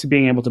addition to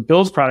being able to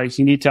build products,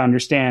 you need to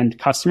understand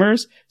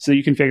customers so that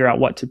you can figure out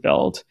what to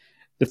build.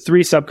 The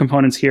 3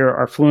 subcomponents here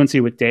are fluency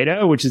with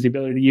data, which is the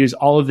ability to use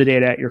all of the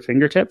data at your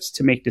fingertips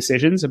to make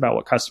decisions about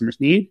what customers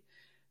need.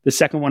 The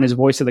second one is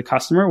voice of the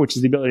customer, which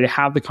is the ability to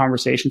have the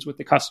conversations with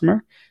the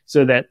customer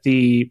so that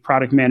the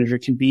product manager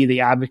can be the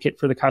advocate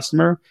for the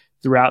customer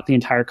throughout the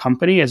entire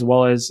company, as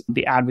well as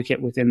the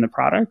advocate within the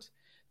product.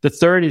 The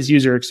third is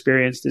user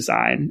experience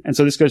design. And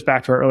so this goes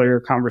back to our earlier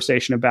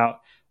conversation about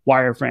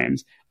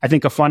wireframes. I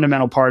think a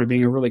fundamental part of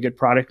being a really good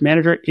product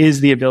manager is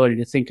the ability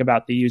to think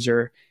about the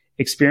user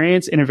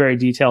experience in a very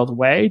detailed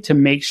way to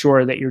make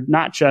sure that you're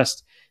not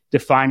just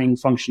defining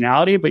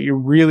functionality, but you're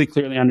really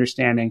clearly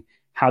understanding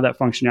how that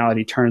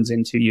functionality turns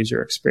into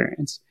user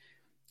experience.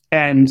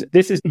 And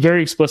this is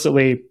very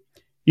explicitly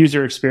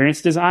user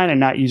experience design and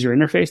not user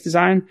interface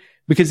design,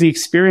 because the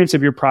experience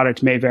of your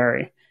product may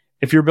vary.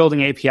 If you're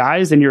building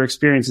APIs, then your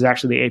experience is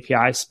actually the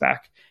API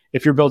spec.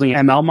 If you're building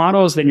ML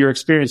models, then your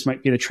experience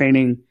might be the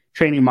training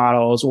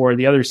models or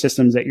the other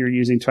systems that you're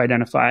using to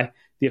identify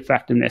the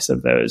effectiveness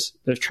of those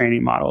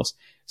training models.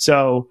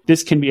 So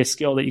this can be a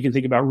skill that you can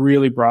think about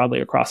really broadly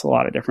across a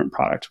lot of different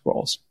product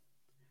roles.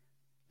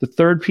 The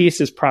third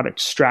piece is product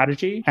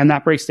strategy, and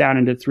that breaks down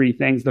into 3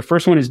 things. The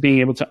first one is being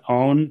able to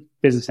own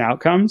business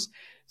outcomes.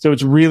 So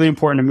it's really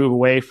important to move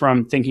away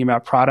from thinking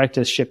about product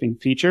as shipping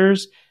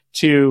features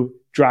to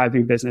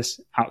driving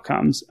business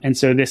outcomes. And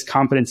so this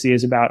competency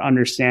is about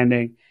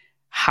understanding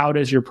how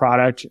does your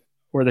product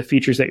or the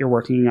features that you're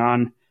working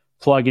on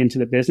plug into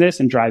the business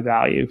and drive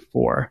value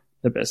for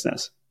the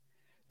business.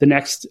 The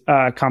next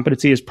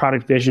competency is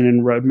product vision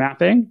and road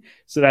mapping.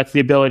 So that's the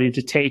ability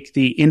to take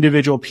the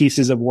individual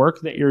pieces of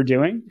work that you're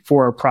doing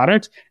for a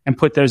product and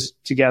put those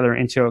together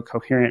into a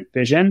coherent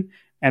vision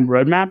and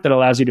roadmap that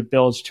allows you to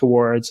build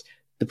towards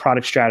the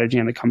product strategy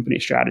and the company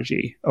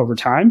strategy over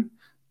time.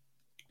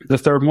 The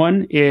third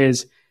one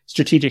is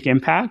strategic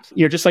impact.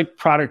 Just like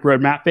product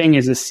road mapping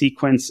is a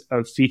sequence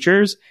of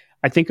features,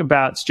 I think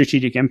about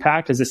strategic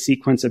impact as a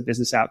sequence of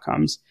business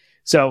outcomes.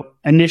 So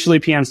initially,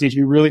 PMs need to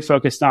be really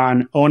focused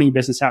on owning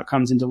business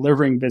outcomes and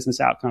delivering business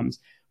outcomes.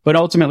 But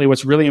ultimately,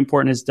 what's really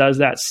important is, does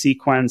that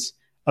sequence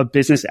of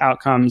business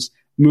outcomes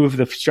move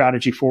the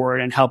strategy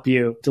forward and help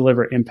you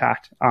deliver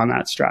impact on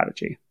that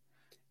strategy?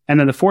 And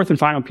then the fourth and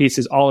final piece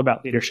is all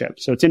about leadership.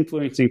 So it's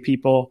influencing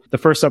people. The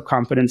first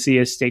subcompetency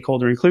is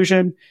stakeholder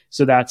inclusion.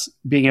 So that's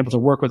being able to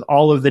work with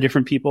all of the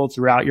different people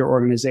throughout your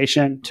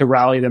organization to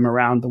rally them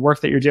around the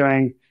work that you're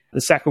doing. The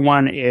second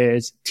one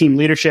is team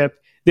leadership.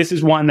 This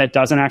is one that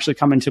doesn't actually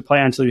come into play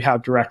until you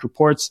have direct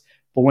reports.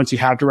 But once you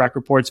have direct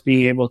reports,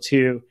 being able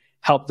to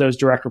help those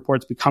direct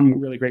reports become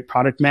really great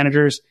product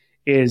managers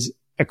is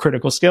a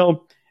critical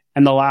skill.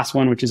 And the last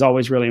one, which is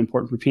always really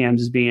important for PMs,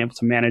 is being able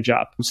to manage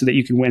up so that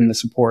you can win the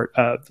support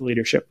of the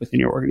leadership within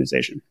your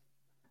organization.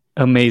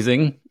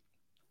 Amazing.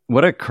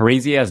 What a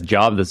crazy ass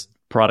job this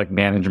product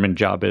management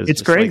job is.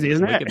 It's crazy,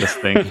 isn't it? Look at this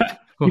thing.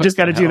 You just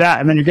got to do that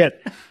and then you're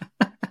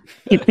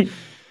good.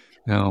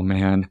 Oh,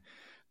 man.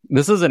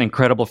 This is an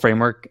incredible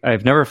framework.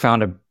 I've never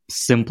found a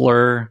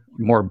simpler,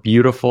 more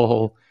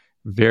beautiful,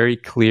 very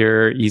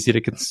clear, easy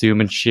to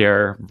consume and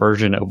share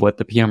version of what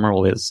the PM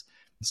role is.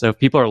 So if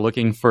people are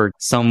looking for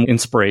some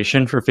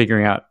inspiration for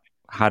figuring out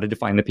how to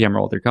define the PM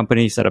role at their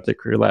company, set up their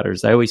career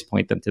ladders, I always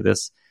point them to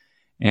this.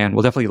 And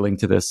we'll definitely link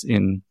to this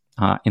in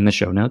the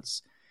show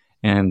notes.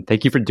 And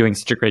thank you for doing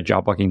such a great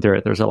job walking through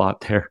it. There's a lot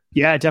there.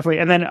 Yeah, definitely.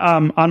 And then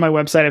on my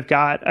website, I've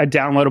got a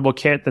downloadable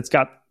kit that's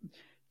got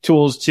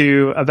tools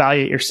to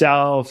evaluate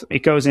yourself.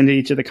 It goes into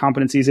each of the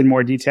competencies in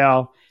more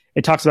detail.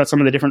 It talks about some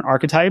of the different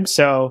archetypes.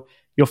 So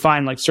you'll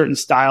find like certain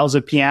styles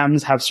of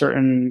PMs have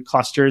certain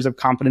clusters of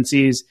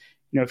competencies.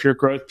 If you're a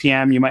growth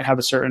PM, you might have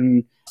a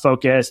certain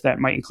focus that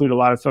might include a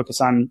lot of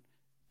focus on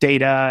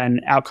data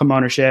and outcome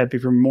ownership.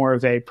 If you're more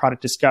of a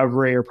product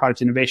discovery or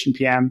product innovation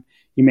PM,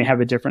 you may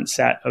have a different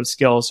set of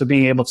skills. So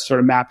being able to sort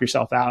of map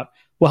yourself out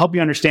will help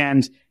you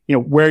understand,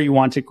 where you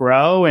want to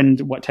grow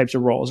and what types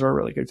of roles are a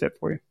really good fit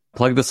for you.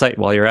 Plug the site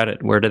while you're at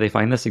it. Where do they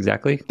find this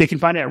exactly? They can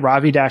find it at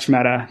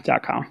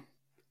ravi-mehta.com.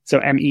 So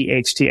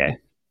MEHTA.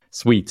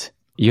 Sweet.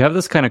 You have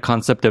this kind of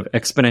concept of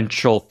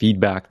exponential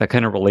feedback that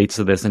kind of relates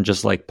to this and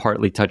just like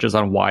partly touches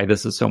on why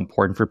this is so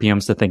important for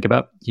PMs to think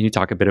about. Can you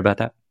talk a bit about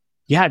that?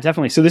 Yeah,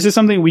 definitely. So this is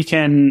something we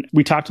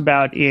talked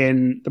about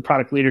in the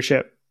product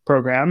leadership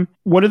program.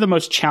 One of the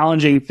most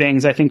challenging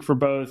things, I think, for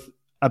both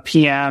a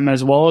PM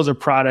as well as a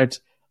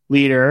product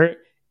leader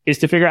is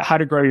to figure out how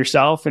to grow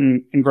yourself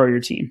and grow your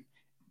team.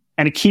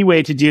 And a key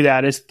way to do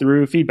that is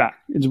through feedback.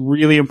 It's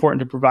really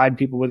important to provide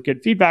people with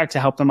good feedback to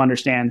help them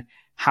understand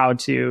how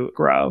to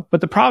grow.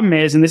 But the problem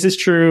is, and this is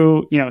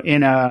true,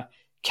 in a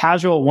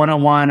casual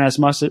one-on-one as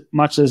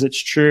much as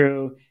it's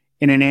true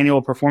in an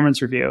annual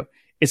performance review,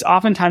 is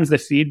oftentimes the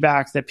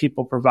feedback that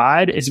people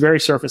provide is very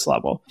surface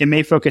level. It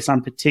may focus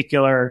on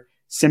particular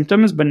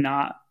symptoms, but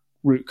not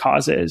root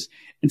causes.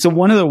 And so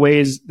one of the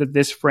ways that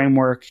this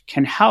framework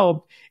can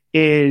help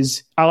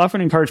is I'll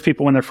often encourage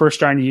people when they're first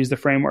starting to use the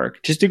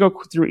framework just to go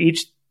through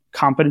each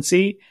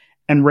competency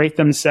and rate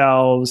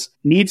themselves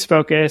needs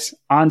focus,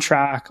 on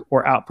track,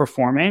 or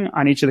outperforming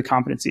on each of the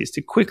competencies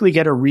to quickly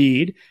get a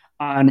read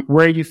on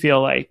where you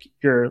feel like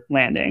you're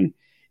landing.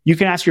 You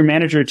can ask your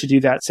manager to do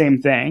that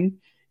same thing.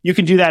 You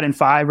can do that in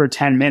 5 or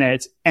 10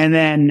 minutes. And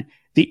then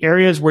the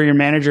areas where your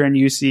manager and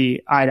you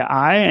see eye to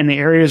eye and the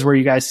areas where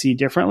you guys see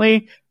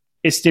differently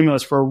is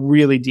stimulus for a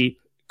really deep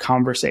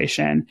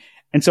conversation.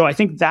 And so I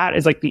think that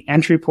is like the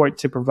entry point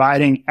to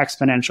providing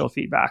exponential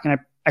feedback. And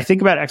I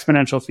think about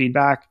exponential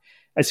feedback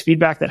as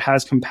feedback that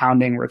has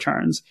compounding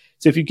returns.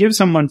 So if you give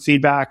someone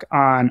feedback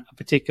on a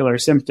particular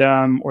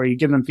symptom or you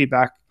give them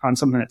feedback on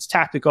something that's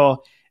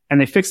tactical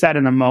and they fix that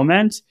in the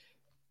moment,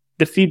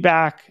 the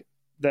feedback,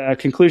 the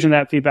conclusion of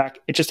that feedback,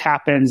 it just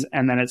happens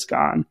and then it's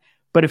gone.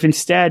 But if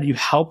instead you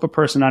help a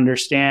person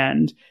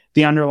understand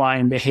the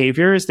underlying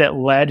behaviors that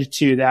led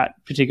to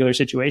that particular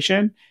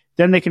situation,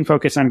 then they can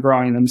focus on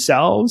growing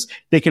themselves.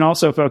 They can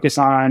also focus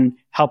on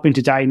helping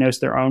to diagnose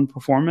their own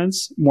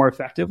performance more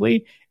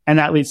effectively. And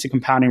that leads to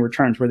compounding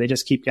returns where they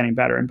just keep getting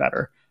better and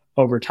better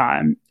over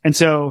time. And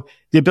so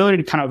the ability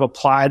to kind of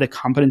apply the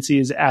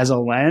competencies as a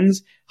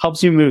lens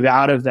helps you move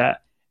out of the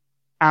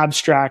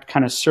abstract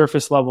kind of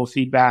surface level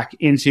feedback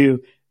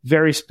into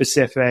very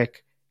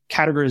specific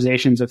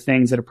categorizations of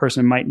things that a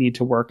person might need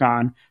to work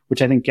on,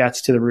 which I think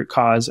gets to the root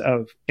cause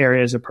of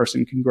areas a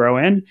person can grow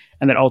in,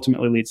 and that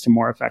ultimately leads to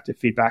more effective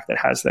feedback that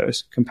has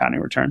those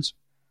compounding returns.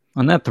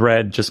 On that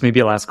thread, just maybe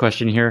a last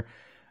question here.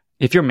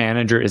 If your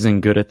manager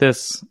isn't good at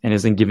this and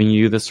isn't giving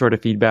you this sort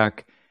of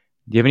feedback,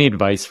 Do you have any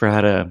advice for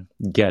how to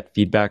get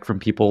feedback from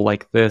people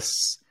like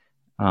this,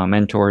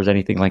 mentors,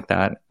 anything like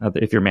that?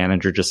 If your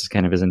manager just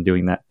kind of isn't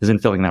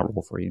filling that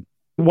role for you?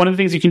 One of the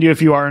things you can do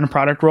if you are in a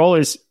product role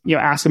is,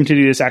 ask them to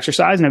do this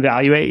exercise and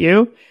evaluate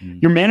you.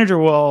 Your manager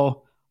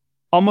will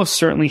almost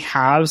certainly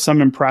have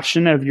some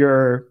impression of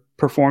your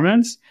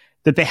performance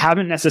that they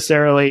haven't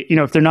necessarily,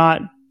 if they're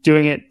not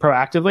doing it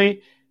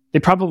proactively, they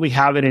probably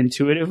have it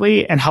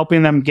intuitively, and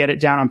helping them get it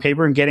down on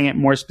paper and getting it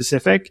more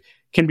specific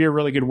can be a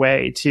really good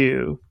way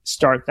to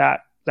start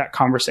that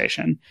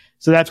conversation.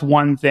 So that's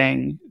one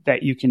thing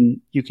that you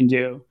can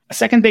do. A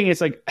second thing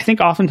is, I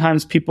think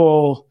oftentimes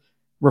people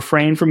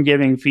refrain from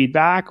giving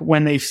feedback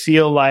when they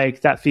feel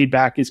like that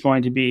feedback is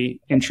going to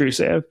be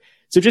intrusive.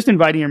 So just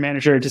inviting your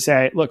manager to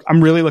say, look,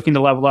 I'm really looking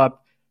to level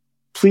up.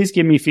 Please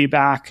give me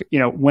feedback.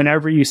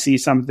 Whenever you see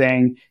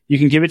something, you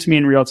can give it to me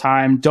in real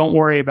time. Don't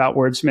worry about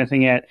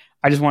wordsmithing it.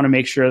 I just want to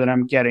make sure that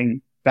I'm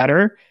getting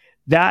better.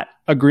 That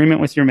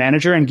agreement with your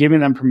manager and giving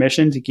them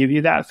permission to give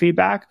you that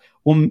feedback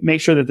will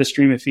make sure that the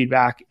stream of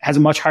feedback has a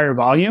much higher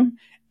volume.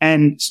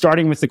 And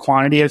starting with the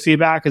quantity of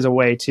feedback is a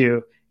way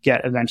to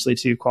get eventually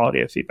to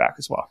quality of feedback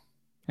as well.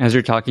 As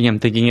you're talking, I'm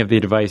thinking of the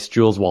advice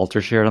Jules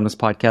Walter shared on this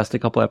podcast a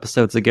couple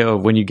episodes ago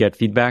of when you get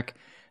feedback,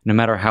 no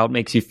matter how it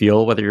makes you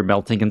feel, whether you're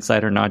melting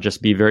inside or not,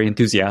 just be very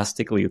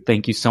enthusiastically.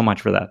 Thank you so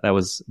much for that. That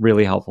was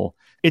really helpful.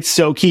 It's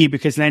so key,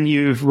 because then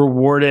you've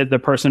rewarded the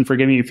person for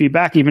giving you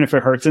feedback, even if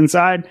it hurts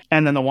inside,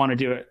 and then they'll want to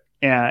do it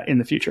in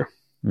the future.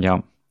 Yeah.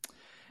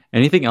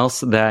 Anything else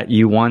that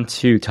you want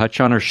to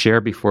touch on or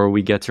share before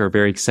we get to our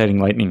very exciting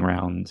lightning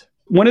round?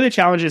 One of the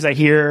challenges I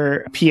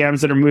hear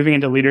PMs that are moving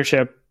into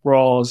leadership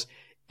roles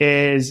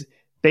is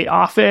they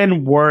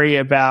often worry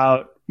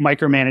about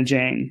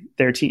micromanaging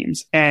their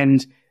teams.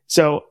 And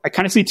so I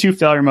kind of see two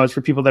failure modes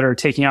for people that are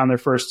taking on their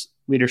first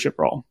leadership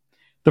role.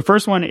 The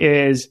first one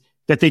is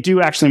that they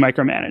do actually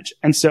micromanage.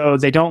 And so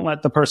they don't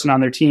let the person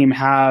on their team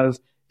have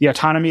the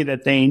autonomy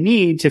that they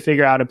need to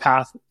figure out a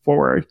path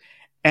forward.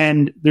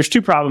 And there's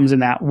two problems in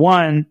that.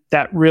 One,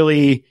 that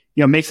really,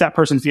 makes that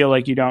person feel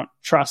like you don't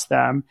trust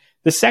them.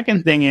 The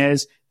second thing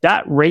is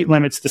that rate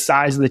limits the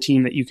size of the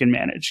team that you can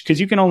manage, because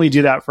you can only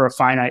do that for a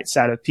finite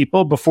set of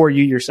people before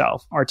you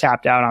yourself are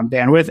tapped out on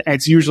bandwidth. And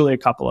it's usually a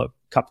couple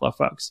of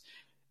folks.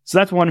 So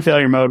that's one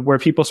failure mode, where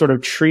people sort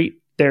of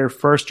treat their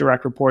first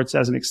direct reports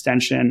as an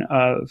extension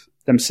of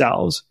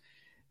themselves.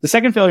 The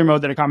second failure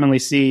mode that I commonly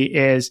see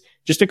is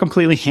just a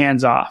completely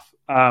hands-off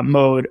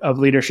mode of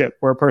leadership,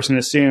 where a person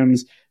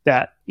assumes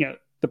that,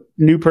 the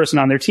new person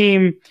on their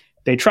team,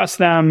 they trust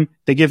them,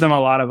 they give them a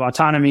lot of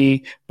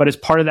autonomy, but as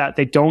part of that,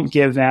 they don't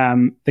give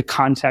them the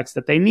context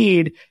that they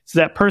need. So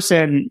that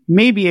person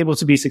may be able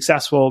to be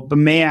successful, but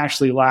may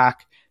actually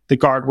lack the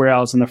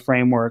guardrails and the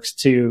frameworks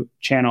to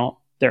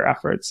channel their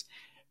efforts.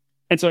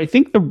 And so I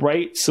think the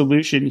right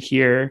solution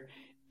here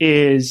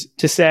is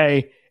to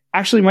say,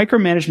 actually,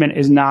 micromanagement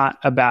is not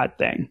a bad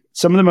thing.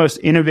 Some of the most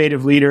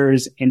innovative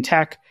leaders in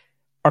tech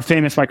are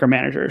famous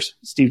micromanagers.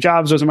 Steve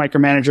Jobs was a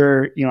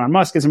micromanager. Elon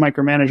Musk is a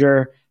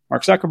micromanager.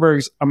 Mark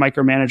Zuckerberg's a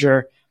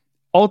micromanager.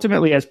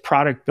 Ultimately, as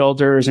product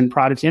builders and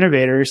product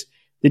innovators,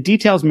 the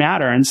details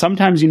matter. And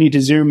sometimes you need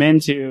to zoom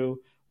into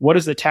what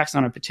does the text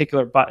on a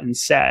particular button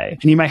say?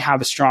 And you might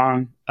have a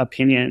strong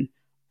opinion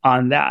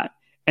on that.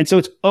 And so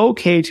it's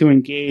okay to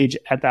engage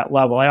at that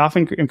level. I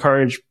often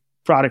encourage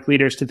product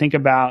leaders to think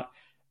about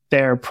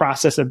their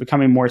process of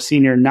becoming more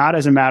senior, not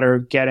as a matter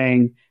of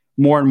getting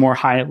more and more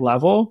high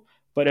level,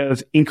 but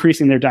of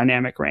increasing their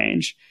dynamic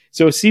range.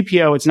 So a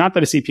CPO, it's not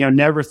that a CPO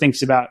never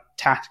thinks about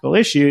tactical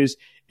issues.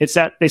 It's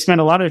that they spend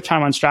a lot of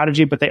time on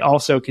strategy, but they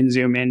also can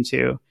zoom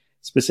into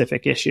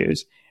specific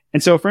issues.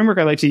 And so a framework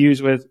I like to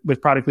use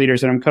with product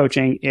leaders that I'm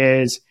coaching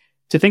is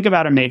to think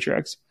about a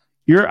matrix.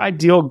 Your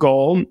ideal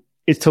goal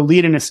is to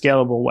lead in a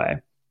scalable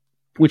way,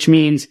 which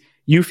means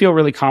you feel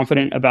really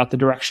confident about the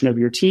direction of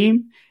your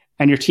team,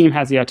 and your team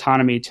has the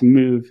autonomy to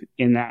move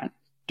in that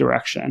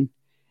direction.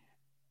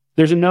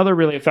 There's another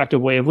really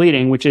effective way of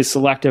leading, which is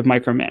selective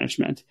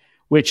micromanagement,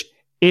 which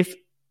if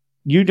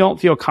you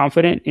don't feel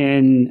confident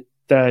in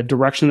the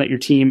direction that your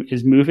team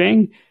is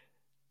moving,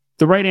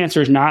 the right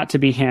answer is not to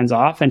be hands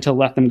off and to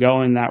let them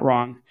go in that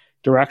wrong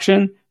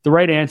direction. The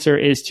right answer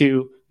is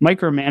to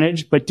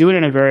micromanage, but do it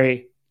in a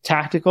very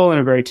tactical and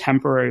a very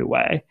temporary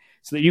way,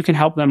 so that you can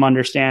help them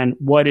understand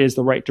what is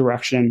the right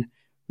direction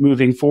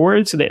moving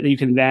forward, so that you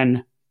can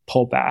then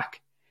pull back.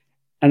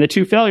 And the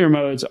two failure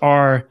modes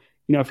are,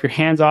 if you're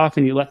hands off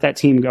and you let that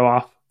team go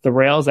off the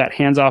rails, that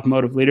hands off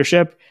mode of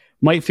leadership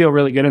might feel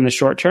really good in the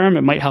short term.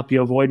 It might help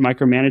you avoid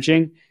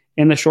micromanaging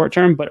in the short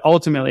term, but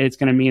ultimately it's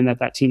going to mean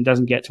that team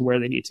doesn't get to where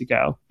they need to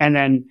go. And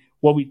then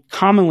what we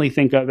commonly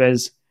think of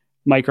as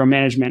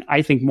micromanagement,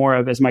 I think more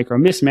of as micro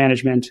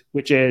mismanagement,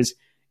 which is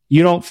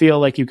you don't feel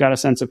like you've got a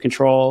sense of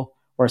control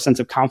or a sense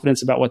of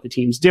confidence about what the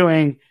team's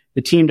doing.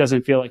 The team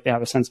doesn't feel like they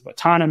have a sense of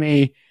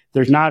autonomy.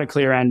 There's not a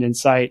clear end in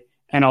sight.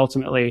 And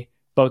ultimately,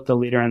 both the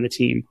leader and the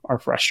team are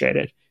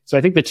frustrated. So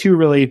I think the two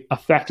really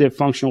effective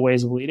functional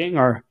ways of leading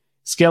are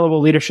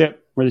scalable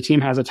leadership, where the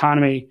team has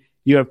autonomy,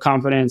 you have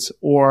confidence,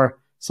 or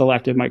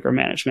selective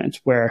micromanagement,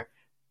 where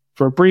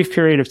for a brief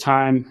period of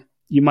time.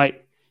 You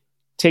might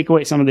take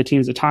away some of the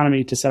team's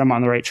autonomy to set them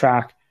on the right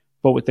track,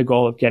 but with the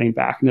goal of getting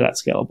back into that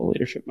scalable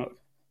leadership mode.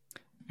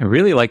 I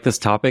really like this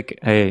topic.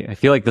 I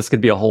feel like this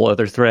could be a whole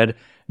other thread.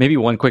 Maybe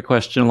one quick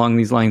question along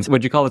these lines.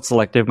 Would you call it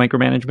selective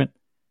micromanagement?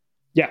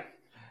 Yeah.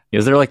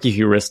 Is there like a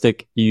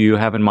heuristic you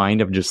have in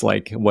mind of just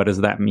like, what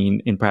does that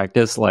mean in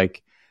practice?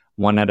 Like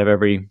 1 out of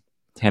every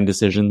 10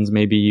 decisions,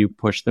 maybe you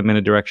push them in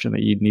a direction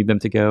that you need them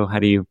to go. How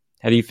do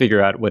you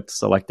figure out what's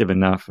selective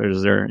enough? Or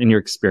is there, in your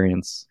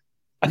experience?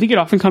 I think it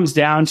often comes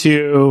down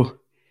to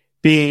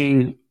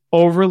being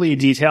overly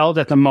detailed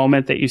at the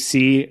moment that you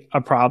see a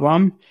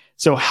problem.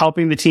 So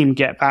helping the team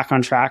get back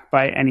on track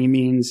by any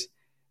means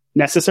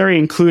necessary,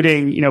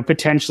 including,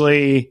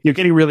 potentially you're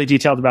getting really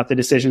detailed about the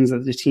decisions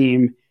that the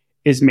team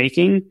is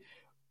making.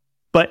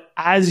 But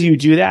as you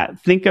do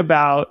that, think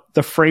about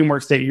the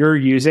frameworks that you're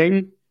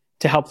using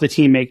to help the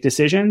team make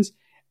decisions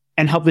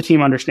and help the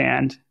team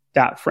understand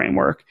that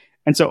framework.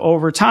 And so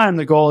over time,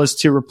 the goal is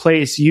to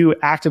replace you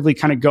actively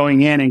kind of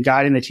going in and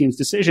guiding the team's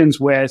decisions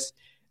with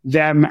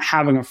them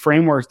having a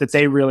framework that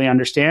they really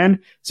understand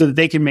so that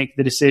they can make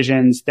the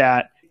decisions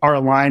that are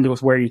aligned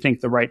with where you think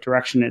the right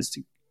direction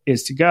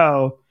is to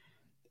go.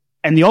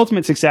 And the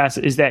ultimate success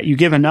is that you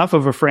give enough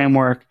of a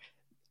framework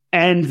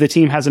and the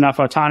team has enough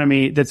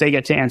autonomy that they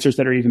get to answers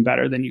that are even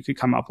better than you could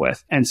come up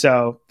with. And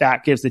so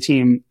that gives the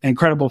team an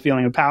incredible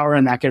feeling of power,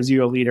 and that gives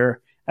you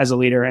as a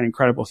leader, an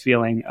incredible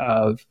feeling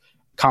of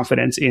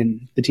confidence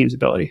in the team's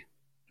ability.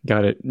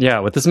 Got it. Yeah.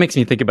 What this makes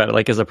me think about it,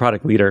 like as a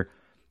product leader,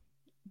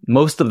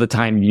 most of the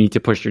time you need to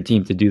push your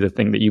team to do the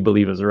thing that you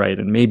believe is right.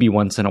 And maybe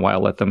once in a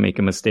while, let them make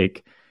a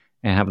mistake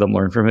and have them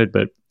learn from it.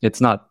 But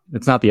it's not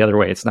the other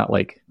way. It's not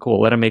like,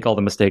 cool, let them make all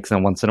the mistakes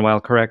and once in a while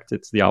correct.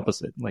 It's the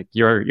opposite. Like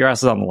your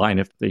ass is on the line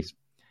if they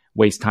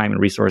waste time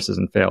and resources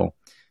and fail.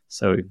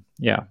 So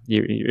yeah,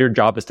 your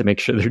job is to make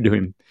sure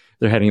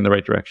they're heading in the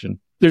right direction.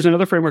 There's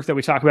another framework that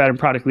we talk about in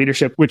product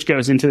leadership, which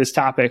goes into this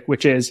topic,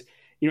 which is,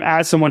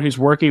 as someone who's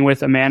working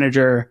with a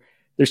manager,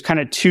 there's kind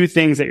of 2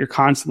 things that you're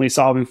constantly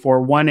solving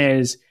for. One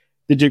is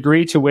the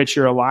degree to which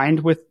you're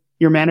aligned with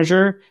your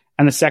manager.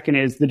 And the second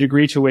is the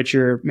degree to which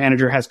your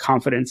manager has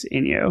confidence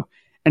in you.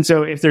 And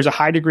so if there's a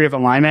high degree of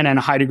alignment and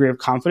a high degree of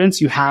confidence,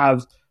 you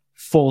have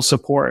full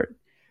support.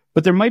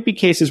 But there might be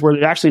cases where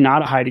there's actually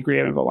not a high degree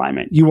of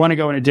alignment. You want to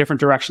go in a different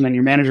direction than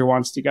your manager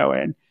wants to go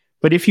in.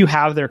 But if you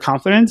have their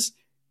confidence,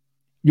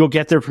 you'll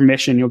get their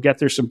permission, you'll get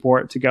their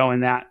support to go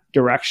in that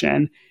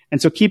direction.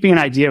 And so keeping an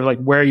idea of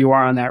like where you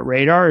are on that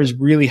radar is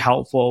really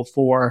helpful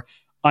for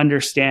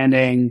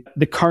understanding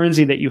the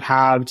currency that you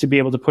have to be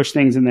able to push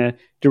things in the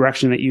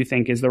direction that you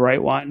think is the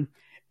right one.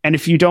 And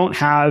if you don't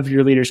have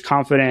your leader's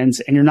confidence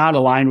and you're not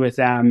aligned with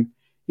them,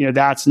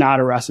 that's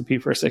not a recipe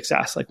for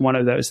success. Like one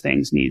of those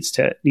things needs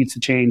to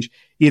change.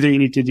 Either you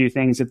need to do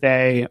things that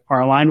they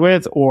are aligned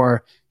with,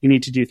 or you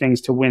need to do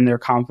things to win their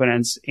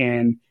confidence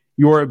in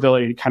your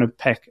ability to kind of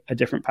pick a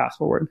different path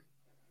forward.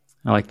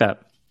 I like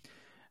that.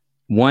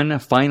 One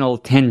final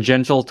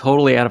tangential,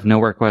 totally out of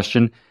nowhere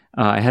question.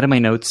 I had in my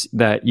notes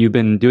that you've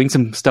been doing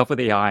some stuff with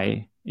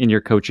AI in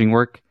your coaching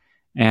work.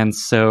 And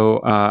so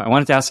I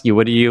wanted to ask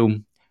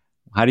you,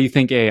 how do you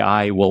think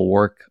AI will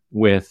work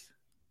with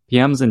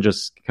PMs and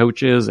just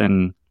coaches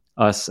and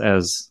us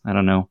as,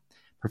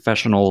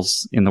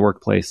 professionals in the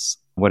workplace?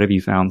 What have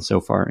you found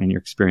so far in your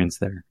experience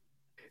there?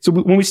 So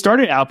when we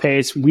started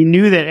Outpace, we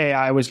knew that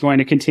AI was going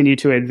to continue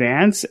to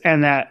advance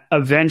and that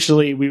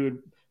eventually we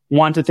would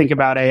want to think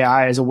about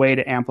AI as a way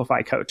to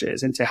amplify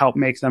coaches and to help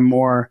make them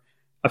more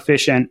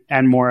efficient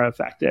and more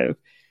effective.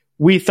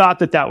 We thought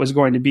that that was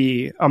going to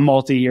be a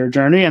multi-year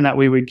journey and that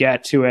we would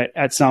get to it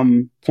at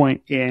some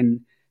point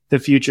in the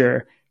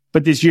future.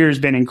 But this year has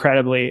been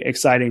incredibly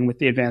exciting with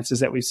the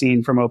advances that we've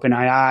seen from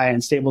OpenAI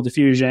and Stable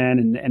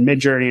Diffusion and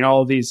Midjourney and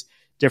all of these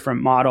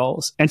different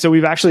models. And so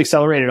we've actually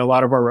accelerated a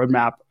lot of our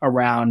roadmap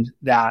around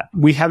that.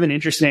 We have an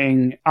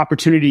interesting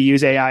opportunity to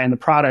use AI in the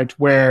product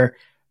where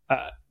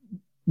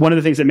one of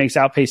the things that makes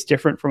Outpace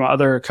different from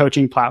other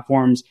coaching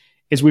platforms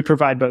is we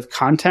provide both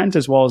content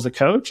as well as the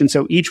coach. And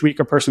so each week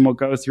a person will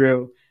go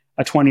through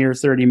a 20 or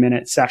 30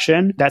 minute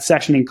session. That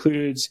session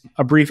includes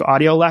a brief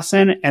audio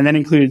lesson and then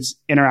includes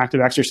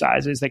interactive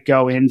exercises that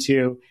go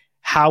into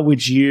how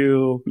would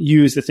you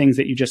use the things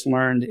that you just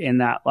learned in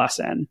that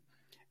lesson.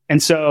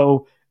 And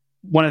so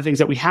one of the things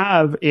that we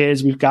have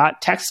is we've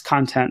got text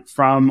content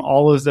from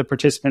all of the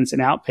participants in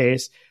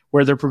Outpace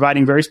where they're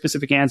providing very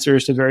specific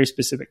answers to very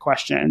specific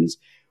questions.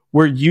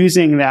 We're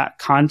using that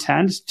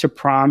content to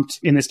prompt,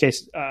 in this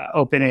case,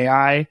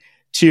 OpenAI,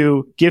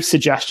 to give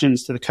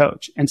suggestions to the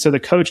coach. And so the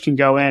coach can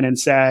go in and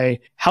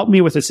say, help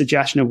me with a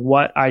suggestion of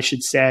what I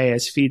should say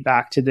as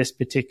feedback to this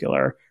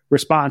particular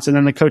response. And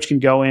then the coach can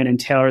go in and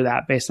tailor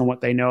that based on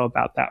what they know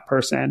about that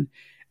person.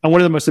 And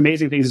one of the most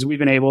amazing things is we've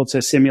been able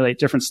to simulate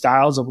different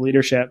styles of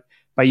leadership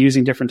by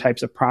using different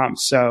types of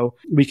prompts. So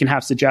we can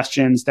have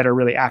suggestions that are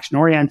really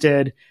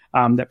action-oriented,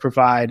 that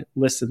provide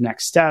lists of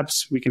next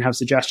steps. We can have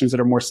suggestions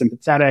that are more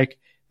sympathetic,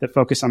 that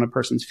focus on the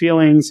person's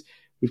feelings.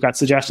 We've got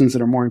suggestions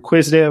that are more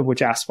inquisitive,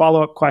 which ask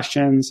follow-up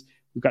questions.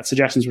 We've got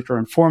suggestions which are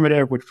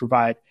informative, which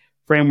provide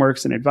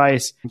frameworks and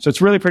advice. So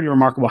it's really pretty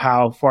remarkable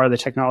how far the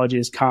technology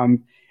has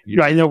come.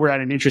 I know we're at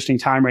an interesting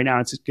time right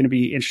now. It's going to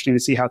be interesting to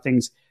see how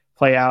things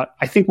play out.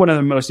 I think one of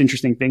the most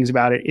interesting things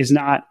about it is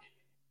not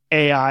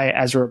AI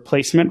as a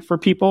replacement for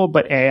people,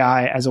 but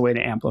AI as a way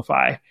to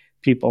amplify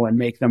people and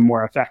make them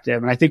more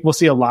effective. And I think we'll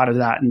see a lot of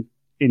that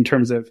in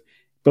terms of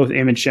both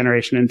image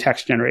generation and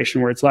text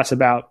generation, where it's less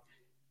about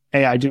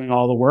AI doing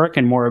all the work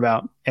and more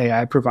about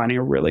AI providing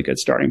a really good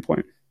starting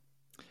point.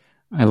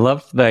 I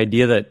love the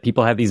idea that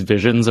people have these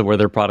visions of where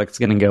their product's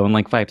going to go in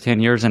like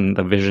 5-10 years, and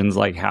the vision's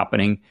like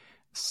happening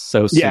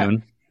so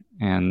soon.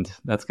 And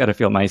that's got to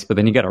feel nice. But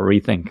then you got to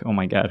rethink, oh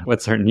my God,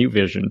 what's our new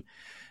vision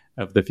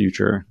of the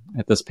future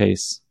at this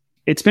pace?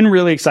 It's been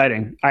really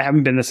exciting. I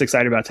haven't been this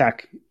excited about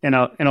tech in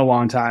a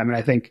long time. And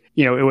I think,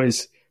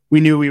 we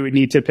knew we would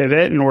need to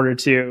pivot in order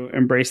to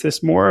embrace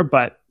this more,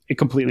 but it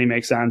completely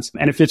makes sense.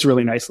 And it fits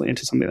really nicely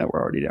into something that we're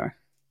already doing.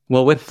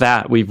 Well, with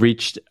that, we've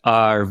reached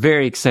our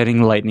very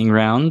exciting lightning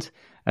round.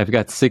 I've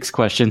got 6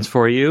 questions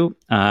for you.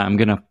 I'm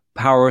going to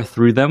power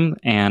through them,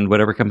 and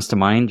whatever comes to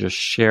mind, just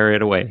share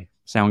it away.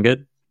 Sound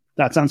good?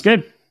 That sounds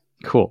good.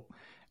 Cool.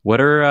 What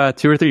are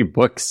 2 or 3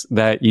 books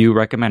that you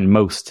recommend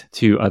most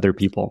to other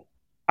people?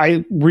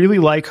 I really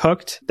like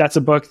Hooked. That's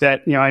a book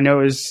that, I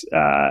know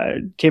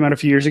came out a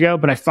few years ago,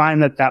 but I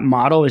find that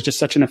model is just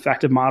such an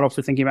effective model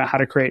for thinking about how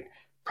to create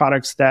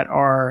products that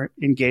are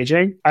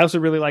engaging. I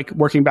also really like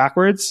Working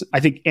Backwards. I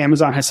think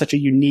Amazon has such a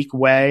unique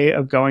way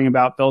of going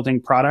about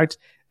building product,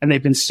 and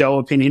they've been so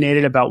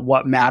opinionated about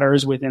what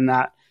matters within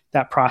that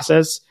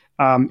process.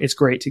 It's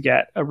great to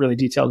get a really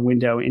detailed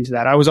window into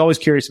that. I was always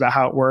curious about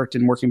how it worked,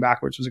 and Working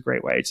Backwards was a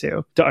great way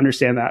to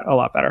understand that a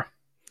lot better.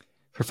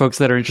 For folks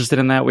that are interested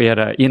in that, we had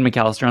Ian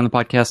McAllister on the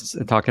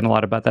podcast talking a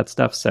lot about that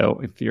stuff.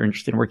 So if you're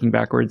interested in Working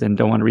Backwards and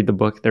don't want to read the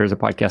book, there's a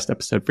podcast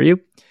episode for you.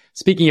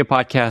 Speaking of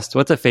podcasts,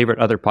 what's a favorite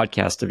other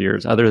podcast of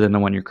yours other than the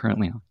one you're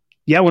currently on?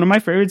 Yeah, one of my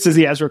favorites is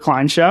the Ezra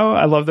Klein Show.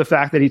 I love the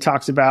fact that he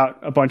talks about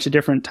a bunch of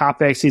different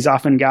topics. He's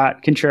often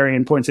got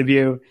contrarian points of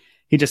view.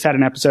 He just had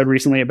an episode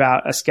recently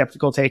about a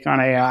skeptical take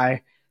on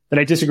AI that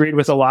I disagreed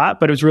with a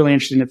lot, but it was really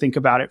interesting to think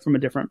about it from a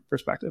different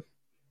perspective.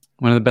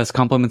 One of the best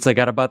compliments I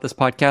got about this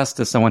podcast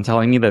is someone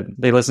telling me that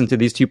they listen to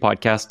these 2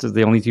 podcasts as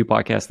the only 2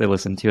 podcasts they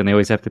listen to, and they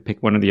always have to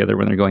pick one or the other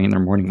when they're going in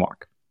their morning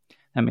walk.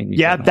 That made me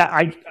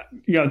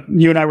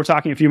you and I were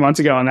talking a few months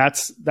ago, and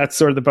that's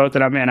sort of the boat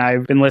that I'm in.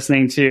 I've been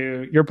listening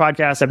to your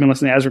podcast. I've been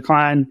listening to Ezra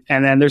Klein,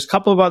 and then there's a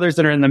couple of others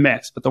that are in the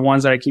mix, but the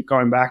ones that I keep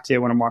going back to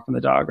when I'm walking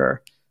the dog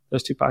are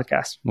those 2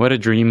 podcasts. What a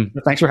dream.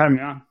 But thanks for having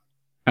me on.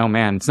 Oh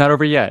man, it's not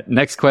over yet.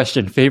 Next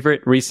question.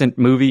 Favorite recent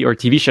movie or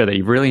TV show that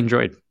you've really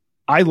enjoyed?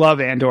 I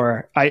love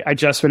Andor. I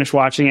just finished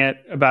watching it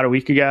about a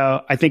week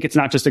ago. I think it's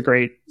not just a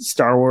great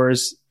Star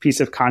Wars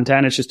piece of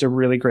content. It's just a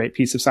really great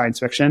piece of science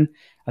fiction.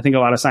 I think a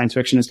lot of science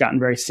fiction has gotten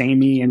very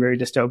samey and very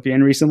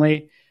dystopian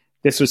recently.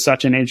 This was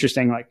such an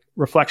interesting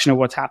reflection of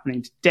what's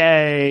happening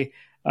today,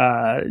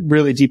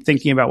 really deep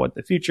thinking about what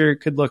the future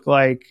could look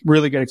like,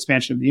 really good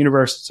expansion of the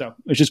universe. So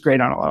it's just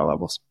great on a lot of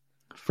levels.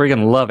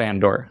 Friggin' love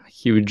Andor.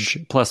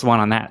 Huge +1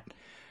 on that.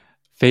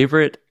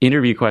 Favorite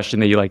interview question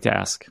that you like to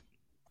ask?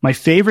 My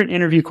favorite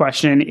interview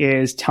question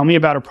is, tell me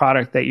about a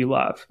product that you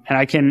love. And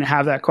I can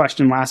have that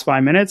question last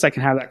 5 minutes. I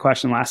can have that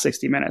question last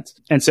 60 minutes.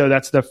 And so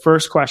that's the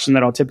first question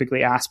that I'll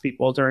typically ask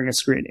people during a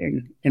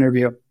screening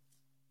interview.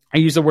 I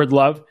use the word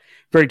love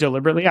very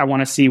deliberately. I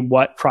want to see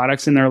what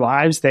products in their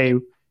lives they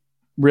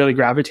really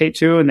gravitate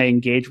to and they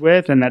engage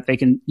with, and that they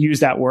can use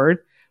that word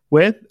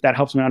with. That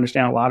helps me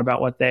understand a lot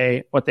about what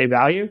they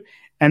value.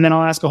 And then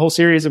I'll ask a whole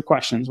series of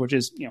questions, which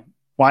is,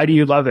 why do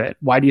you love it?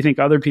 Why do you think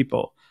other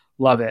people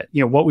love it?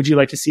 What would you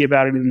like to see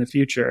about it in the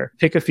future?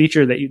 Pick a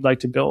feature that you'd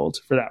like to build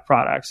for that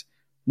product.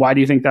 Why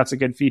do you think that's a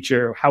good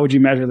feature? How would you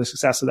measure the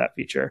success of that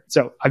feature?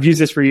 So I've used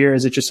this for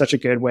years. It's just such a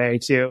good way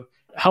to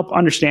help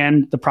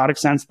understand the product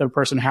sense that a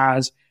person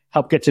has,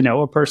 help get to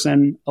know a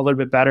person a little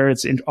bit better.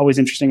 It's always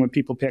interesting when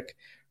people pick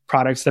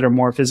products that are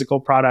more physical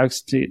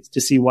products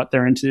to see what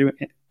they're into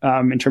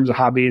in terms of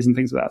hobbies and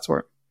things of that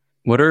sort.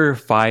 What are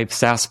 5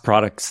 SaaS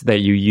products that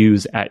you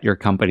use at your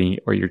company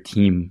or your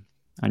team,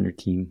 on your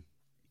team?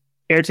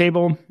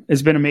 Airtable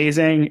has been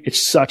amazing.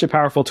 It's such a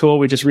powerful tool.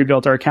 We just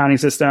rebuilt our accounting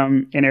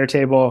system in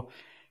Airtable.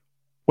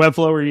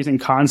 Webflow we're using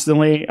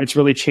constantly. It's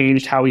really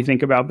changed how we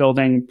think about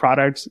building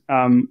products.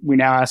 We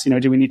now ask,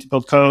 do we need to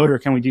build code or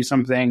can we do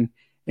something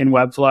in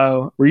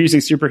Webflow? We're using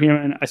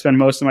Superhuman. I spend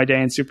most of my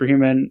day in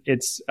Superhuman.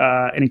 It's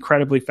an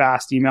incredibly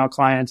fast email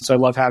client, so I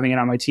love having it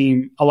on my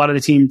team. A lot of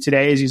the team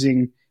today is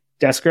using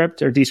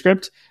Descript or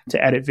Descript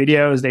to edit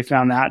videos. They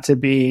found that to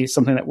be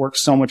something that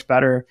works so much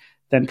better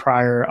than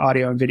prior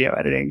audio and video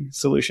editing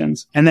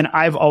solutions. And then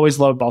I've always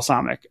loved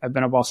Balsamiq. I've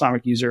been a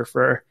Balsamiq user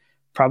for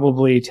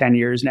probably 10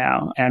 years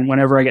now. And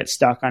whenever I get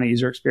stuck on a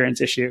user experience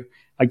issue,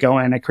 I go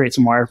in, I create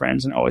some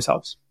wireframes, and it always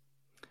helps.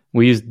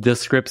 We use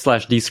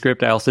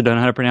Descript/Descript. I also don't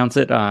know how to pronounce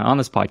it on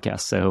this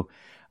podcast. So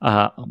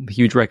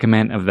huge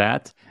recommend of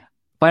that.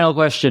 Final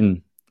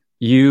question.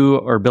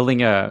 You are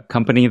building a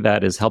company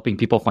that is helping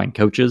people find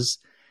coaches.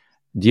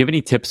 Do you have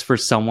any tips for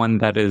someone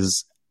that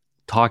is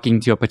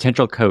talking to a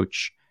potential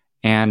coach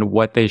and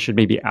what they should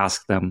maybe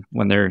ask them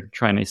when they're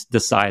trying to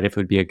decide if it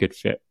would be a good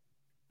fit?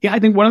 Yeah, I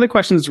think one of the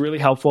questions that's really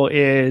helpful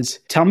is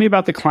tell me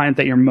about the client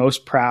that you're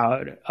most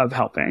proud of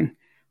helping.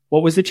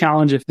 What was the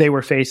challenge if they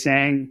were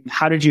facing?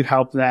 How did you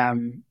help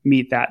them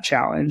meet that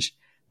challenge?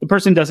 The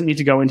person doesn't need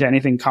to go into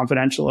anything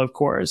confidential, of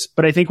course,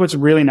 but I think what's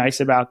really nice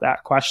about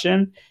that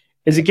question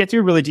is it gets you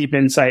a really deep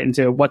insight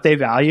into what they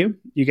value.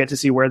 You get to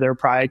see where their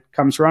pride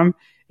comes from.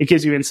 It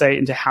gives you insight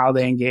into how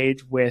they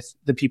engage with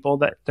the people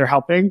that they're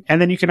helping. And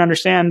then you can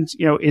understand,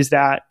 does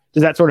that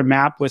sort of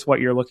map with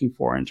what you're looking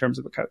for in terms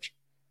of a coach?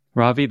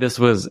 Ravi, this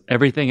was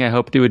everything I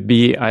hoped it would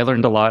be. I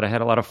learned a lot. I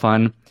had a lot of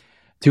fun.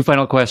 2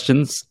 final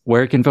questions.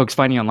 Where can folks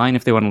find you online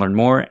if they want to learn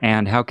more?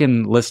 And how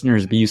can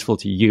listeners be useful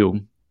to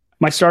you?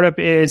 My startup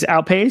is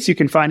Outpace. You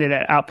can find it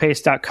at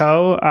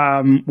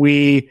outpace.co.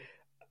 We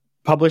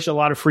publish a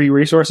lot of free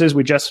resources.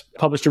 We just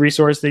published a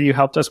resource that you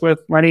helped us with,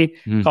 Lenny,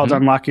 called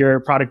Unlock Your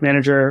Product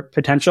Manager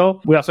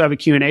Potential. We also have a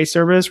Q&A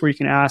service where you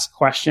can ask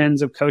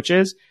questions of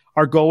coaches.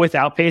 Our goal with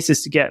Outpace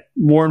is to get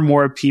more and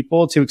more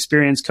people to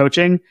experience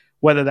coaching,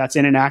 whether that's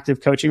in an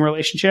active coaching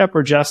relationship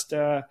or just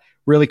a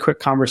really quick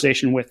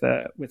conversation with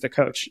a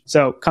coach.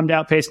 So come to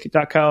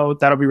outpace.co.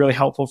 That'll be really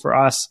helpful for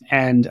us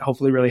and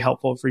hopefully really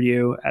helpful for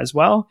you as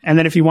well. And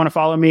then if you want to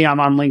follow me, I'm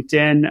on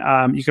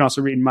LinkedIn. You can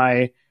also read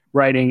my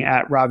writing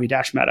at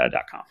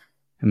ravi-mehta.com.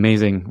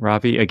 Amazing.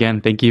 Ravi,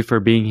 again, thank you for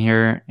being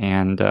here.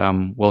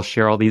 And we'll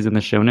share all these in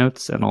the show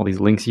notes and all these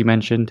links you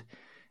mentioned.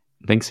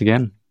 Thanks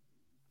again.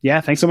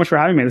 Yeah, thanks so much for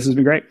having me. This has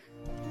been great.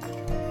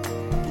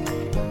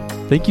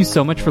 Thank you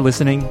so much for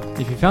listening.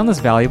 If you found this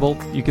valuable,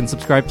 you can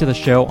subscribe to the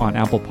show on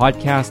Apple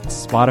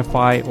Podcasts,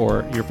 Spotify,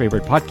 or your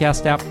favorite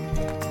podcast app.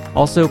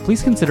 Also,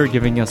 please consider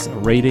giving us a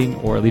rating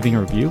or leaving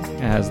a review,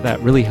 as that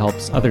really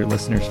helps other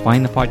listeners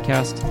find the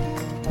podcast.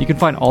 You can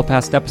find all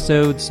past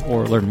episodes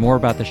or learn more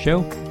about the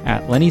show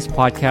at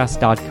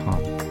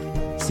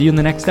lennyspodcast.com. See you in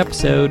the next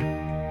episode.